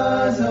earth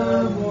as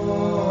a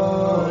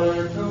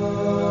mortal,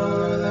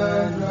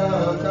 and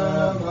dwelt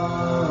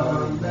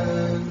among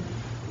men.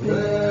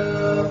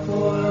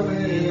 Wherefore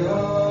we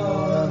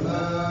all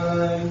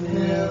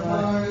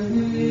magnify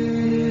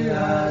thee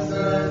as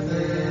the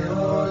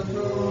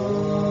Theotokos.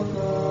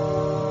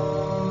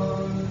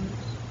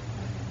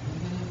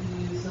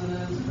 Peace,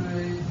 let us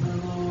praise the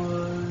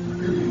Lord.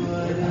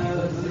 What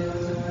has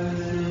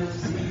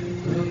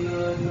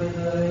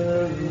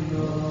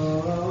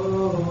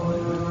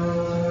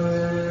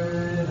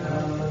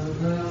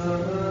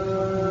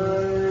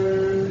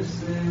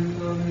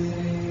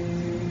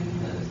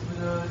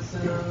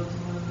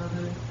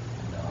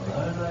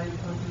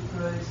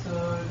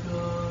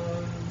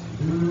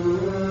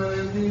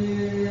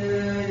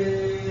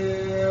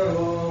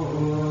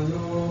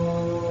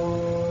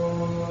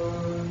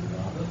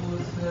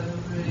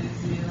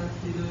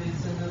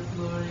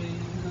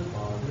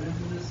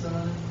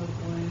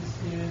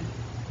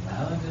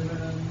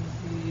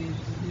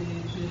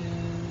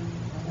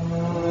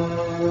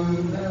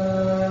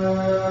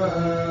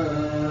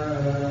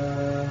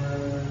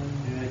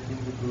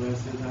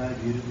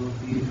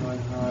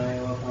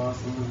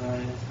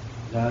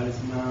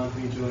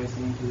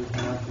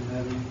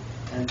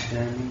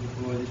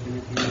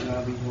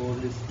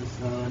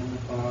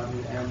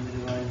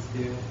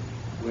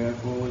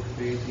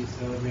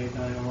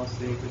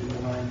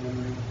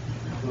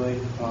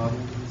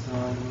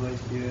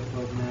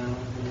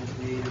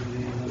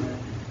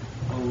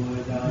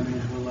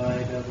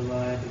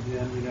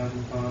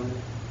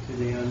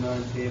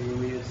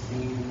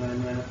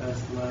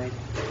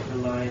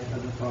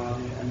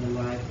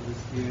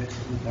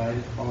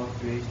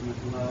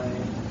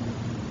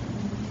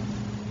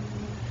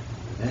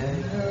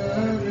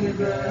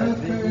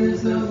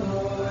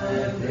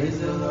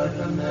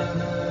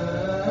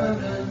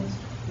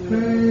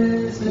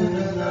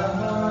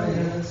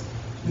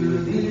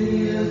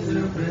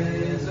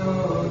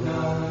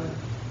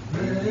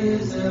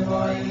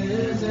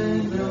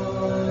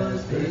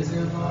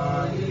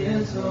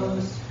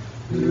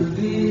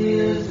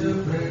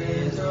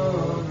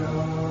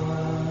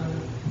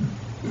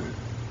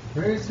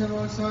Praise him,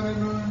 O sun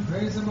and moon,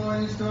 praise him,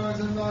 all ye stars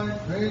and light,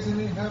 praise him,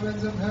 ye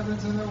heavens of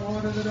heavens, and the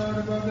water that are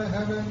above the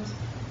heavens,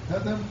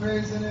 Let them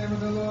praise the name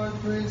of the Lord,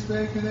 for he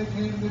spake and they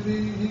came to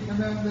be. He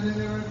commanded and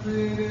they were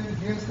created.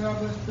 He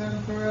established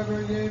them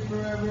forever, yea,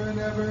 forever and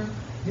ever.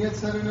 He had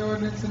set an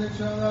ordinance and it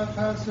shall not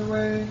pass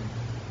away.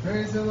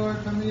 Praise the Lord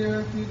from the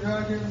earth, ye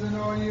dragons and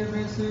all ye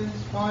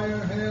abysses,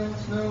 fire, hail,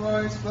 snow,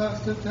 ice,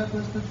 blast of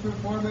tempest which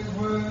perform his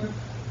word,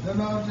 the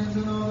mountains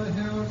and all the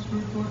hills,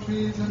 fruitful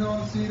trees and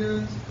all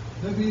cedars,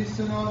 the beasts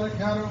and all the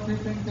cattle,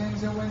 creeping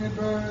things and winged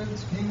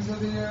birds, kings of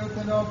the earth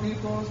and all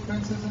peoples,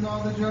 princes and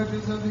all the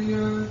judges of the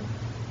earth,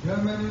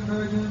 young men and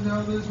virgins,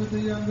 elders with the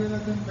younger,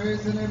 let them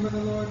praise the name of the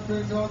Lord, for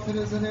exalted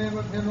is the name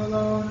of him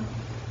alone.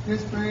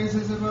 His praise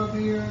is above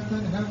the earth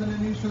and heaven,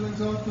 and he shall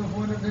exalt the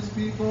horn of his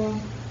people.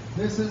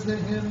 This is the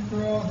hymn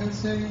for all his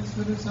saints,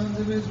 for the sons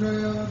of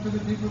Israel, and for the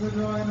people that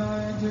draw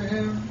nigh unto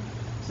him.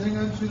 Sing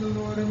unto the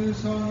Lord a new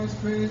song, his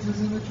praises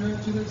in the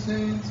church of the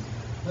saints.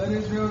 Let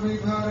Israel be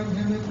glad in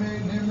him that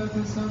made him. Let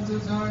the sons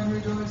of Zion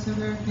rejoice in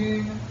their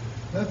king.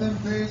 Let them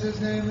praise his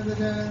name in the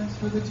dance.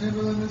 For the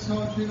timbrel and the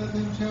psaltery, let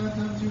them chant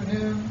unto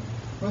him.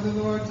 For the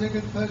Lord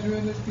taketh pleasure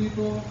in his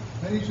people,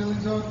 and he shall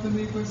exalt the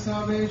meek with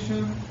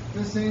salvation.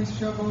 The saints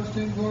shall boast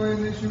in glory,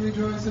 they shall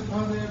rejoice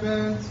upon their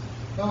beds.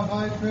 The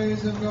high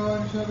praise of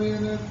God shall be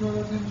in their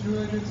throats, and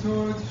two-edged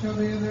swords shall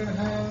be in their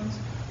hands.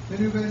 They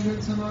do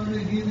vengeance among the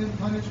heathen,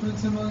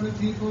 punishments among the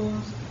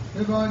peoples.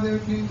 They bind their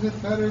kings with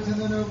fetters,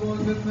 and the nobles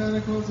with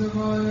manacles of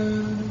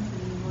iron.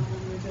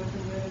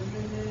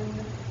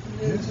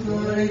 His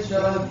glory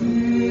shall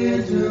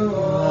be to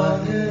all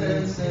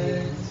his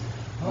saints.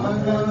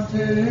 On Mount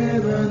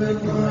Tabor the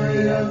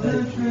glory of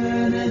the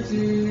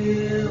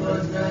Trinity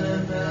was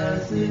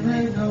manifestly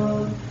made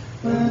known,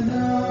 when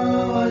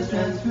thou wast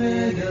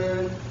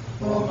transfigured,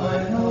 O my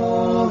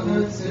whole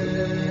good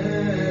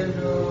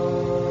Savior.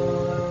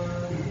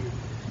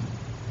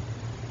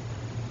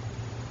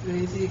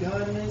 Praise ye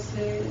God in his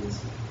saints.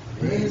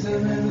 Praise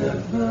him in the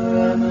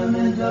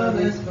firmament of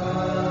his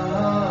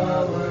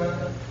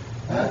power.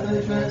 At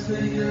the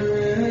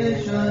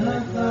transfiguration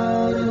a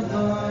cloud of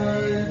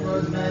light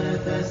was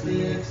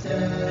manifestly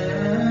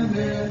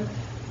extended,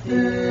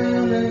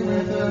 filling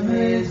with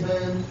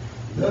amazement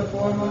the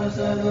foremost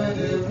of the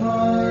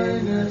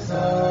divine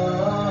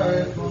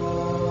disciples.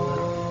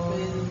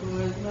 Praise him for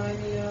his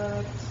mighty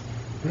acts.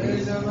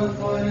 Praise him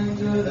according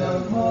to the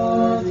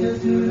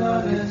multitude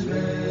of his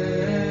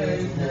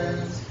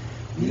greatness.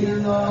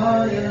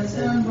 Elias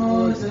and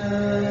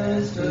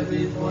Moses stood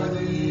before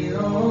thee,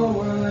 O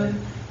Word,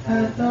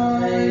 at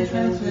thy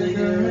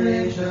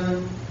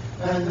transfiguration,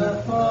 and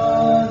the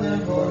Father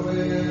bore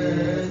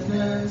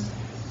witness,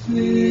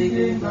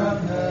 speaking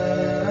from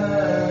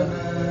heaven.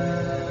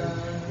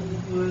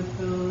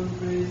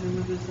 Praise him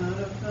with the sound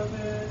of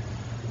trumpet.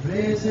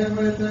 Praise him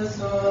with the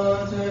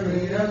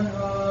psaltery and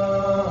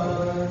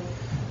harp,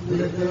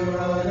 with the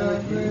rod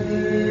of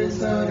grace,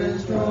 sounding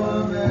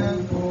strong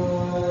and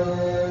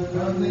forth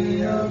from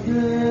the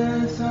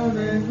abyss of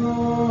in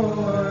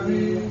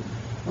glory.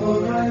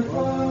 O right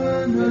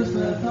wondrous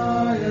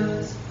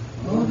Matthias,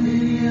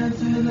 obedient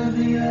to the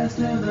behest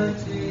of the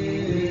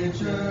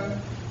teacher,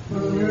 who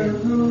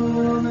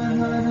reproved and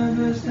had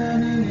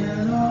understanding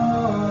in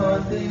all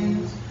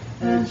things,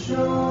 and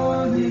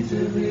showed thee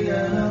to be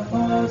an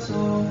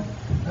apostle,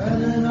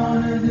 and an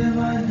honored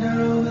divine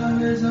herald of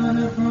his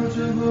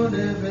unapproachable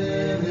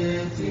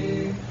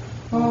divinity.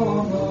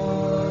 O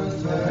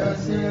most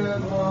blessed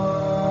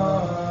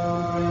one,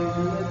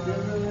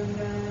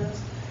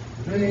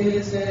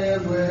 praise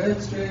him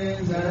with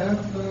strings and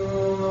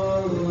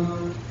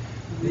flute.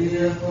 The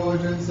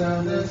effulgence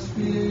of the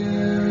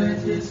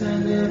Spirit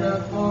descended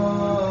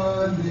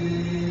upon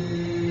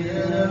thee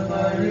in a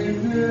fiery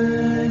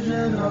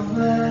vision of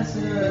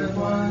blessed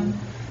one,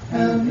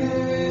 and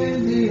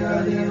made thee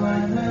a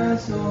divine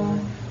vessel,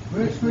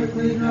 which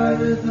quickly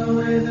driveth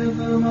away the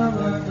gloom of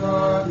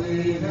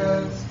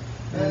ungodliness,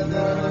 and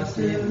thou dost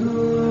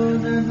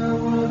illumine the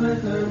world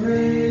with the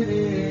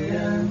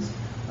radiance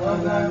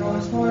of thy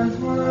most wise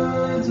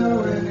words,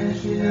 O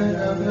initiate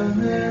of the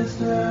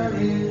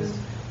mysteries,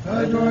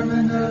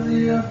 adornment of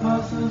the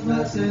apostles,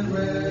 blessed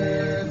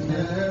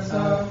witness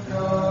of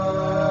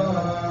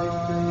God.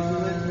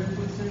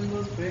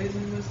 Praise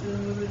him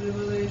with the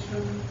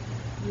jubilation.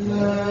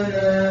 Let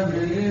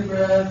every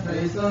breath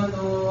praise the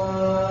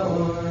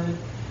Lord,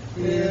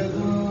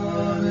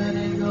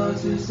 illumining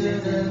those who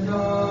sit in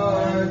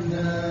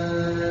darkness,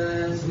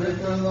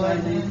 with the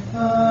lightning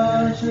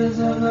flashes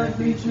of thy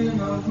preaching,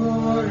 O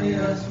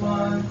glorious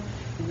one.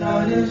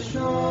 Thou didst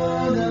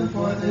show them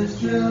forth as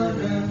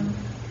children,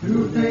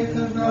 through faith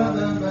of God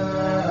the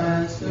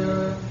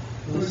Master,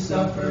 whose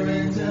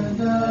sufferings and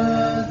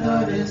death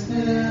thou didst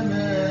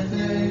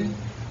imitate,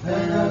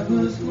 and of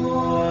whose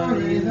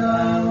glory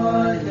thou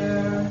art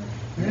heir,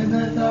 in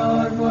that thou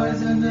art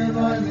wise and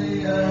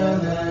divinely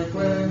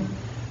eloquent,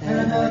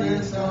 and a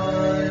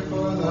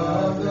disciple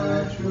of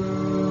the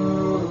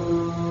truth.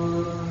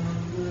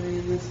 Glory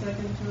in the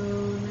second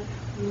tone.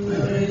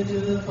 Glory to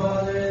the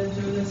Father, and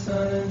to the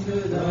Son, and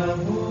to the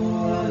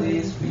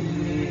Holy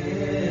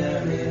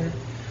Spirit.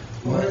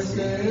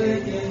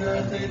 Forsaking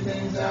earthly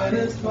things, thou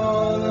didst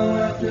follow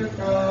after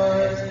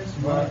Christ,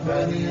 marked by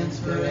by the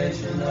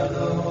inspiration of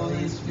the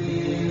Holy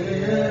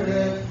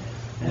Spirit.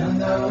 And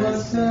thou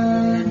wast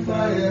sent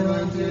by him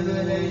unto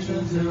the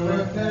nations who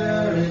were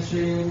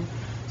perishing,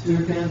 to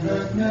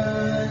convert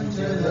men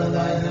to the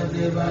light of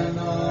divine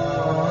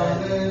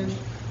knowledge.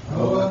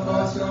 O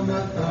Apostle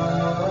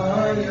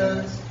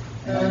Matthias,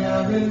 and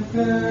having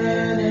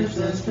finished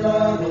the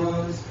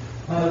struggles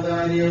of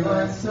thy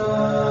divine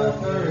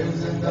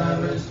sufferings and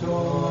divers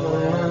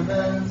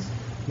torments,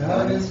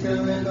 thou didst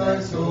commit thy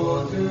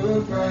soul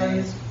to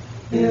Christ.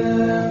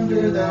 Him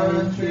do thou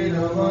entreat,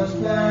 O most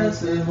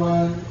blessed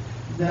one,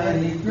 that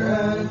he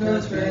grant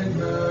us great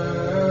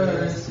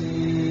mercy.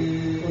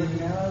 For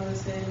now the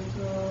same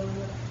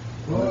throne,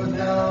 For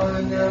now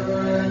and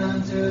ever and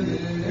unto the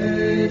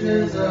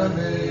ages of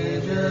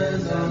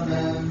ages.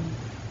 Amen.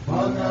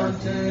 On Mount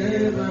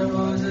Tabor,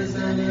 Moses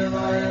and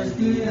Elias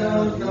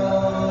beheld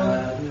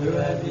God, who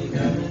had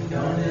become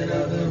incarnate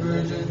of the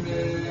Virgin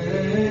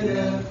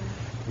Maiden,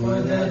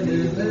 for the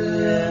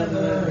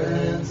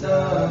deliverance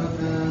of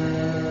men.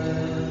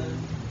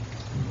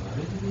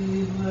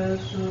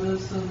 Showed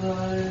us the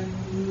light.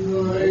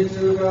 Glory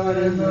to God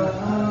in the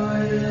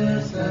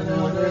highest, and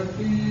on earth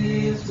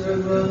peace,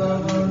 goodwill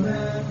among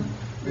men.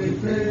 We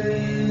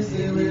praise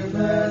thee, we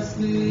bless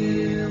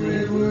thee,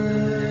 we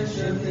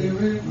worship thee,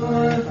 we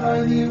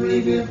glorify thee,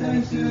 we give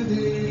thanks to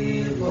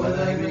thee for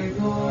thy great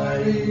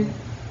glory.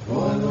 O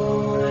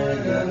Lord,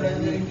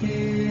 heavenly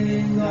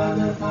King, God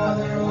the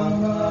Father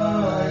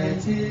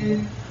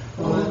Almighty,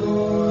 O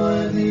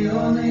Lord, the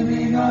only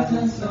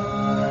begotten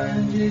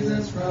Son,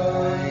 Jesus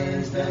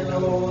Christ, and the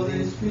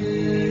Holy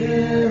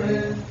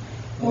Spirit,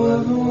 O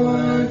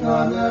Lord,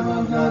 God, Lamb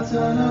of God,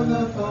 Son of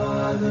the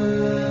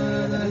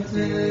Father, that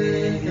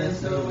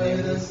takest away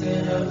the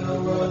sin of the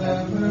world,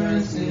 have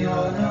mercy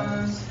on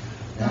us.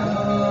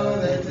 Thou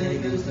that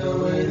takest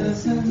away the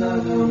sins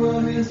of the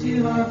world,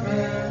 receive our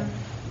prayer.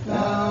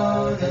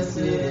 Thou that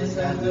sittest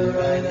at the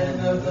right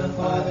hand of the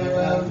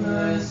Father, have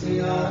mercy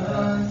on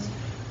us.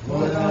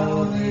 For thou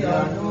only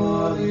art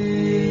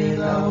holy,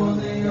 thou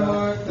only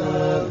art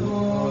the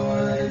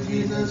Lord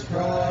Jesus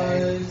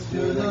Christ,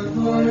 to the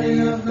glory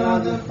of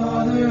God the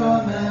Father.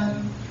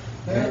 Amen.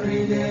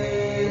 Every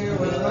day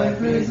will I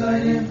praise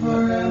thy name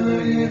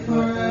forever, yea,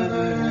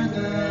 forever and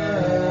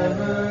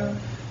ever.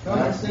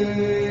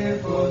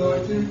 Vouchsafe, O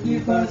Lord, to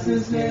keep us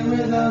this day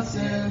without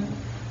sin.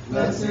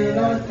 Blessed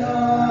art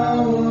thou,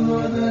 O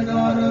Lord, the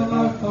God of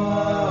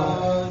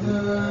our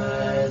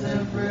fathers,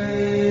 and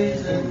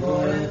praise and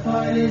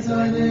glorified is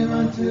thy name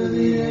unto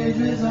the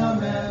ages.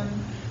 Amen.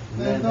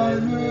 Let thy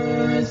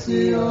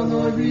mercy, O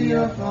Lord, be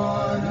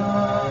upon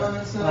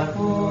us,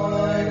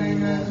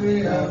 according as we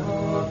have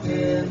hoped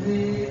in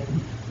thee.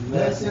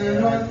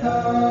 Blessed art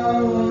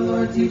thou, O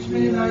Lord, teach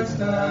me thy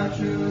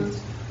statutes.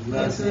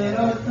 Blessed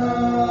art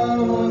thou,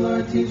 O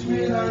Lord, teach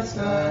me thy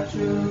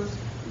statutes.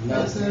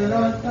 Blessed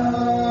art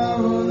thou, O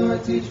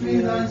Lord, teach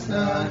me thy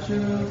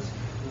statutes.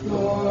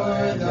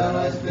 Lord, thou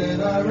hast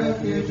been our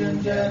refuge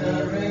in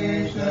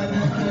generation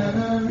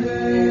and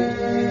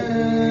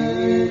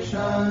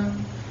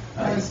generation.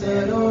 I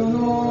said, O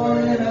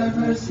Lord, have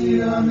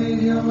mercy on me,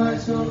 heal my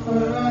soul,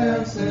 for I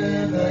have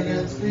sinned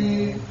against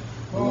thee.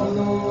 O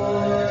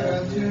Lord,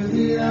 unto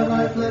thee have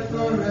I fled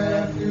for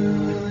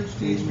refuge.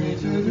 Teach me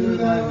to do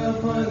thy will,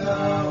 for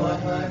thou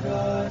art my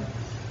God.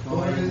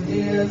 For in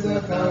thee is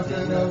the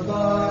fountain of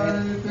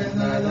life, in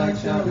thy light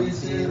shall we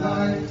see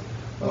light.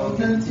 O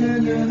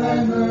continue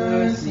thy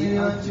mercy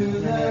unto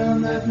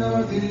them that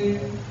know thee.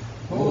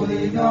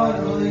 Holy God,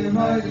 holy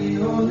mighty,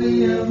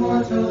 holy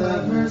immortal,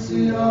 have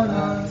mercy on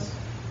us.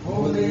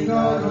 Holy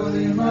God,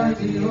 holy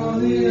mighty,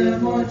 holy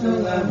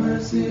immortal, have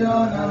mercy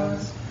on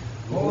us.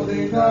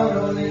 Holy God,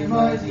 holy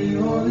mighty,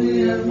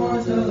 holy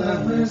immortal,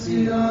 have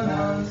mercy on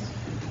us.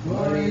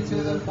 Glory to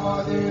the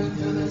Father, and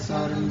to the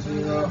Son, and to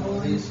the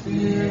Holy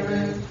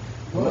Spirit,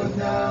 both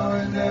now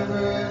and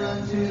ever, and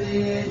unto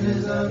the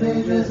ages of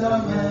ages.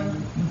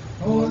 Amen.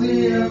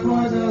 Holy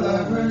immortal,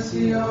 have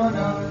mercy on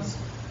us.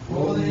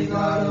 Holy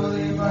God,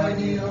 holy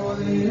mighty,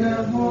 holy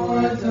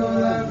immortal,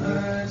 have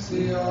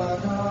mercy on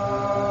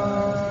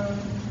us.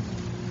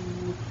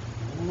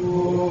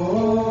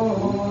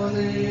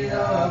 Holy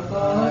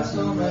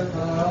Apostle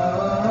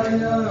Matthias,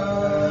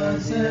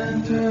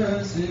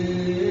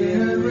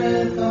 intercede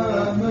with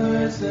the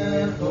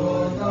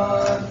merciful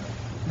God,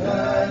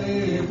 that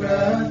he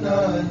grant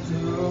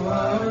unto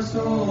our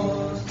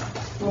souls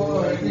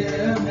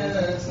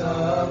forgiveness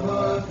of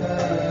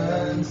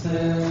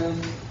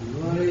offenses.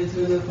 Glory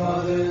to the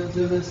Father, and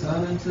to the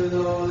Son, and to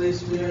the Holy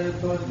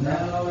Spirit, both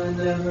now and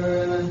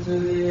ever, and unto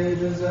the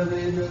ages of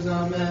ages.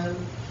 Amen.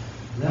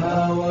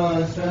 Thou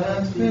wast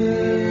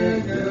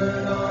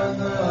transfigured on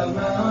the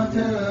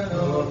mountain,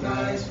 O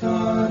Christ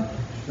God,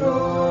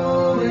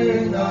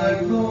 showing thy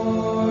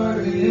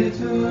glory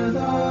to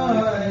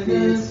thy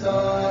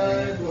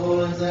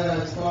disciples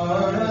as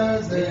far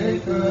as they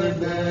could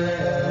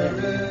bear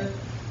it.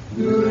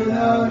 Do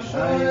thou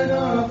shine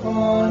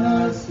upon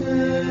us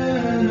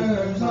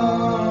sinners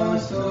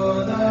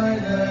also thine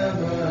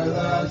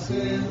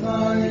everlasting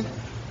light,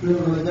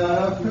 through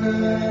the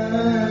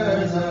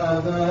prayers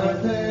of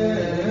the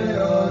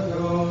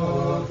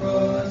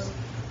Theotokos,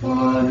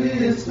 for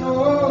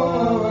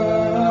bestower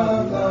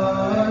of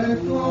life,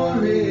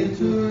 glory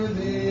to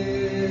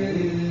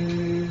thee.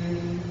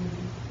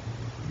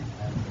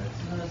 Have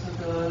mercy on us, O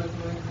God,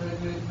 according to thy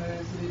great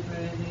mercy, we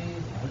pray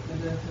thee.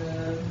 Archangel,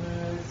 have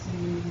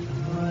mercy.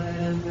 Lord,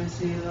 have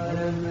mercy, Lord,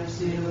 have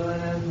mercy, Lord,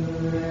 have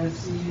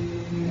mercy.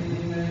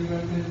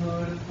 Very good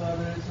Lord and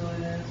Father, His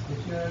Holiness,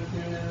 Patriarch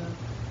Kirill,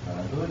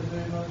 our Lord, the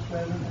very most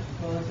reverend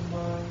Metropolitan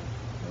Tomorrow,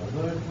 our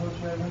Lord, the most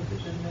reverend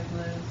Bishop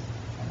Nicholas,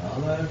 and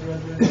all our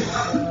brethren in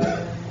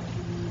Christ.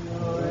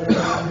 Lord,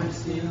 have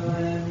mercy,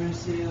 Lord, have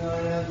mercy,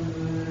 Lord, have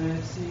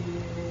mercy.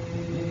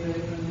 We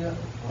pray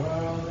for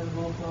our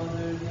honorable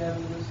Father, the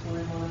abbot of this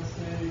holy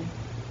monastery,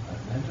 our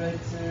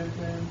Mennonite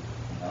servant,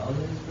 and all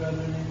his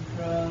brethren in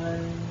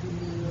Christ.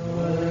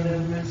 Lord,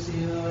 have mercy,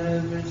 Lord,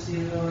 have mercy,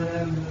 Lord,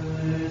 have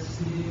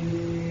mercy.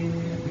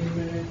 We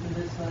pray for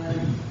this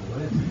land, for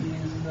its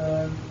peace and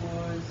armed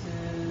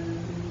forces.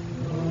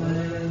 Lord,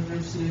 have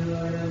mercy,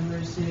 Lord, have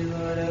mercy,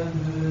 Lord, have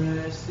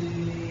mercy.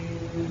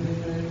 We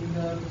pray for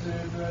the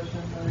observed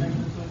Russian land,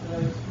 the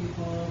Orthodox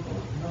people,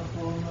 both in the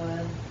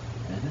homeland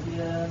and the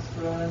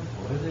diaspora, and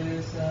for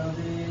their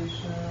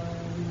salvation.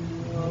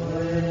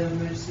 Lord, have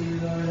mercy,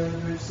 Lord, have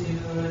mercy,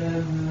 Lord,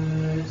 have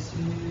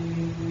mercy.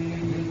 We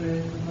pray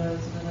for the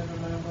blessed and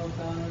ever-memorable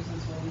founders of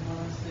this holy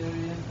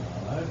monastery, and for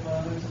all our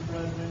fathers and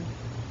brethren,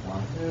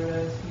 gone to their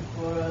rest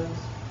before us,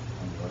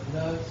 and the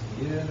Orthodox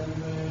here that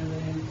we were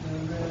laid to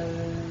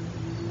rest.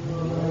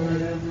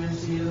 Lord, have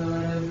mercy,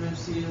 Lord, have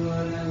mercy,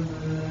 Lord, have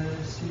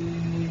mercy.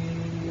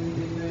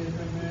 We pray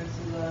for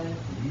mercy, life,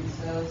 peace,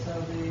 health,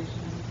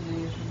 salvation,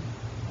 visitation,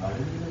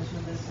 pardon, remission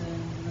of the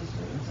sins of the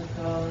servants of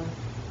God,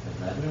 the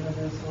brethren of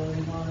this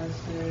holy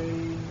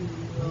monastery.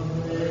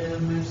 Lord,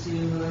 have mercy,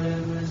 Lord,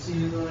 have mercy,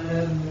 Lord,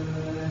 have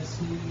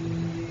mercy.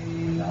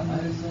 Thou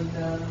mightest look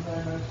down and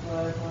find much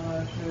life on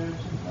our church,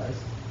 and bless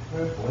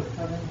for a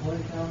forthcoming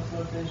holy council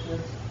of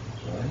bishops,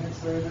 showing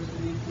its labors to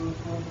be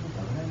fruitful for the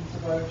governance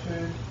of our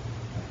church,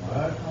 and for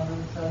our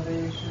common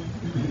salvation.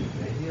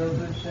 Pray thee, O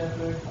good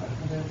shepherd,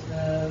 hearken us,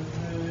 have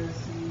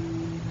mercy.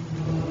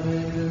 Lord,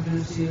 have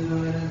mercy,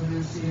 Lord, have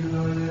mercy,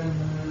 Lord, have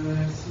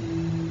mercy.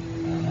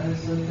 Thou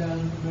mightest look down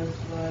from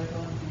merciful life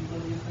on the people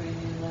of the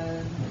Ukrainian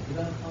land, make it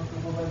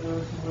uncomfortable by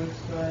those who work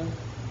strife.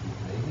 We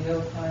pray thee, O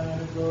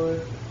kind-hearted Lord,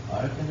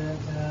 hearken and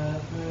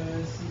have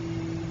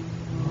mercy.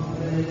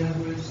 Lord, have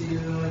mercy,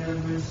 Lord,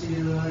 have mercy,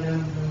 Lord,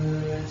 have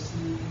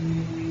mercy.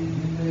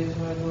 We pray to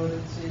our Lord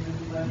and Savior,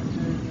 the Black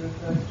Church, the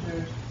Orthodox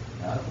Church,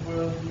 not the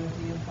world,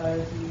 unity and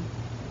piety,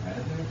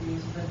 and their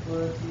peace and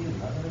tranquility, and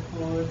love and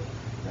accord.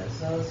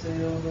 Bless us, say,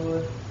 O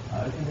Lord,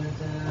 hearken and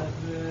have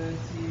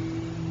mercy.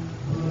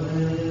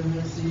 Lord, have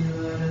mercy,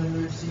 Lord, have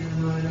mercy,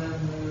 Lord,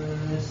 have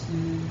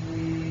mercy.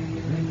 We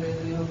pray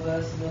thee, O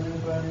bless the building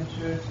of our new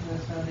church, and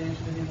this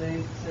foundation to be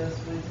laid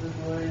successfully to the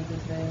glory of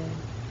His name,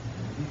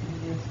 and we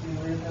continue to be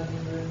with without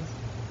hindrance,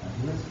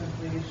 unto its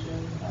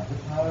completion, by the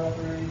power,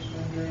 operation,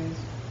 and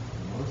grace, of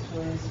the most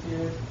Holy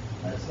Spirit.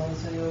 Bless us,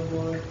 say, O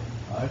Lord,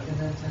 hearken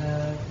and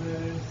have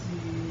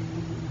mercy.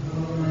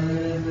 Lord,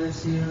 have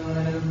mercy, Lord,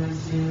 have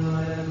mercy,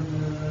 Lord, have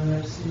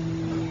mercy.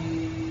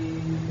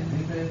 And we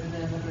pray for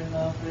them that bring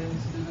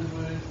offerings to the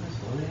words of this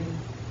holy,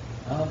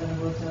 now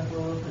venerable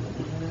temple, for the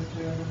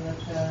minister of the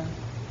chant,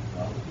 for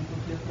all the people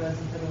here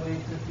present that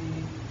await to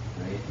thee,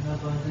 great and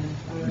abundant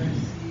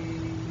mercy.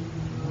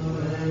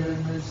 Lord,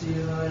 have mercy,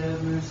 Lord,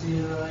 have mercy,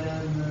 Lord,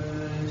 have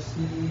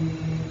mercy.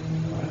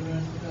 Lord,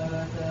 mercy,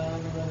 God, thou,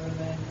 the lover of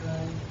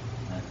mankind,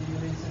 not the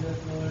release of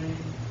glory,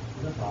 to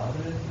the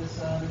Father, and to the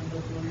Son, and to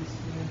the Holy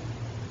Spirit,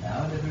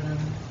 now and ever, and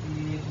unto the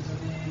ages of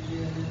the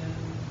ages.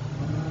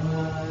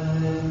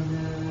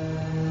 Amen.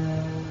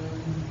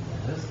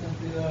 Let us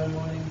complete our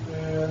morning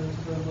prayer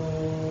unto the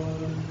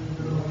Lord.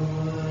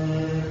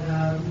 Lord,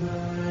 have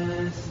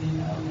mercy.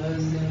 Have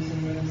mercy,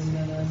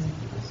 and us,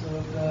 O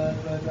God,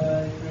 by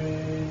thy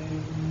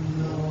grace.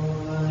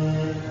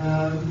 Lord,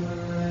 have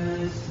mercy.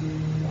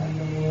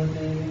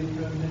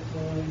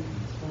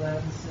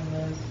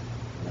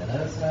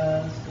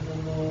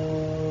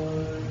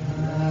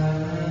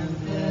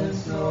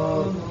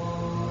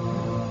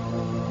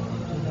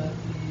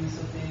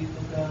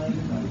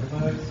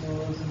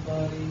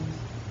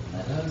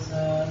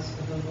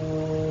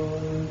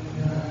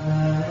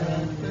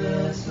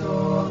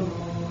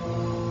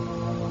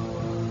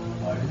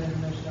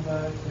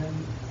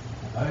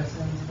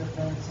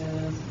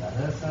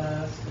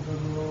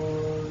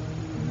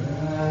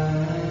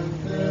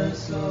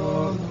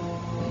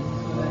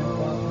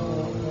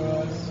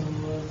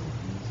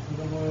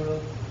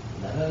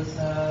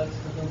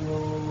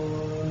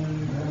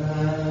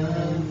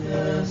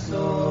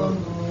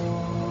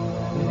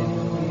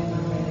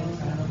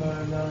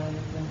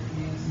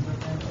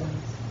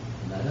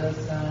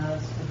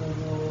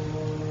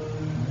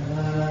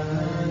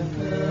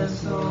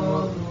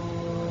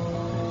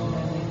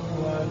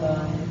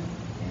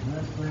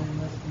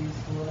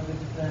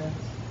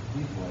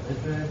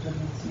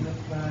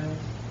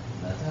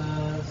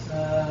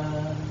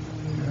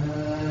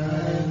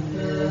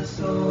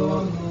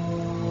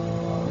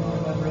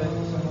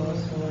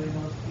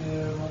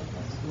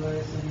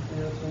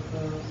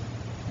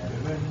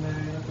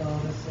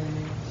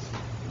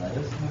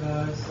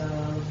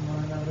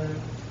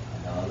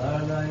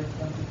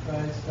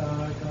 Christ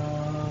our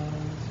God.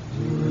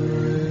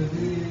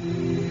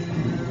 Worthy,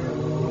 O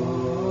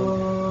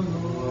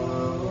Lord.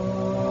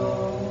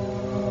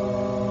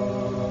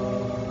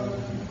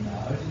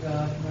 Now to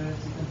God,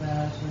 mercy,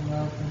 compassion,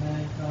 love for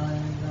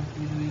mankind, unto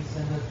you we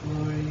send up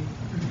glory,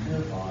 to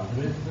the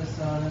Father, and to the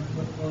Son, and to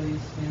the Holy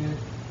Spirit,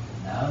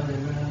 now and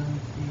ever, and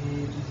unto the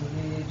ages of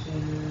ages.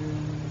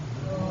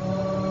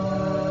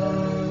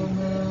 Amen.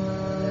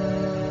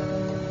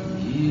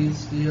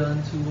 Peace be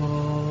unto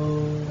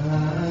all.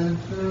 And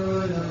to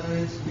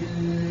thy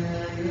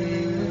spirit.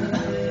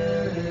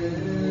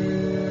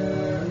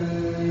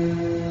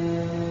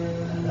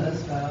 Let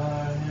us bow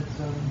our heads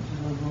unto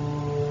the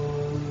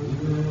Lord.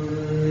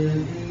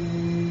 Worthy,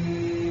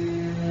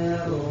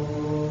 O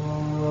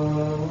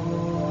Lord.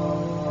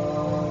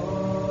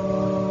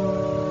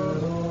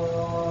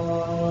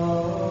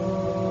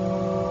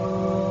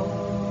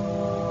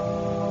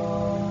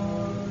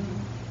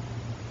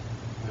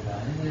 For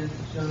thine it is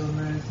to show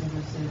mercy and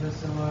to save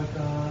us, O our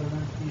God, and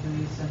unto thee do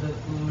we send up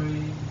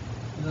glory,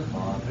 to the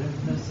Father, and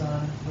to the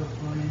Son, and to the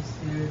Holy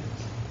Spirit,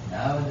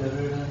 now and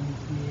ever, and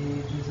unto the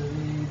ages of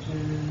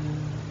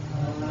ages.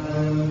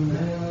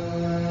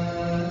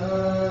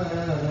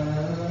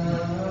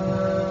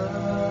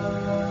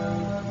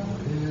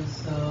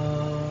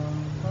 Wisdom.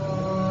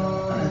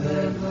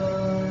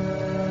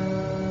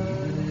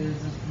 Even is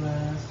this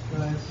blessed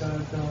Christ our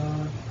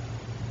God,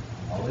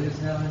 always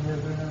now and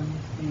ever, and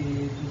unto the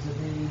ages of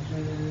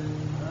ages.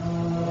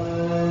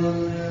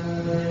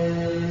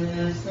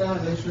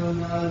 Establish, O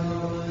God, the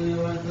Holy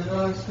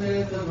Orthodox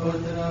faith of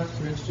Orthodox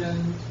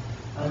Christians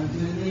unto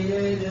the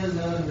ages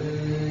of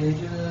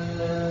ages.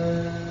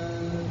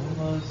 O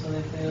most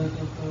holy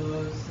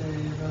Theotokos,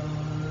 save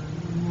us.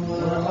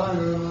 More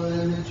honorable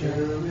than the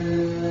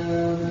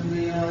cherubim, and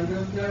beyond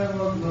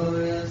comparable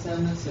glorious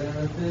than the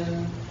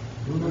seraphim,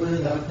 who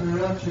without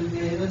corruption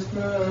gave us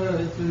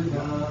birth to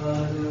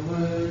God the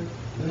Word,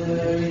 the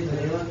very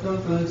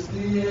Theotokos,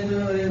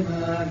 Theodore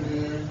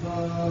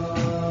magnify.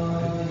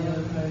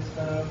 Christ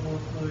our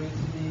hope, glory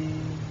to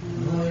thee.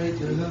 Glory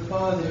to the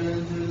Father,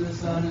 and to the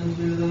Son, and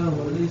to the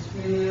Holy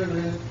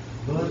Spirit,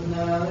 both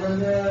now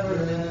and ever,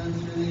 and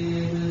to the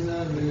ages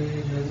of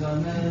ages.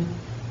 Amen.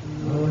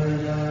 Lord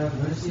have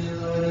mercy,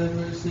 Lord have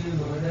mercy,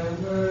 Lord have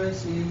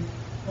mercy.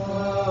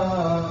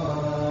 Amen.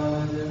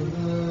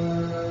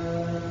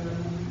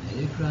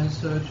 May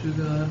Christ our true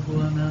God,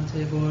 who on Mount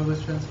Tabor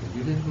was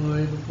transfigured in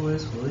glory before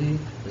his holy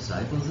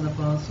disciples and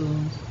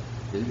apostles,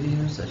 through the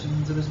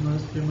intercessions of his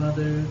most pure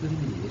mother, through the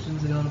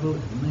mediations of the honorable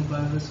heavenly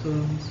virus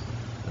hosts,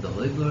 of the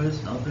holy glorious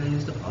and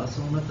all-praised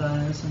apostle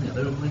Matthias, and the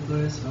other holy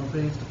glorious and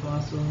all-praised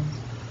apostles,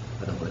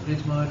 of the holy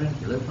preached martyr and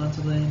healer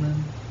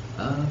Panteleimon,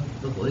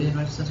 of the holy and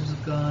righteous sisters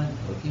of God,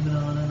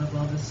 Okimenon, and of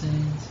all the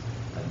saints,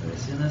 have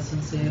mercy on us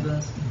and save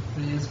us, for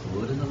he is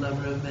good and the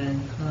lover of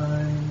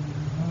mankind.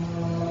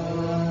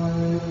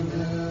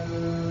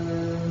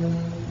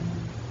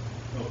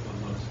 Help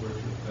on love's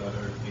worship, God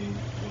our King.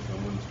 Help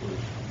on one's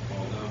worship,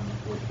 fall down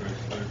before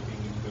Christ our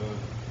King and God.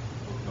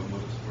 Help on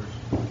one's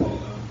worship, fall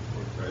down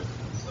before Christ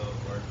himself,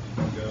 our King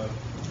and God.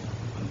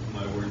 Unto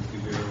my words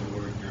give ear, O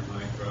Lord, hear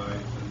my cry,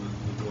 and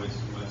unto the voice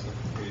of my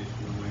supplication,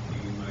 O my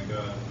King and my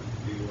God. Unto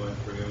thee will I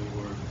pray, O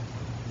Lord.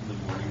 In the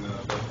morning thou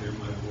shalt hear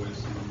my voice,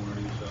 in the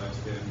morning shall I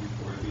stand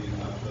before thee, and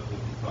thou shalt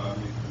look upon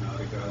me, for not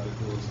a God that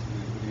goes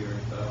iniquity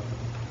art thou.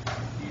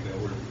 He that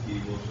worketh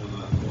evil shall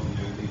not dwell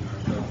near thee, nor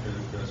shall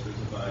transgressors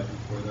abide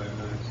before thine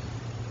eyes.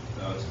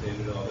 Thou hast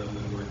hated all them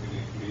that work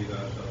iniquity,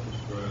 thou shalt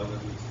destroy all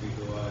them that speak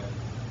a lie.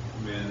 A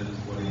man that is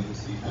bloody and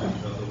deceitful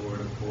shall the Lord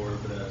abhor,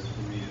 but as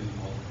for me, in the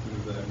multitude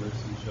of thy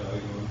mercy shall I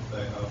go into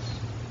thy house.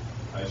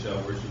 I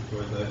shall worship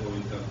toward thy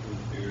holy temple in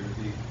fear of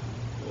thee.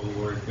 O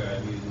Lord,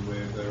 guide me in the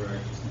way of thy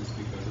righteousness,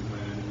 because of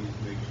my enemies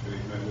make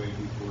straight my way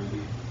before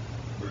thee.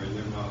 For in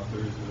their mouth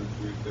there is no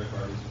truth, their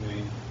heart is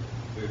vain.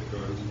 Their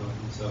throat is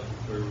nothing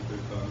sepulchre, with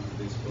their tongues that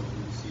they spoke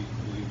in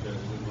deceitfully.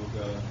 Judge them, O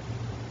God.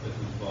 Let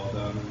them fall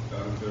down and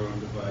found their own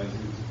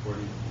devisings,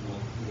 according to the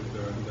multitude of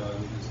their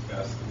ungodliness.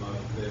 Cast them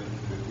out of them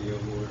into thee, O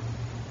Lord.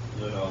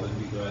 Let all them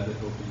be glad that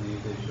hope in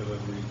thee, they shall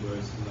ever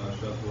rejoice, and thou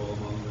shalt dwell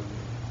among them.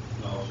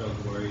 And all shall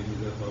glory in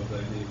thee that love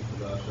thy name, for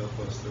thou shalt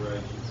bless the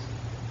righteous.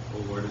 O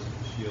Lord, as with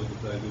the shield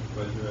of thy good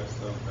pleasure hast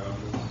thou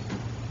crowned us.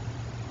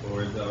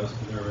 Lord, thou hast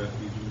been our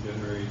refuge in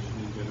generation,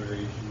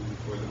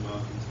 before the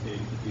mountains came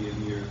to be, and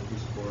the earth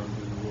was formed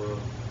in the world.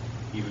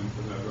 Even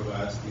from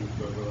everlasting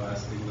to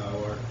everlasting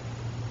thou art.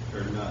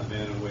 Turn not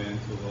man away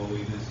unto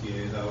lowliness,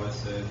 yea, thou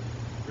hast said,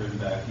 turn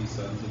back, ye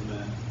sons of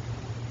men.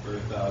 For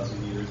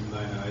 1,000 years in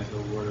thine eyes,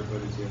 O Lord, are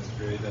but as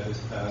yesterday that is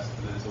past,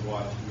 and as a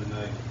watch in the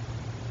night.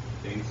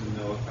 Things of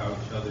no account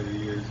shall their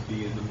years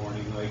be. In the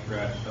morning like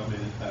grass shall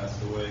man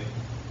pass away.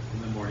 In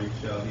the morning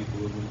shall he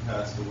bloom and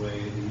pass away.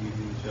 In the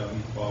evening shall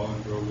he fall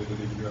and grow withered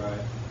and dry.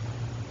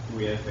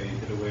 We have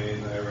fainted away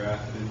in thy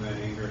wrath, and in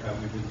thine anger have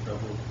we been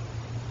troubled.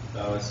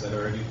 Thou hast set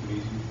our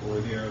iniquities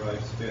before thee, our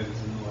lifespan is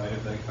in the light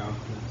of thy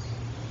countenance.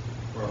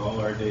 For all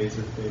our days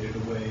are faded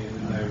away, and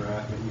in thy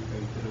wrath are we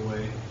fainted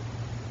away.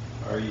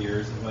 Our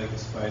years are like a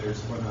spider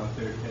spun out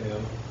their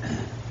tail.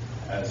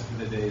 As for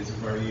the days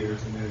of our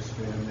years in their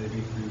span may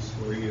be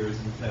 60 years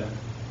and 10.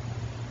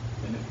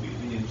 And if we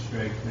be in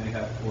strength may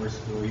have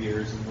 80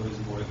 years, and what is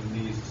more than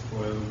these is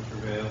toil and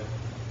travail.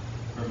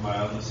 For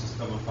mildness has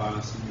come upon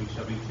us, and we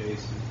shall be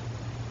chastened.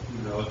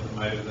 Who knoweth the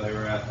might of thy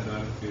wrath, and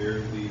out of fear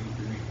of thee,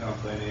 to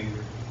recount thine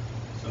anger.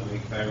 So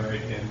make thy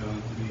right hand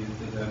known to me, and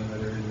to them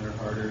that are in their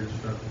heart are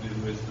instructed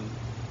in wisdom.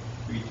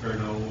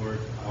 Return, O Lord,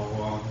 how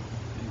long,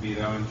 and be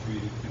thou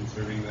entreated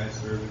concerning thy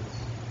servants.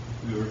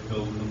 We were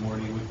filled in the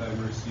morning with thy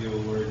mercy, O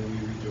Lord, and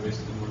we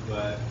rejoiced and were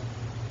glad.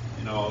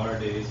 In all our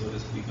days let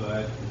us be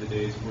glad, for the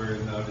days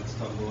wherein thou didst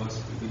humble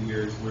us, for the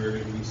years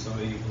wherein we saw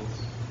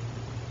evils.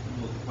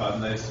 And look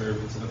upon thy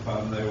servants and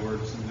upon thy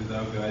works, and do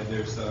thou guide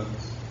their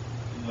sons.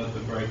 And let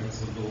the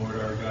brightness of the Lord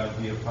our God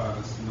be upon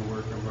us, and the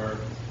work of our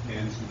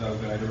hands do thou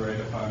guide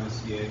aright upon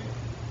us, yea,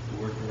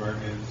 the work of our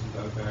hands do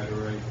thou guide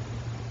aright.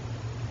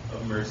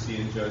 Of mercy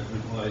and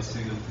judgment will I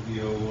sing unto thee,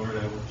 O Lord.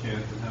 I will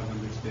chant and have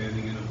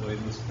understanding in a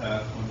blameless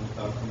path, when wilt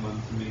thou come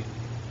unto me?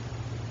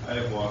 I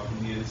have walked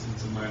in the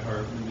innocence of my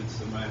heart, in the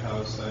midst of my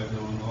house. I have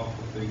known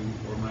lawful thing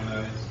before mine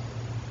eyes.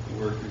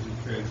 The workers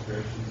of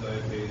transgressions I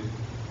have hated.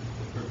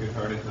 The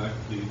crooked-hearted not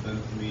cleaved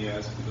unto me.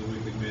 As for the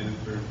wicked man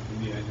who turned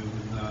from me, I knew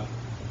him not.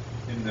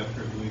 Him that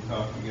privily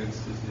talked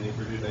against his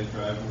neighbor did I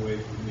drive away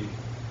from me.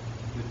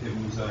 With him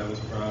whose eye was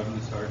proud and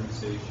his heart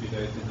insatiate,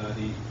 I did not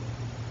eat.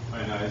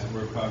 Mine eyes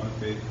were upon the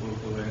faithful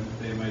of the land, that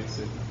they might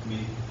sit with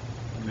me.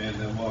 A man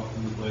that walked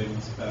in the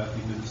blameless path,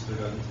 he ministered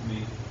unto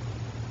me.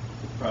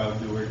 The proud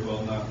doer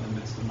dwelt not in the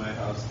midst of my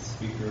house. The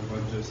speaker of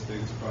unjust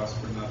things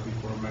prospered not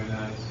before mine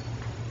eyes.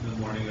 In the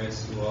morning I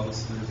slew all the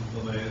sinners of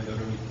the land,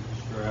 utterly to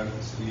destroy out of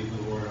the city of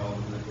the Lord all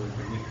them that work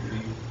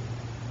iniquity.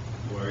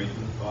 Glory to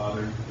the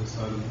Father, and to the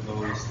Son, and to the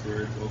Holy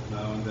Spirit, both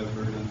now and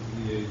ever, and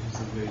unto the ages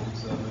of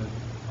ages. Amen.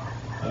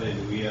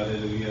 Alleluia,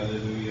 alleluia,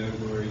 alleluia,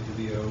 glory to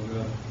thee, O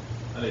God.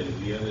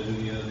 Alleluia,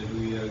 alleluia,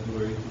 alleluia,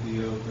 glory to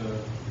thee, O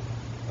God.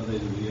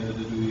 Alleluia,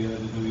 alleluia,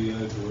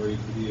 alleluia, glory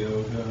to thee,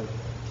 O God.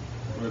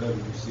 Lord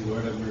have mercy,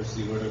 Lord have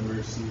mercy, Lord have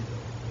mercy.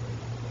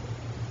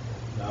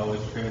 Thou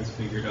wast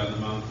transfigured on the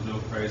mountain, O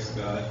Christ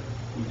God,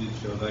 who did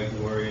show thy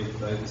glory unto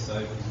thy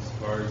disciples as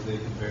far as they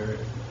could bear it.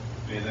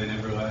 May thine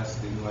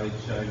everlasting light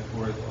shine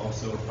forth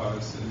also upon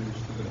us sinners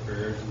to the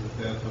prayers of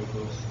the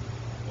Theotokos.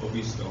 O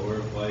bestower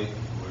of light,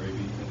 glory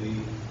be to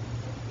thee.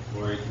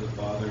 Glory to the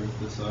Father, and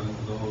to the Son, and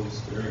to the Holy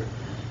Spirit.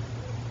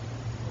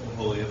 O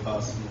holy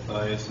Apostle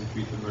Matthias,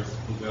 entreat the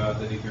merciful God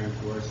that he grant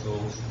to our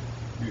souls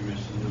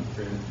remission of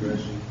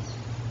transgressions,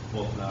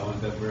 both now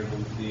and ever, and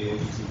unto the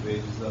ages of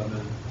ages.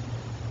 Amen.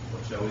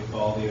 What shall we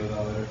call thee, O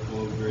thou that art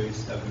full of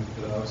grace? Heaven,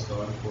 for thou hast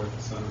gone forth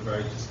the Son of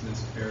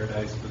righteousness.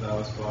 Paradise, for thou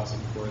hast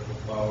blossomed forth the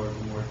flower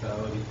of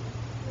immortality.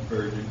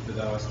 Virgin, for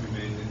thou hast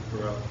remained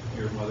incorrupt.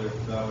 Dear Mother,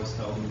 for thou hast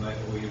held in thy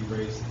holy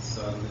embrace the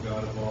Son, the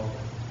God of all.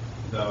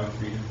 For thou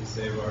entreat him to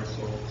save our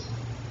souls.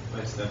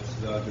 My steps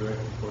do thou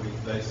direct according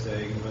to thy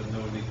saying, and let no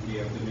iniquity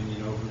have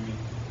dominion over me.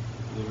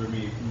 Deliver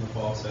me from the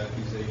false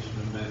accusation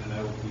of men, and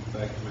I will keep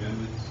thy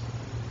commandments.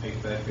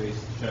 Make thy face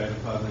to shine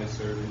upon thy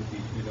servant, and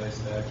teach me thy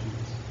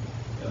statutes.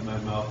 Let my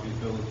mouth be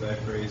filled with thy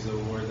praise, O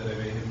Lord, that I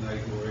may hymn thy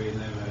glory and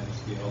thy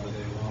majesty all the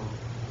day long.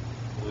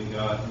 Holy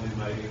God, holy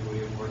mighty,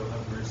 holy immortal,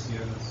 have mercy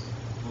on us.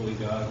 Holy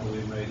God,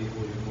 holy mighty,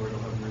 holy immortal,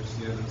 have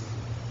mercy on us.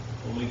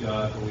 Holy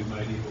God, holy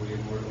mighty, holy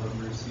immortal, have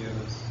mercy on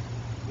us.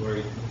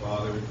 Glory to the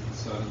Father, and to the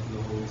Son, and to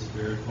the Holy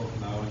Spirit, both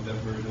now and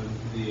ever, and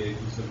unto the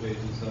ages of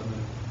ages.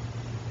 Amen.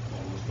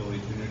 Almost Holy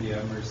Trinity,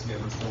 have mercy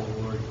on us,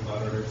 O Lord.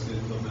 Blot out our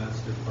sins, O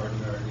Master.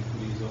 Pardon our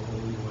iniquities, O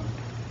Holy One.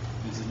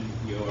 Visit and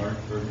heal our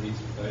infirmities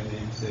for thy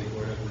name's sake.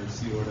 Lord have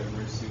mercy, Lord have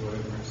mercy, Lord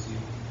have mercy.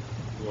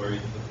 Glory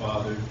to the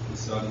Father, to the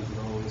Son, and to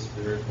the Holy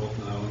Spirit, both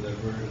now and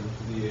ever, and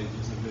unto the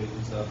ages of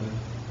ages. Amen.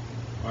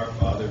 Our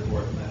Father, who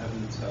art in the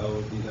heavens,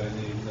 hallowed be thy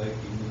name. Thy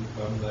kingdom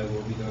come, thy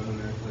will be done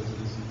on earth as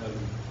it is in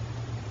heaven.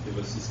 Give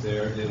us this day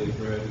our daily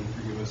bread, and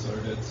forgive us our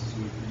debts as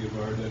we forgive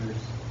our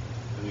debtors.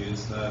 And lead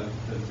us not into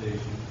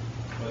temptation,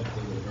 but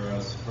deliver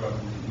us from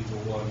the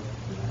evil one.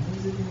 Thine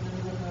is the kingdom,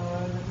 the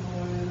power, and the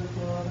glory of the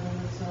Father, and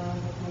the Son,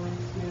 and the Holy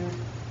Spirit,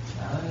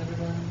 now and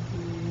ever, and unto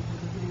the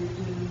ages of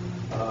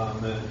ages.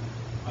 Amen.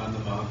 On the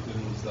mountain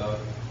was thou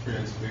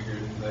transfigured,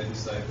 and thy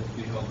disciples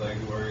beheld thy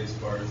glory as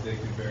far as they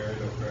could bear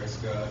it, O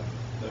Christ God,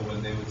 that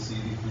when they would see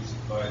thee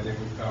crucified, they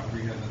would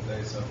comprehend that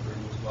thy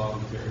suffering was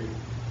voluntary,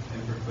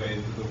 and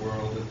proclaim to the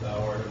world that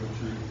thou art of a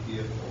truth the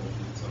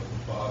effulgence of the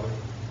Father.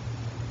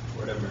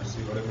 Lord have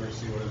mercy, Lord have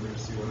mercy, Lord have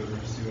mercy, Lord have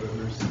mercy, Lord have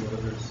mercy, Lord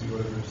have mercy,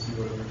 Lord have mercy,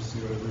 Lord have mercy,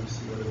 Lord have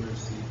mercy, Lord have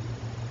mercy.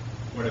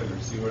 Lord have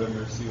mercy, Lord have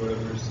mercy, Lord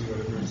have mercy, Lord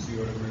have mercy,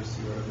 Lord have mercy,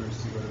 Lord have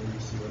mercy, Lord have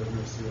mercy, Lord have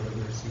mercy, Lord have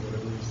mercy, Lord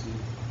have mercy.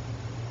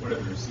 Lord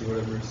have mercy, Lord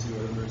have mercy,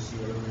 Lord have mercy,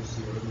 Lord have mercy,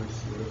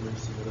 Lord have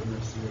mercy, Lord have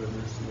mercy, Lord have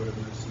mercy, Lord have mercy, Lord have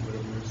mercy, Lord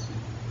have mercy.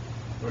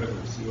 Lord have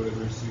mercy, Lord have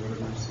mercy, Lord have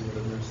mercy, Lord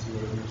have mercy, Lord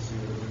have mercy,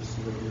 Lord have mercy,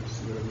 Lord have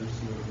mercy, Lord have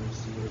mercy, Lord have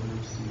mercy, Lord have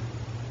mercy.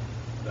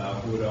 Thou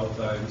who at all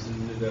times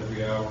and at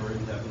every hour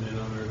in heaven and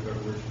on earth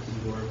art worshipped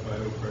and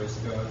glorified, O Christ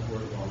God, who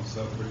art long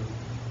suffering,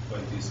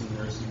 plenteous in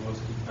mercy,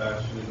 most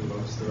compassionate, who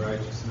loves the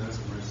righteousness,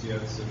 mercy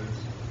on sinners,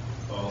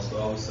 calls to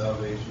all the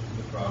salvation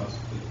for the promise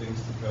of the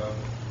things to come,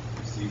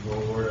 Receive, O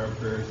Lord, our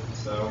prayers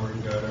this hour,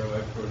 and guide our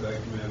life toward thy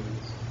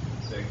commandments.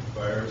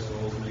 Sanctify our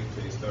souls, make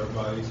chaste our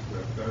bodies,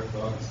 correct our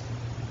thoughts,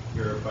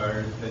 purify our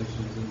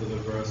intentions, and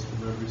deliver us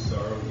from every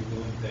sorrow,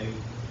 evil, and pain.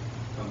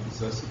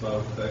 Compass us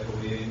about with thy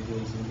holy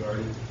angels and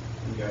guardians,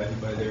 and guided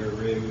by their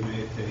array we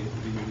may attain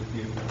to the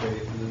unity of the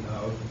faith and the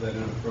knowledge of that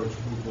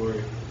unapproachable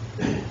glory.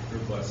 For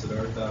blessed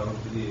art thou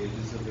to the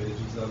ages of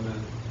ages.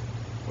 Amen.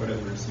 Lord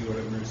have mercy, Lord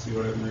have mercy,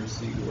 Lord have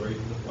mercy. Glory to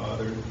the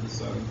Father, and to the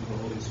Son, and to the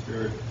Holy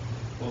Spirit,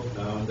 both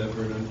now and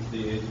ever, and unto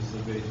the ages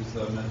of ages.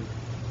 Amen.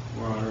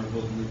 More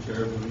honorable than the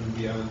cherubim, and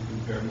beyond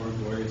compare, more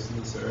glorious than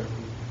the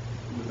seraphim,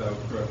 who without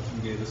corruption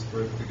gave us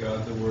birth to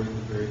God, the Word,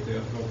 the very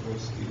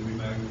Theotokos, to be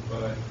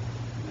magnified.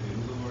 In the name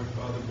of the Lord,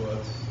 Father,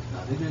 bless.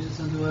 God be gracious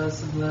unto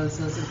us, and bless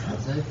us, and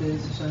cause thy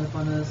face to shine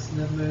upon us, and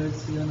have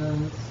mercy on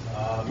us.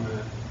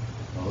 Amen.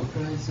 O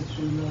Christ, the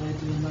true light,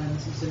 to enlighten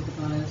us and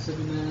sanctify us,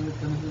 every man that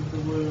cometh into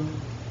the world,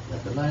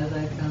 let the light of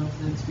thy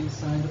countenance be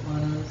signed upon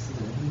us, so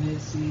that we may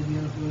see the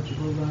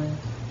unapproachable light,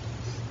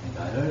 and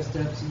guide our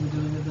steps in the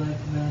doing of thy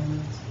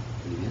commandments,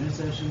 through the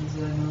intercessions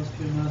of thy most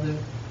pure Mother,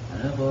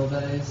 and of all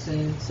thy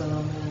saints.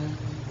 Amen.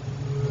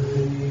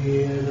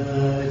 Be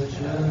the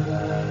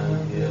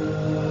champion,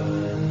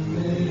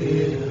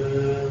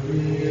 leader,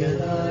 be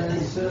thy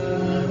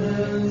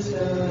servant,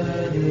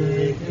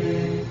 steady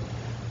King,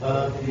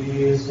 a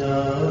peace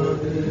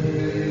of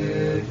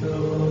victory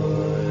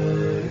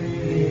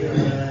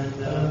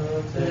and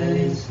of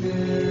thanksgiving,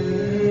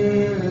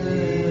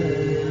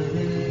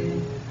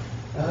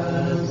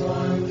 as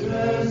one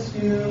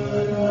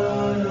rescued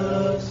out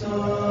of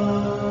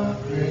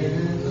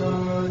sufferings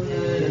of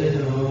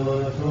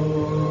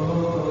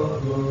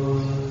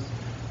Theotokos,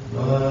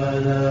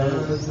 but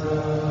as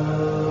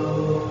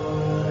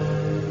thou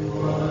art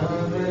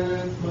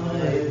with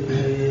my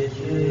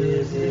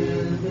riches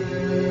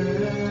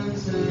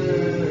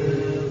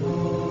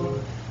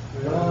invincible,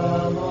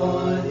 from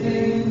all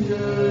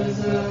dangers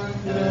that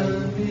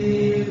can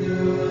be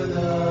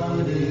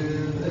without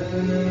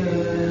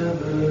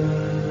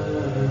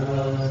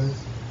deliverance,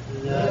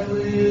 that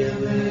we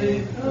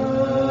may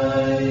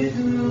cry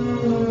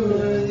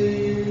to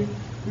thee,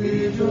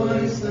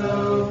 rejoice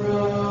thou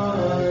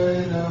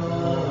bright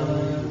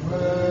unwedded.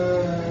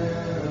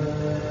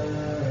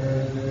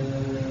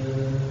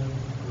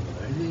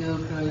 Glory to thee, O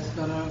Christ,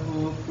 God our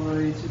hope,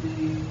 glory to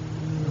thee.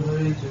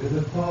 Glory to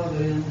the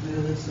Father, and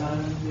to the Son,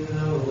 and to the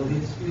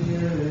Holy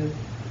Spirit,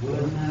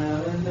 both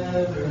now and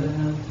ever,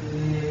 and unto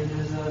the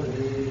ages of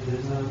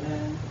ages.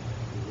 Amen.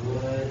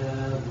 Lord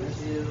have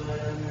mercy, Lord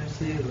have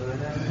mercy, Lord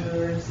have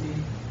mercy.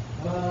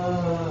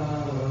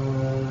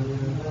 Amen.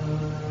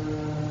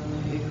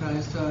 May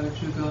Christ, our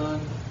true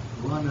God,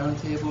 who on Mount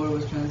Tabor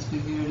was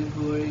transfigured in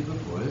glory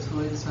before his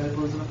holy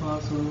disciples and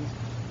apostles,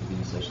 with the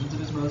intercessions of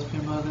his most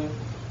pure Mother,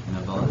 and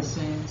of all his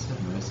saints,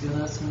 have mercy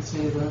on us and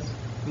save us,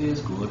 for he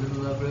is good and the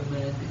lover of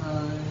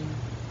mankind.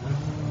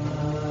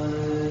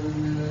 Amen.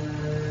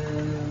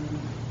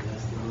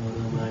 Bless the Lord,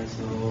 O my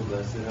soul,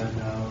 blessed art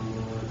thou,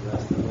 Lord.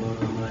 Bless the Lord,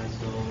 O my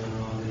soul, and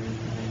all that is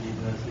within me,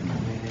 bless his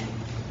holy name.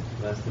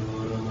 Bless the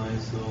Lord, O my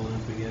soul,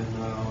 and forget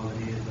not all that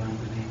he has done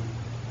for thee,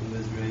 who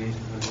has raised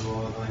unto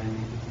all thine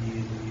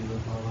iniquities, and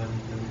healeth all thine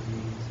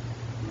infirmities,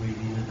 who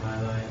redeemeth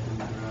thy life from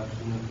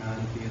corruption, who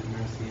crowneth thee with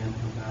mercy and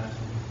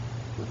compassion,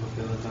 who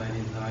fulfilleth thy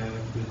desire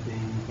with good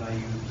things, thy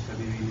youth shall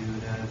be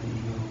renewed as the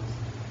eagles.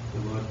 The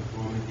Lord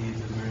performeth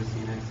deeds of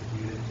mercy and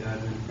executeth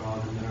judgment for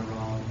all them that are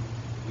wrong.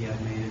 He hath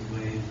made his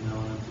ways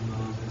known unto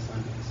Moses,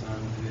 unto the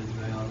sons of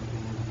Israel, the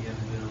things he hath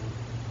willed.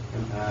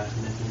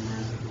 Compassionate and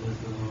merciful is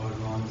the Lord,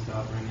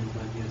 long-suffering and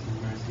plenteous in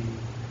mercy.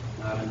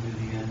 Not unto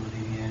the end will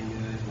he be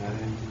angered,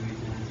 neither into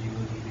eternity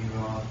will he be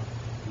wroth.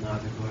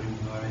 Not according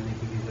to our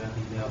iniquities hath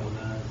he dealt with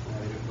us,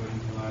 neither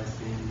according to our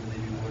sins will they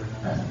reward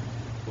us.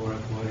 For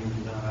according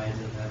to the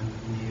heights of heaven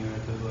from the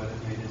earth, the Lord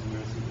hath made his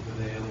mercy to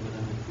prevail over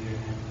them that fear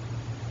him.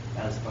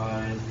 As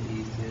far as the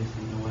east is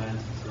from the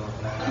west, so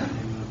far as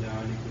they moved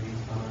our iniquities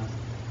from us.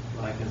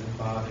 Like as a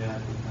father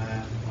hath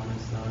compassion upon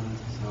his sons,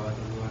 so hath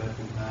the Lord have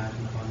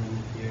compassion upon them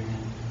that fear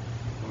him.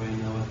 For he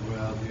knoweth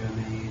whereof we are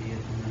made, he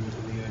hath remembered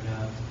that we are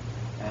dust.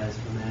 As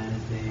for man,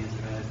 his days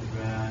are as the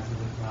grass of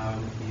the flower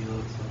of the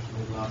field, so shall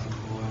it blossom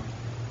forth.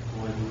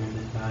 For when the wind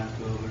is passed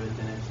over it,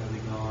 then it shall be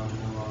gone, and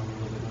no longer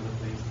will it know the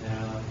place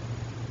thereof.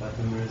 But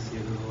the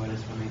mercy of the Lord is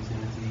from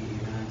eternity,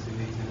 even unto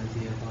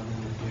eternity, upon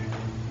them that fear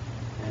him.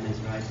 And his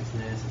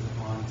righteousness is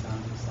upon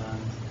sons of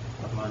sons,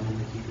 upon them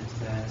that keep his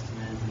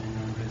testaments and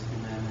remember his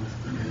commandments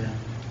to do them.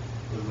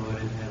 The Lord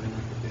in heaven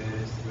hath prepared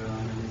his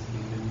throne, and his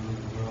kingdom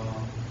ruleth over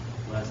all.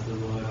 Bless the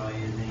Lord, all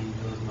his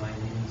angels,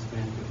 mighty in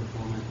strength, who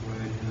perform his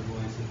word, hear the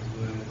voice of his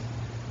words.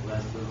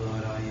 Bless the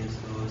Lord, all his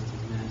hosts,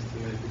 his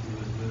ministers, to do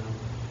his will.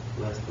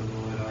 Bless the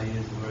Lord, all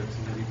his works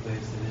in every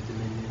place of his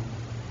dominion.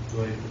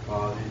 Glory to the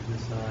Father, and to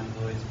the Son, and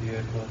the Holy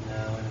Spirit, both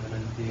now and ever,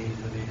 and unto the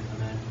ages of ages.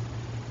 Amen.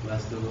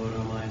 Bless the Lord,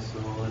 O my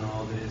soul, and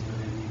all that is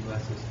within me.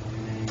 Bless his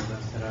holy name.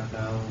 Blessed art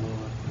thou,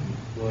 Lord.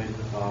 Glory to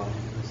the Father,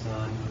 and to the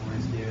Son, and to the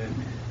Holy Spirit.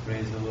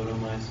 Praise the Lord, O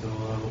my soul.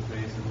 I will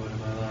praise the Lord of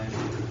my life.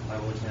 I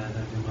will chant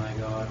unto my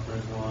God for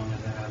as long as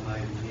I have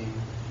life and being.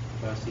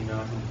 Trust see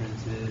not in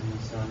princes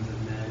and sons of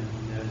men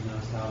whom there is no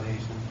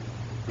salvation.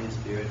 His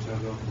spirit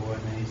shall go forth,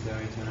 and he shall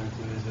return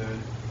unto his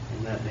earth, and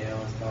that day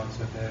all his thoughts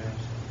shall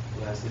perish.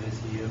 Blessed is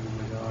he of whom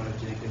the God of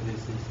Jacob is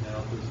his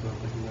help, who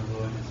spoke in the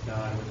Lord his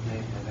God, which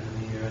made heaven and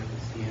the earth,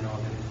 the sea and all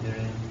that is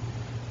therein,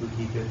 who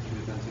keepeth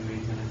truth unto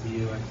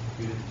eternity, who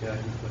executeth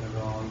judgment for the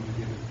wrong, who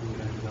giveth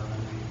food unto the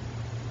hungry.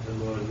 The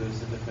Lord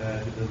looseth the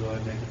fat, the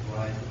Lord maketh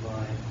wise the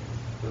blind.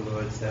 The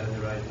Lord setteth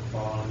the right to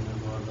fall, and the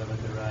Lord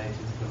loveth the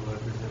righteous. The Lord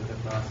preserveth the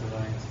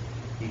proselytes.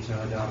 He shall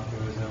adopt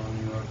for his own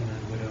the orphan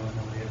and widow, and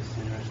the way of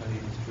sinners shall he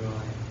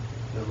destroy.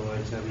 The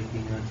Lord shall be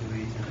king unto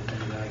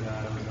eternity, thy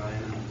God, O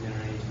Zion, from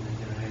generation to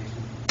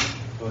generation.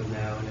 Both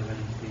now and ever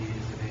and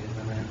is the days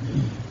of men.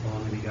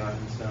 Only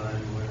begotten Son,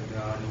 Word of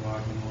God, who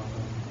art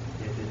immortal,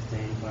 yet did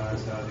stain for our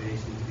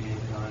salvation to be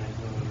incarnate,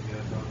 the Holy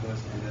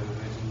Ghost, and of a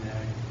Virgin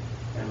Mary,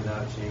 and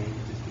without change,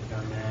 just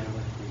become man,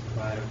 was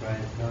crucified of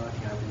Christ God,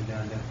 counting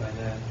down death by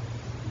death.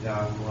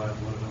 Thou who art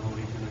one of the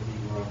Holy Trinity,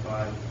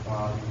 glorified with the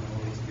Father and the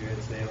Holy Spirit,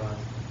 save us.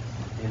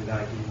 In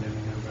thy kingdom,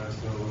 remember us,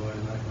 O Lord,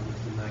 and thy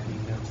comest in thy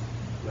kingdom.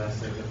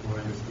 Blessed are the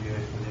poor in the spirit,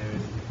 for theirs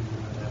is the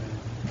kingdom of heaven.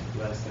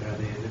 Blessed are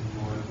they that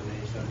mourn, for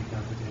they shall be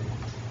comforted.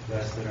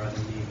 Blessed are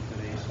the meek, for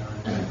they shall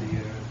inherit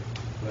the earth.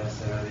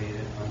 Blessed are they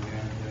that hunger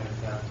and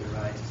thirst after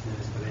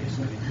righteousness, for they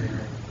shall be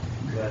filled.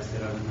 Blessed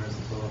are the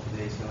merciful, for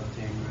they shall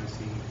obtain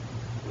mercy.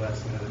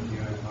 Blessed are the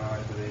pure in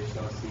heart, for they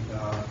shall see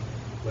God.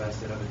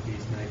 Blessed are the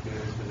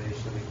peacemakers, for they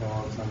shall be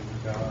called sons of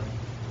God.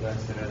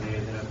 Blessed are they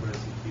that are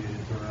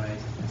persecuted for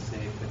righteousness'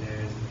 sake, for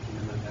theirs is the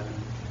kingdom of heaven.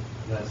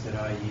 Blessed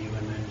are ye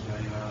when men shall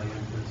revile you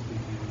and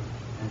persecute you,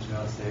 and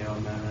shall say all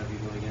manner of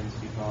evil against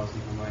you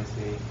falsely for my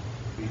sake.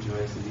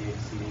 Rejoice and be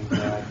exceeding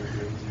glad, for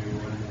great is your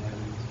reward in the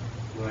heavens.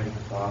 Glory to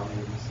the Father,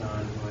 and to the Son,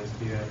 and to the Holy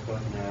Spirit,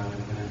 both now and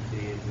ever and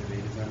days of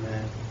ages.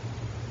 Amen.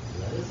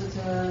 Let us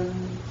attend.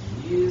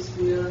 Jesus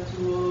be unto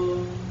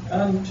all.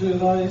 And to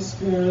thy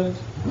spirit,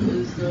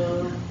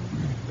 Wisdom.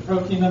 the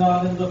proclaiming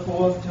on in the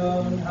fourth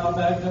tone, how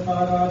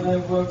magnified are thy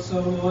works, O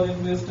Lord,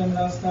 in wisdom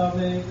hast thou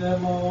made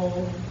them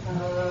all.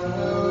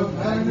 How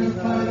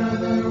magnified are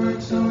thy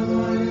works, O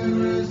Lord, in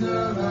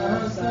wisdom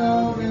hast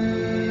thou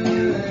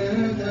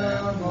made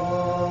them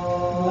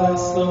all.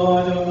 Bless the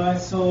Lord, O my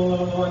soul,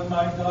 O Lord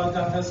my God,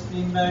 thou hast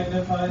been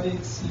magnified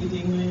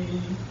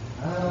exceedingly.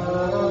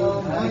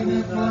 How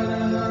magnified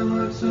are thy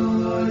works, O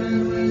Lord,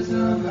 in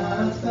wisdom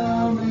hast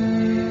thou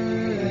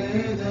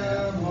made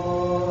them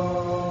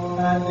all.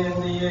 And in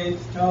the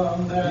eighth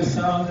tone, their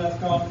sound hath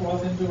gone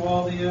forth into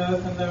all the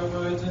earth, and their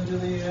words into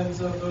the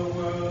ends of the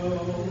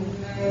world.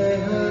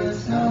 Their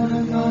sound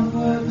hath gone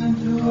forth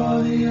into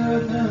all the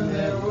earth, and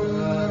their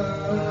words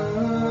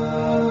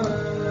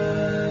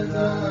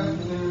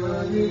unto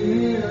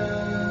the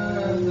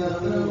ends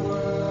of the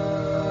world.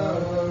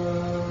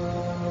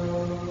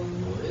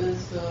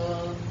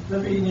 Wisdom. The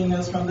reading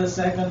is from the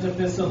second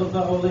epistle of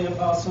the Holy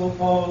Apostle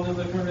Paul to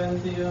the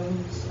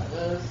Corinthians. Let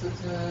us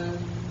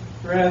attend.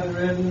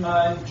 Brethren,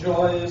 my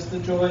joy is the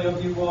joy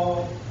of you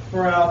all,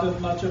 for out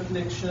of much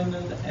affliction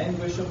and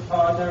anguish of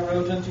heart I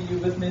wrote unto you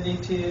with many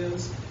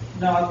tears,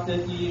 not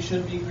that ye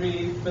should be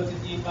grieved, but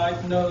that ye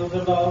might know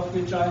the love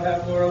which I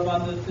have more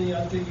abundantly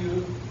unto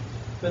you.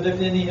 But if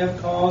any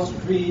have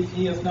caused grief,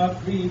 he hath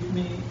not grieved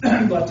me,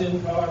 but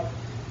in part,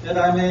 that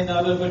I may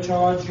not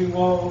overcharge you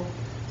all.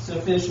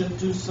 Sufficient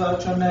to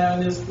such a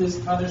man is this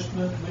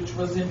punishment which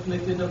was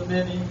inflicted of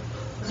many,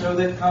 so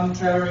that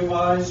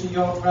contrariwise ye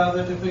ought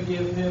rather to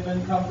forgive him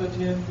and comfort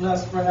him,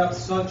 lest perhaps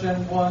such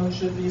an one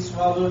should be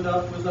swallowed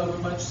up with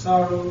overmuch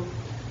sorrow.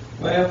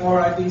 Wherefore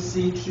I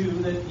beseech you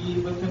that ye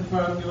would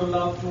confirm your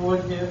love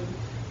toward him.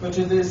 For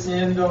to this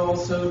end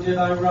also did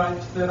I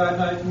write, that I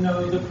might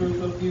know the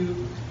proof of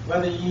you,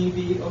 whether ye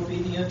be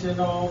obedient in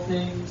all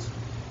things.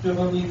 To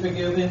whom ye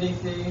forgive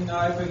anything,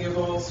 I forgive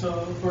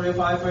also. For if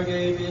I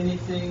forgave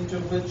anything to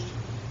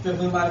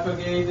whom I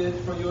forgave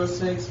it, for your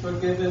sakes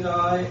forgive it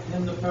I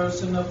in the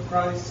person of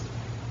Christ,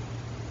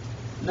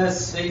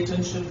 lest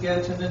Satan should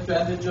get an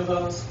advantage of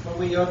us, for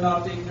we are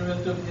not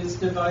ignorant of his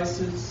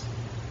devices.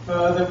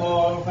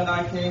 Furthermore, when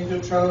I came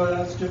to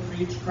Troas to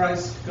preach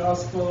Christ's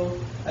gospel,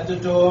 and a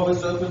door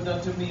was opened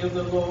unto me of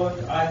the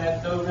Lord, I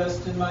had no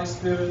rest in my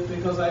spirit,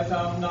 because I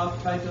found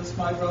not Titus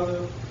my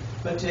brother.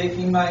 But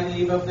taking my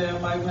leave of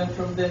them, I went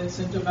from thence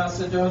into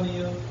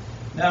Macedonia.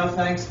 Now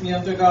thanks be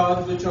unto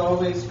God, which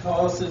always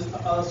causeth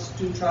us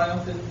to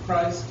triumph in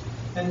Christ,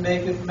 and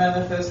maketh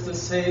manifest the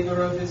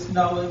savour of his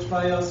knowledge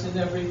by us in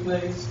every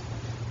place.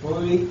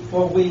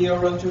 For we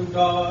are unto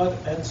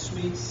God and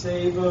sweet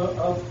savour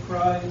of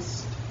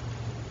Christ.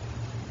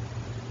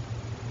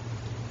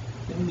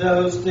 In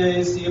those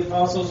days the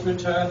apostles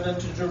returned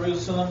unto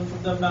Jerusalem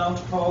from the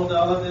mount called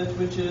Olivet,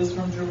 which is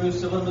from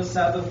Jerusalem a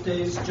Sabbath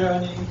day's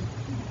journey.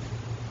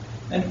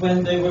 And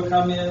when they were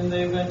come in,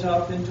 they went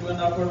up into an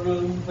upper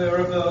room, where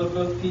abode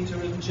both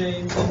Peter and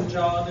James and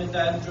John and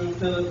Andrew,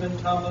 Philip and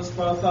Thomas,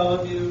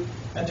 Bartholomew,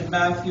 and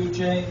Matthew,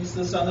 James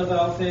the son of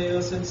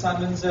Alphaeus, and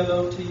Simon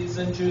Zelotes,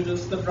 and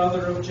Judas the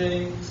brother of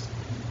James.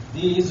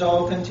 These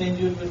all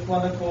continued with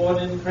one accord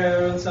in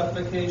prayer and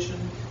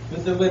supplication,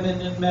 with the women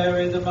and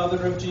Mary, the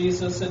mother of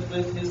Jesus, and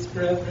with his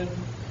brethren.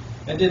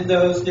 And in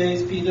those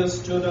days Peter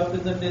stood up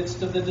in the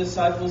midst of the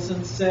disciples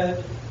and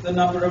said, the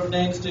number of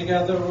names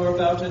together were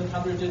about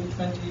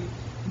 120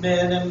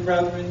 men and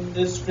brethren.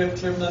 This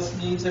scripture must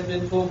needs have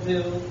been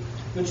fulfilled,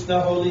 which the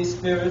Holy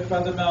Spirit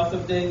by the mouth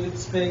of David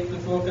spake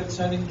before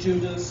concerning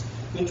Judas,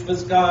 which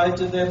was guide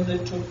to them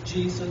that took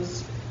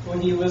Jesus. For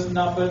he was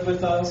numbered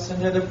with us,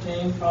 and had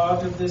obtained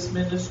part of this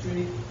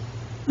ministry.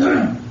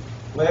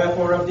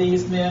 Wherefore of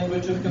these men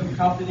which have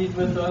accompanied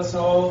with us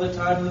all the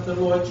time that the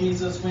Lord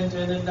Jesus went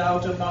in and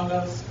out among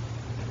us,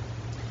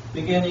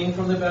 beginning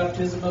from the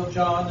baptism of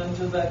John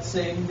until that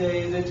same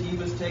day that he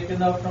was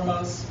taken up from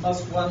us,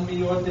 must one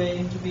be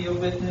ordained to be a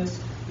witness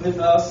with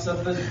us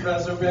of his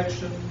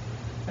resurrection.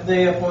 And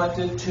they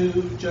appointed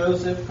two,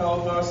 Joseph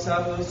called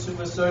Barsabbas, who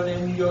was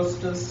surnamed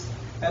Justus,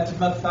 and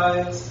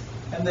Matthias.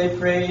 And they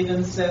prayed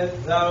and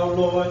said, Thou,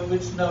 Lord,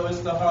 which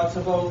knowest the hearts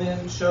of all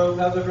men, show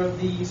whether of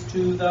these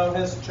two thou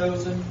hast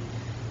chosen,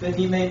 that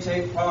he may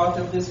take part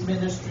of this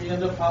ministry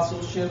and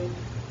apostleship,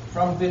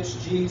 from which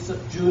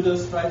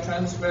Judas by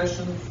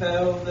transgression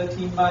fell, that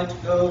he might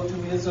go to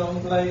his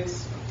own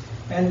place.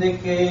 And they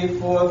gave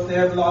forth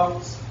their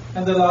lots,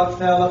 and the lot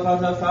fell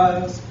upon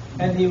Matthias,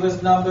 and he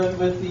was numbered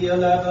with the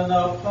 11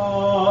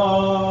 apostles.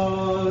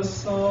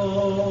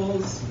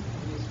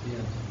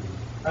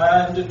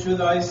 And to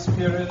thy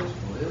spirit,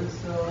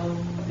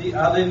 the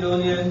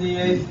Alleluia in the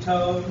 8th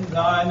tone,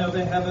 thine are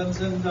the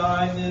heavens and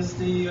thine is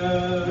the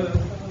earth.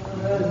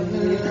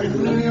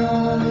 Alleluia,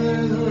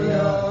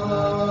 alleluia.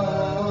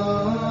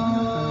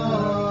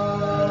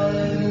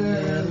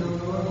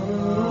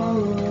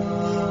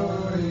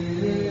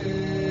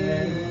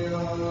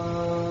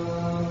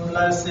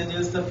 Blessed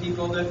is the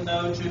people that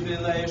know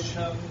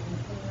tribulation.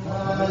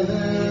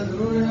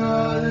 Alleluia,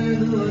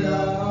 alleluia.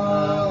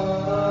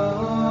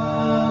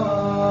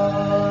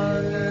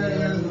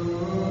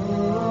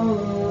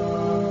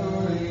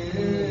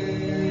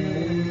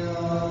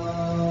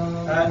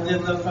 And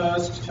in the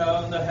first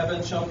tone, the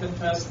heavens shall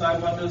confess thy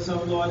wonders,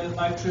 O Lord, and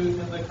thy truth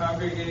in the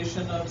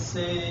congregation of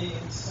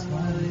saints.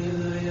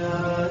 Alleluia,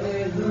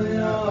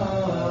 alleluia,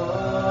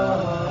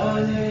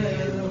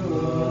 alleluia.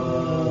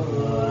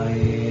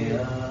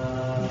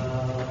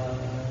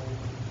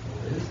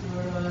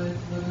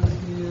 Let us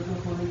hear the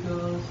Holy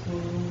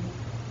Gospel.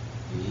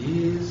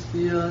 Peace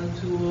be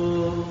unto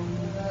all,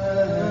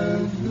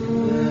 And to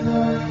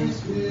thy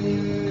spirit.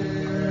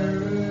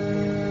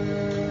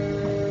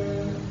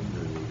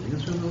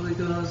 Readings from the Holy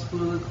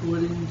Gospel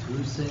according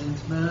to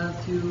Saint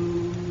Matthew.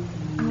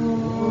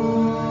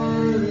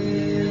 Glory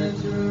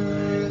to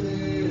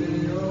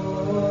thee, O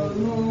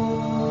Lord.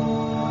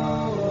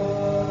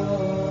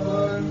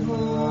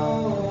 Glory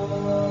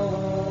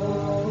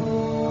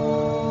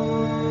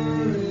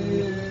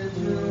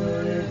to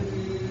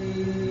thee.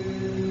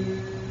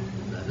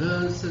 Let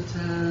us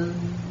attend.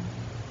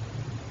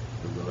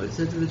 The Lord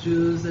said to the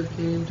Jews that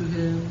came to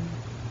him,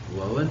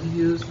 Woe unto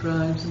you,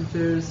 scribes and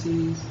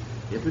Pharisees,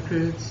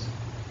 hypocrites!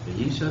 For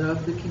ye shut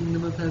up the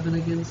kingdom of heaven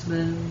against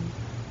men.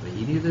 For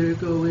ye neither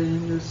go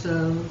in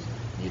yourselves,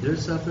 neither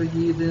suffer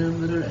ye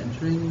them that are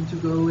entering to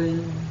go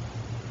in.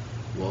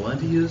 Woe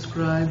unto you,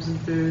 scribes and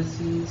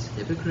Pharisees,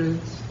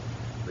 hypocrites!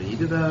 For ye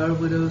devour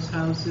widows'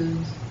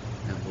 houses,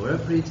 and for a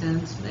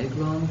pretense make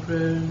long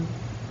prayer.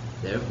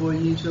 Therefore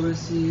ye shall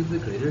receive the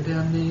greater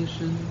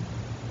damnation.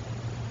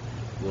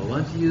 Woe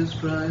unto you,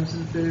 scribes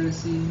and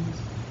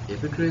Pharisees,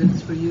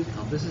 hypocrites! For ye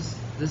compass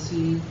the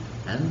sea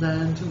and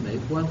land to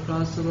make one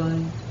proselyte.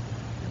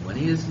 And when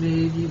he is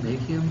made, ye make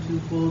him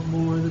twofold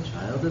more the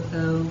child of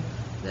hell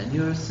than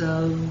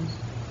yourselves.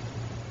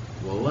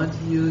 Woe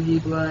unto you, ye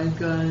blind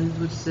guides,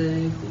 which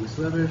say,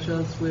 Whosoever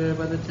shall swear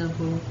by the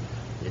temple,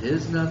 it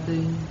is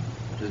nothing.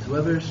 But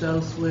whosoever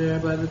shall swear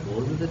by the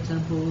gold of the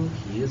temple,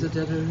 he is a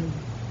debtor.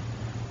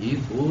 Ye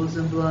fools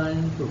and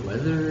blind, for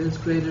whether is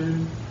greater,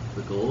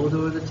 the gold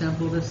or the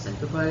temple that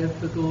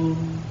sanctifieth the gold?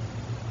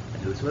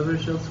 And whosoever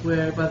shall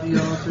swear by the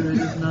altar, it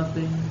is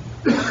nothing.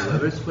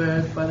 Whoever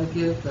sweareth by the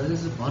gift that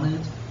is upon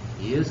it,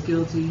 he is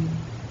guilty.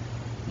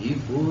 Ye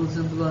fools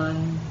and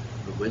blind,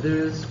 for whether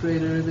is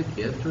greater, the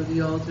gift or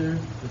the altar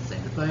that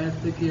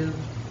sanctifieth the gift?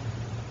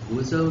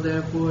 Whoso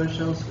therefore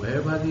shall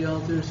swear by the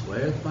altar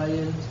sweareth by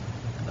it,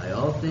 and by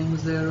all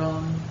things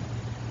thereon.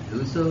 And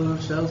whoso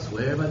shall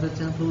swear by the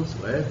temple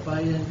sweareth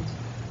by it,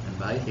 and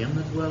by him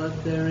that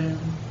dwelleth therein.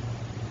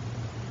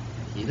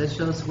 He that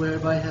shall swear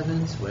by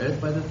heaven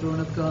sweareth by the throne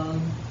of God,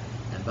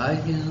 and by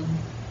him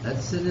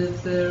that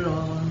sitteth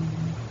thereon.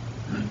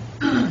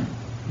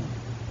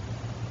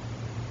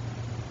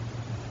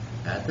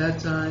 At that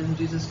time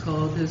Jesus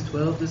called his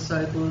 12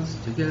 disciples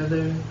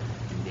together,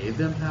 and gave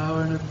them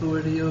power and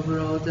authority over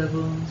all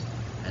devils,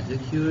 and to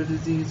cure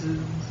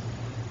diseases.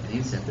 And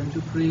he sent them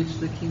to preach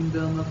the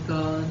kingdom of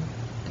God,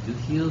 and to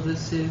heal the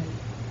sick.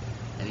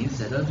 And he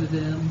said unto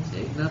them,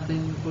 Take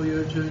nothing for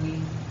your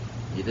journey,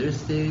 neither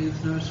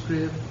staves nor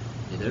scrip,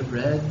 neither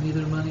bread,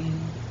 neither money,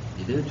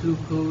 neither 2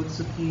 coats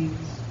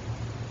apiece.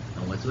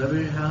 And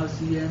whatsoever house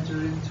ye enter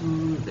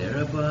into, there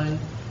abide,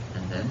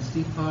 and thence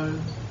depart.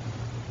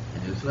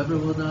 And whosoever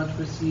will not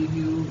receive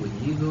you when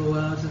ye go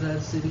out of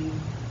that city,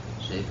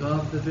 shake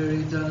off the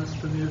very dust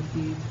from your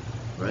feet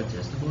for a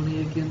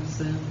testimony against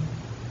them.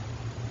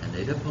 And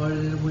they departed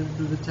and went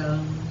through the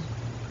towns,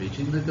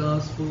 preaching the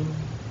gospel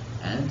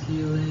and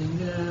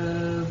healing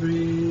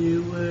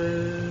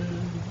everywhere.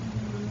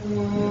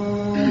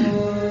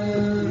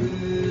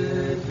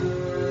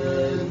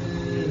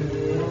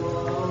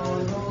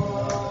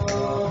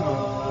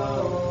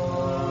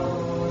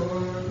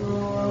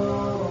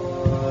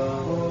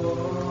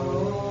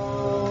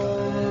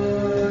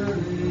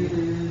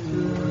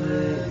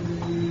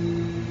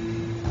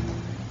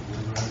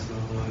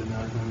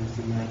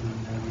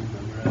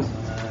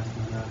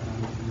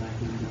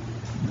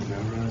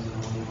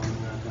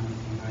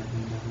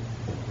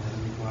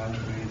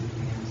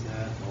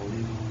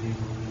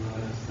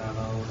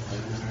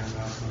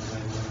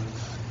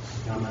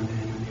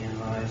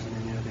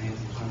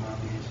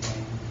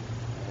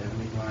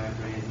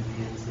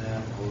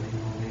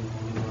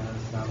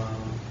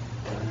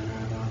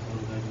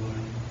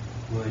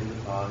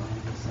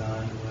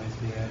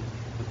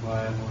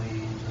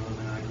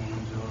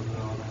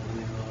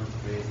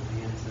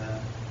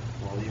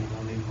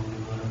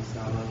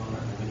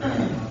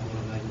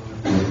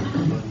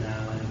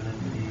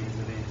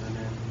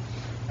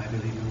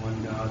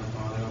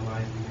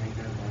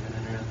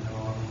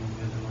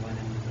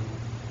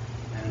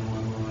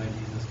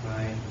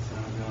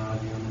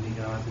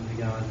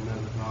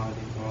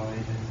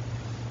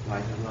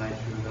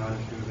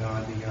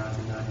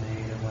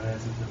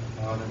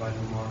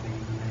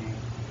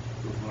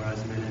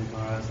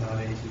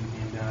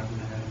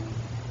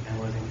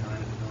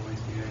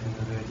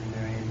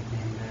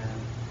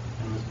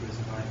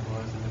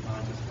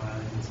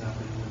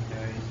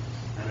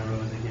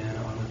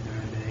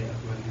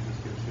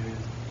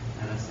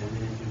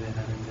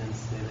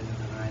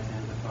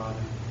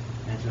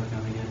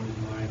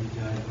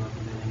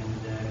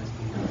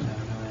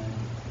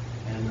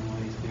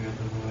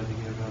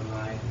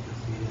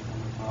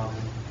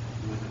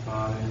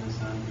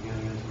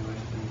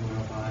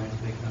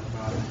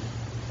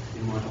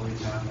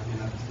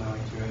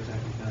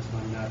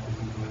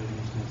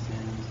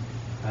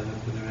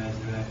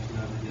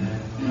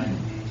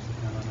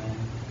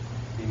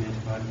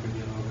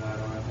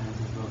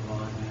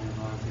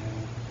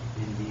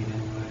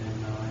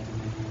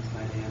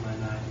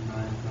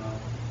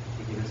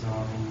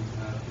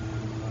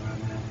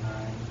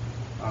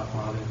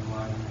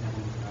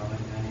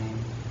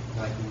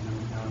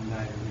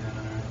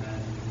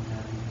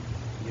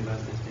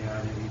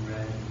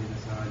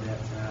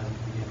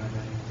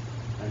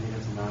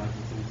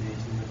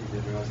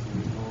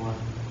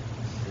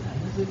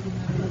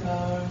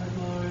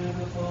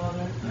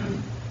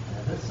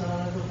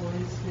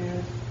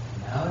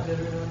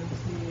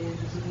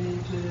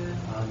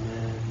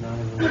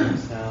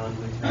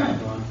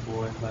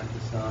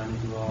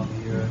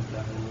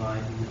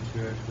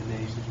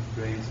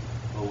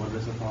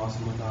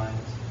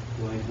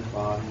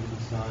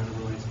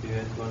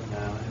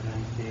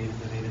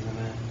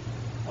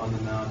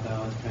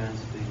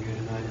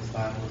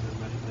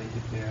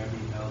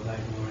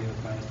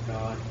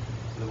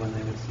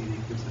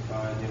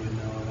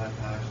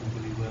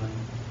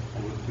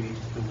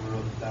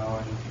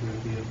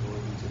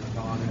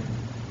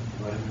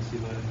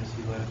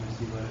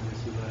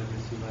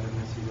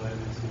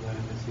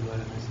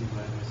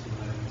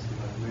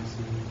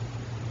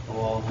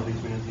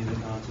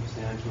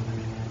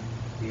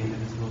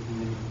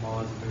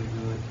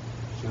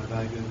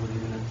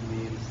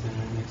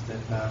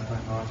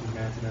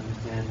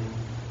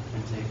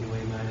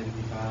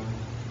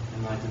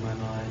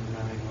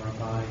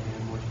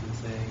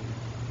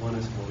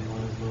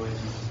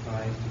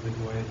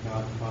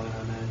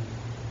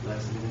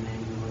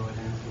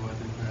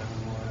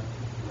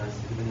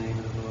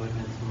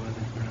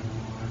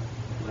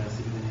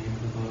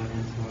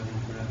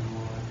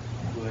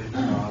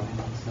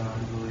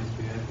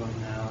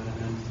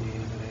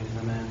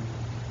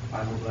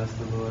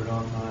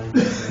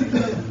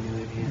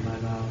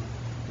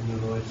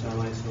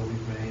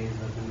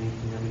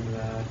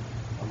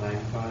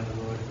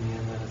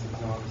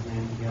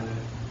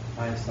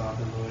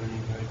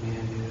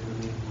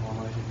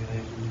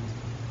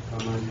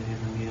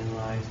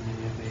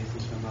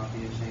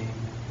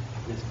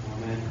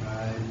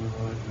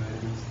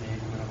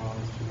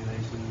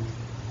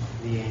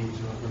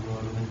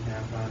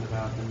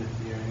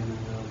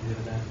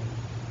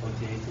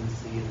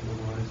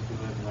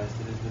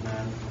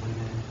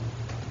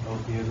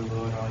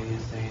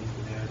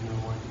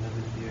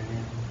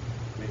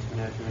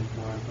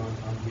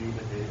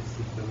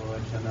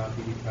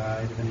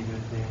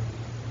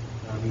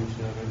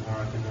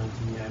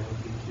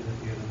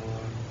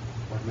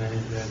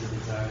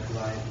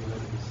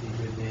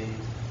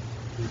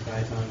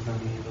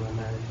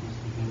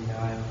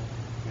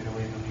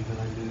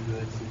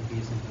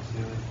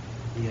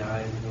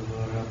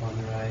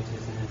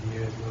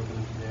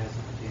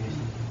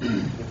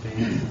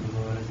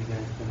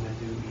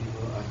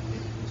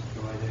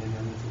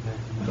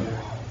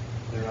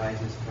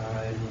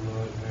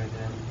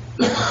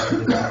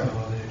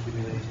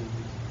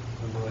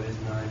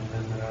 kind to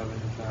them that are of a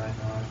contrite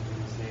heart, and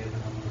will save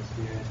the humble of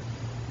spirit.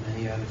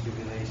 Many are the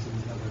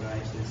tribulations of the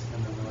righteous,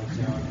 and the Lord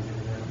shall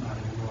deliver them out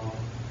of them all.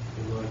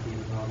 The Lord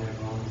keepeth all their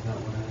bones,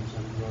 not one of them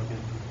shall be broken.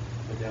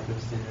 The death of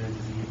sinners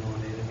is evil,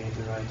 and they that hate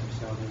the righteous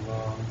shall do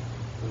wrong.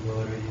 The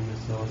Lord redeem the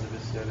souls of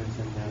his servants,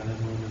 and none of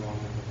them will be long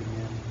to look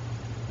again.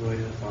 Glory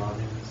to the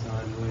Father, and the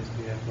Son, and the Holy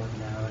Spirit, both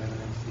now and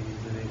ever, and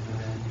seas of age.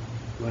 Amen.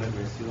 Lord have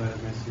mercy, Lord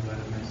have mercy, Lord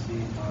have mercy.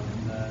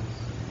 Amen. Bless.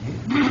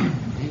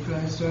 May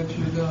Christ our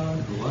true God,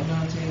 who on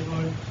Mount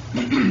Tabor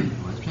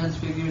was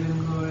transfigured in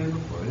glory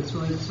before his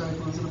holy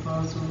disciples and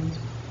apostles,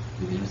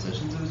 through the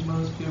intercessions of his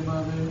most pure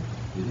Mother,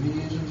 through the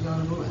mediation of his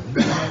honorable and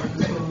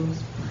his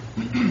souls,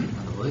 and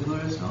the holy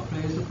glorious and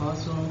all-praised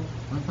Apostle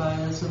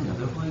Matthias, and the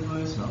other holy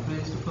glorious and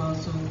all-praised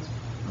apostles,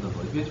 and the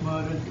holy great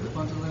martyr Philip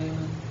unto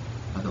laymen,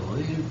 and the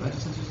holy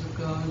righteous sisters of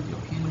God,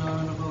 Joachim and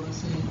Aaron of all the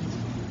saints,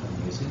 have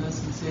mercy on us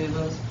and save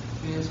us,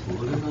 be us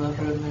full in the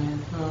lover of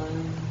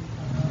mankind.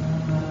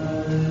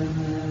 Amen.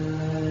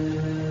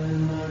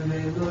 Our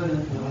great Lord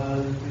and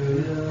Father,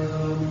 through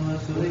the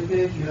most holy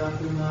Patriarch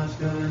of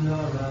Moscow and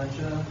all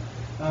Russia,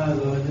 our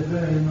Lord the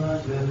very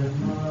most reverend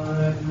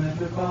monarch,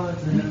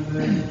 Metropolitan of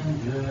Berlin,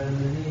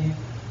 Germany,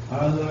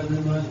 our Lord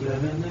the most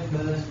reverend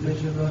Nicholas,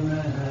 Bishop of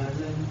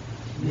Manhattan,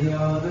 the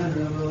all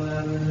venerable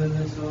abbot of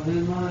this holy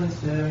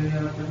monastery,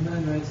 our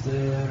commemorates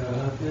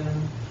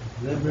thereupon,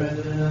 the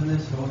brethren of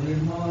this holy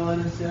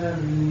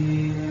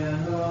monastery,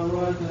 and all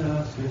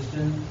Orthodox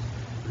Christians,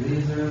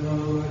 preserve, O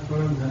Lord, for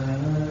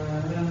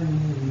memory.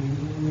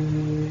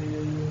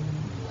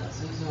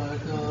 Blessed is our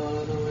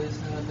God, always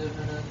now and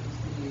ever, and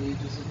the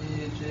ages of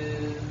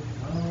ages.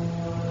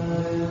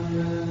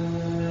 Amen.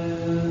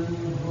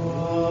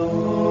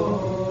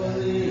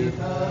 Holy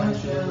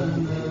Passion,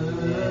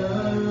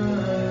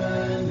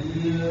 and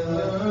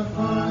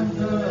upon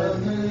the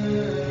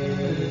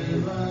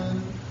layman,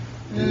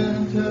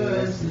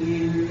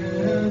 intercede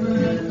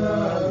with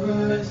our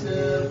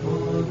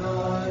merciful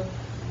God,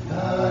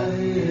 that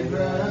he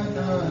grant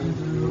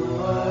unto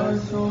our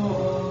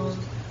souls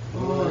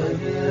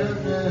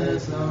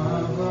forgiveness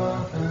of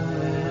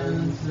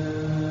offenses.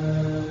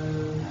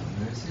 Have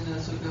mercy on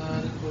us, O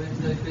God, according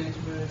to thy great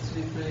mercy,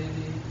 we pray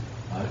thee.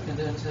 Hearken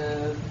and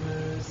have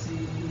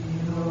mercy.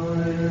 Lord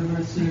have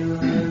mercy,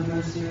 Lord have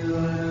mercy,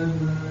 Lord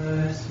have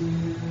mercy.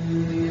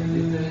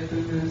 We pray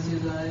for mercy,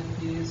 life,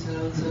 peace,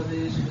 health,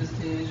 salvation,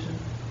 visitation,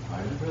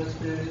 heart and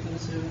prosperity for the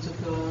servants of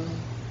God.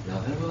 The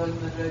Honorable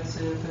Archimandrite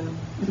Seraphim,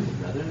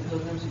 brethren,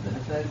 pilgrims, and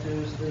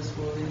benefactors of this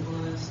holy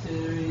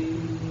monastery.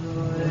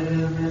 Lord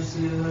have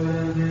mercy, Lord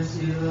have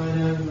mercy, Lord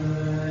have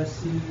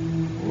mercy.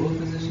 O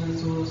physician of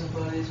souls and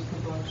bodies, with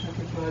compunction and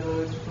contrite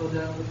hearts, we fall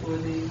down before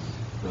thee.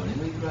 Groaning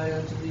we cry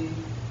unto thee.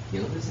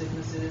 Heal the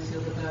sicknesses,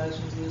 heal the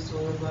passions of the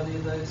soul and body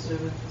of thy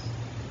servants.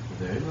 The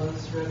very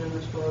most reverend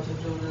Metropolitan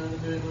Jonah, the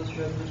very most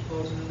reverend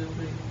Metropolitan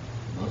Onufri,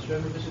 the most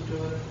reverend Bishop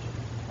George,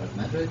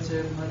 Archimandrite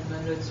Seraphim,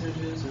 Archimandrite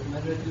Sergius,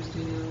 Archimandrite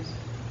Justinius,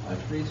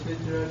 Archpriest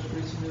Victor,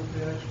 Archpriest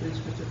Onufri, Archpriest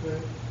Christopher,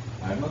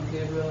 Archmonk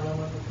Gabriel,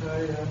 Archmonk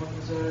Macari, Archmonk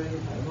Nazari,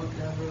 Archmonk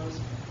Ambrose,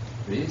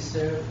 Priest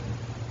Sarah,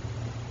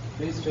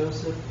 Priest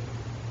Joseph,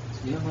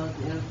 Monk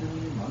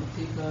Anthony, Monk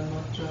Tikon,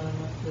 Monk John,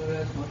 Monk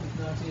Flores, Monk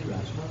Ignati,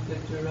 Rashmonk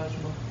Victor,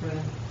 Rashmonk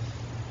Friend,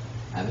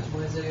 Abbot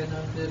Moisea,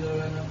 Monk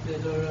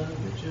Theodora,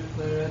 Richard,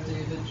 Clara,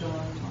 David,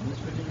 John, Thomas,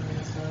 Virginia,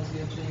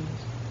 Anastasia,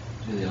 James,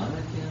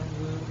 Juliana, Kim,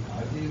 Luke,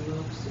 Artie,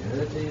 Luke,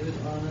 Sarah, David,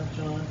 Anna,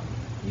 John,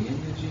 Ian,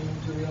 Eugene,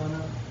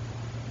 Juliana,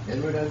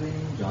 Edward,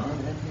 Eileen, John,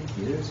 Anthony,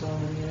 Peter,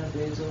 Solomon,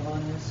 Basil,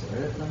 Anya,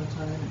 Sarah,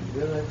 Clementine,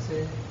 Peter,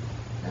 Alexei,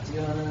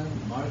 Tatiana,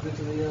 Margaret,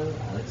 Leo,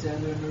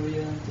 Alexander,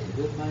 Maria,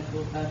 David,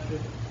 Michael,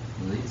 Patrick,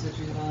 Melissa,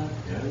 Jihan,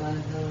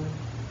 Caroline, Helen,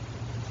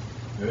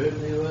 Herb,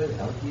 Leroy,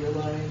 Elkie,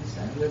 Alarian,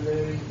 Sandra,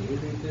 Larry,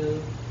 Haley, Bill,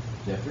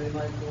 Jeffrey,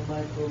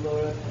 Michael,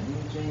 Laura, Penny,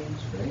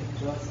 James, Frank,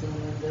 Jocelyn,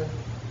 Linda,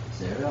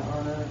 Sarah,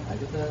 Anna,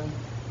 Agatha,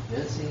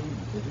 Jesse,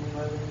 Tiffany,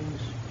 Marlene,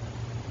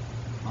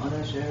 Anna,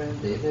 Sharon,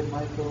 David,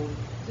 Michael,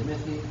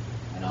 Timothy,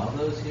 and all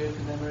those here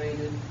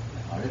commemorated,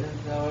 hearted and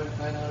flowered,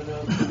 cried out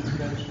of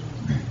transgressions,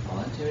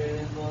 voluntary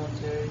and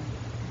involuntary,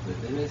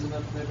 quickly raise them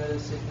up from their bed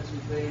of sickness, we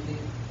pray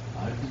thee.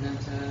 Hearken and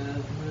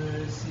have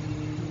mercy.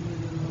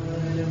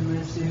 Lord have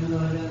mercy,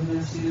 Lord have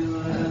mercy,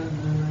 Lord have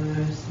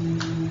mercy.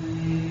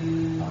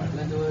 Hearken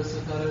unto us, O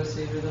God, our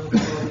Savior, thou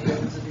before the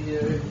ends of the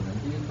earth, and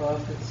unto your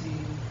prophecy.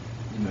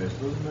 Be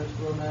merciful,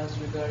 merciful,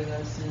 Master, regarding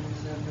our sins,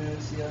 and have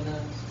mercy on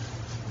us.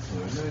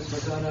 For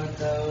merciful God art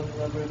thou, the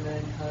lover of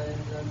mankind,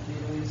 and unto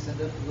thee we send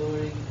up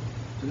glory,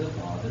 to the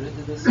Father, and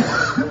to the Son,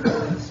 and to the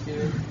Holy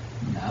Spirit,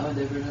 now and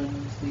ever, and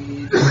unto the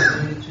age of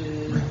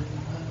ages.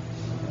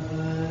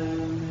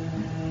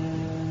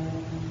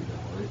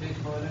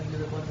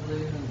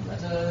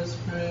 Let us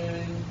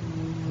pray.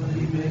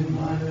 Holy big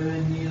martyr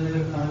and healer,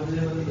 come to the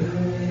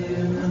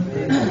and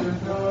pray for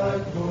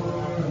God for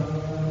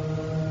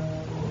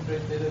us. O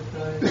great faith of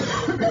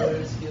Christ,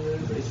 glorious healer,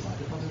 grace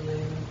martyr from the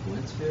lame, who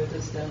in spirit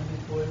does stand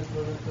before the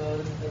throne of God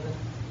in heaven,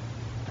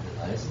 and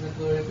delights in the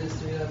glory of this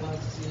three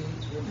apostasy,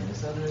 to remain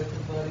on earth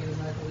in body and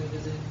immaculate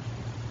visage,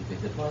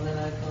 depicted upon thine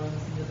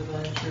icons in the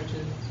divine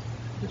churches,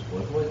 which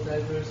brought forth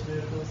diverse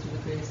miracles through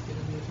the grace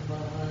given me from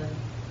on high.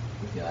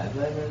 With the eye of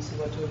thy mercy,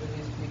 watch over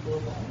these people,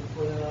 bound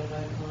before thy Lord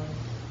thy God,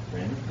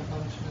 praying with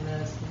compunction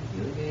and asking,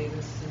 healing aid and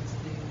assistance to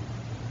thee.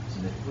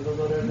 Submit before the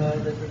Lord our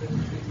God, thy forgiven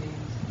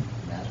entreaties,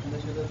 and ask from the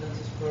true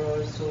deliverance for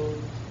our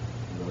souls.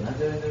 Although not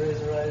daring to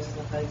raise our eyes to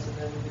the heights of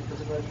heaven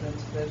because of our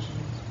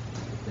transgressions,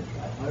 then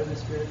try hard in the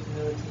spirit of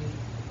humility,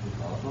 we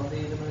call upon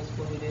thee, the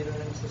merciful mediator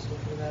and accessible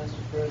for the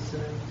master for our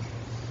sins.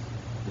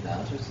 Do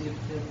thou receive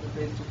him the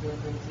grace to cure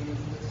infirmities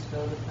and to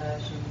dispel the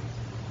passions.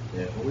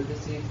 Therefore we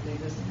beseech thee,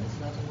 dismiss us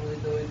not unworthy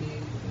though we be,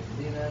 but with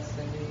thee and ask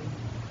thy name.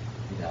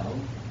 Be thou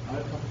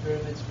our comforter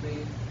amidst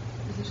grief,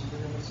 physician to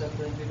them of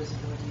suffering, grievous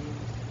infirmity,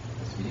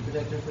 a speedy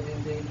protector for the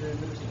endangered,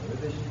 the restorer of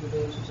vision for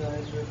those whose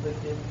eyes are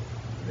afflicted,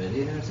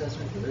 ready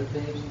intercessor for their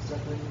pains and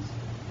sufferings,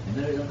 and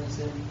their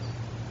illnesses.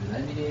 Through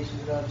thy mediation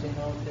do thou obtain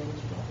all things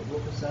profitable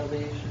for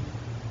salvation.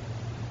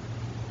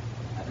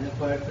 Having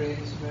acquired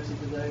grace and mercy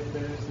to thy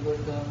prayers, the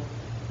Lord God,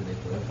 for they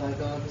glorify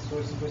God, the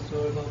source and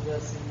bestower of all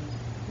blessings,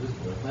 who is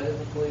glorified in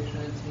the Holy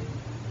Trinity,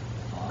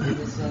 the Father,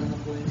 the Son, and the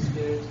Holy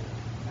Spirit,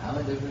 now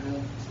and ever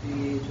and to the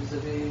ages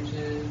of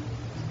ages.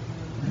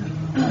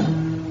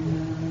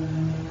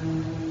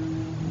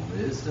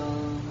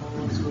 Wisdom,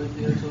 most with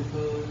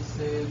Theotokos,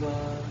 save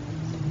us.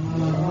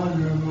 More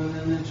honorable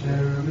than the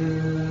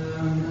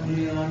cherubim,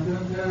 beyond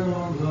compare,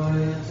 more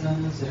glorious than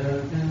the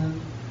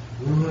seraphim,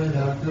 who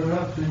without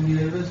corruption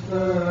gave us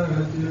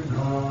birth to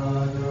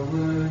God the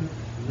Word,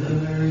 the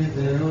very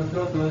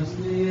Theotokos,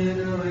 the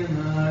eternally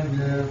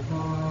magnified.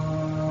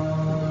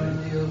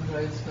 Glory to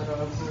Christ, God our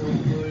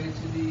Lord, glory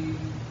to thee.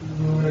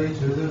 Glory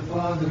to the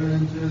Father,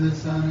 and to the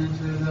Son, and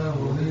to the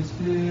Holy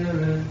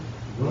Spirit,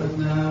 both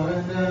now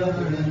and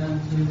ever, and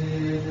unto the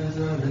ages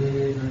of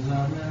ages.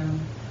 Amen.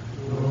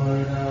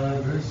 Lord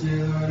have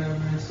mercy, Lord have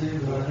mercy,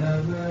 Lord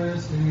have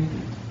mercy.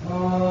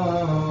 Amen.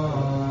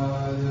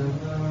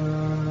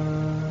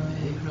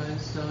 May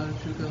Christ, our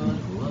true God,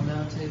 who on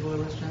Mount Tabor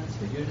was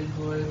transfigured in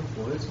glory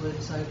before his holy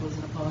disciples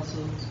and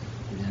apostles,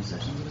 through the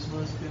intercessions of his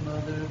most pure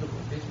mother, the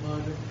glorious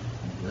martyr,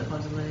 and the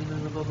blessed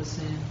layman of all the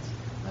saints,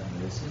 have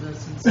mercy on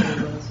us and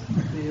save us,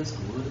 be us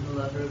good and the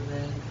lover of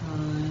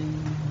mankind.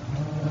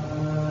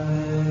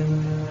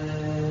 Amen.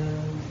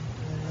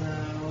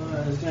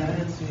 Thou hast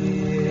transfigured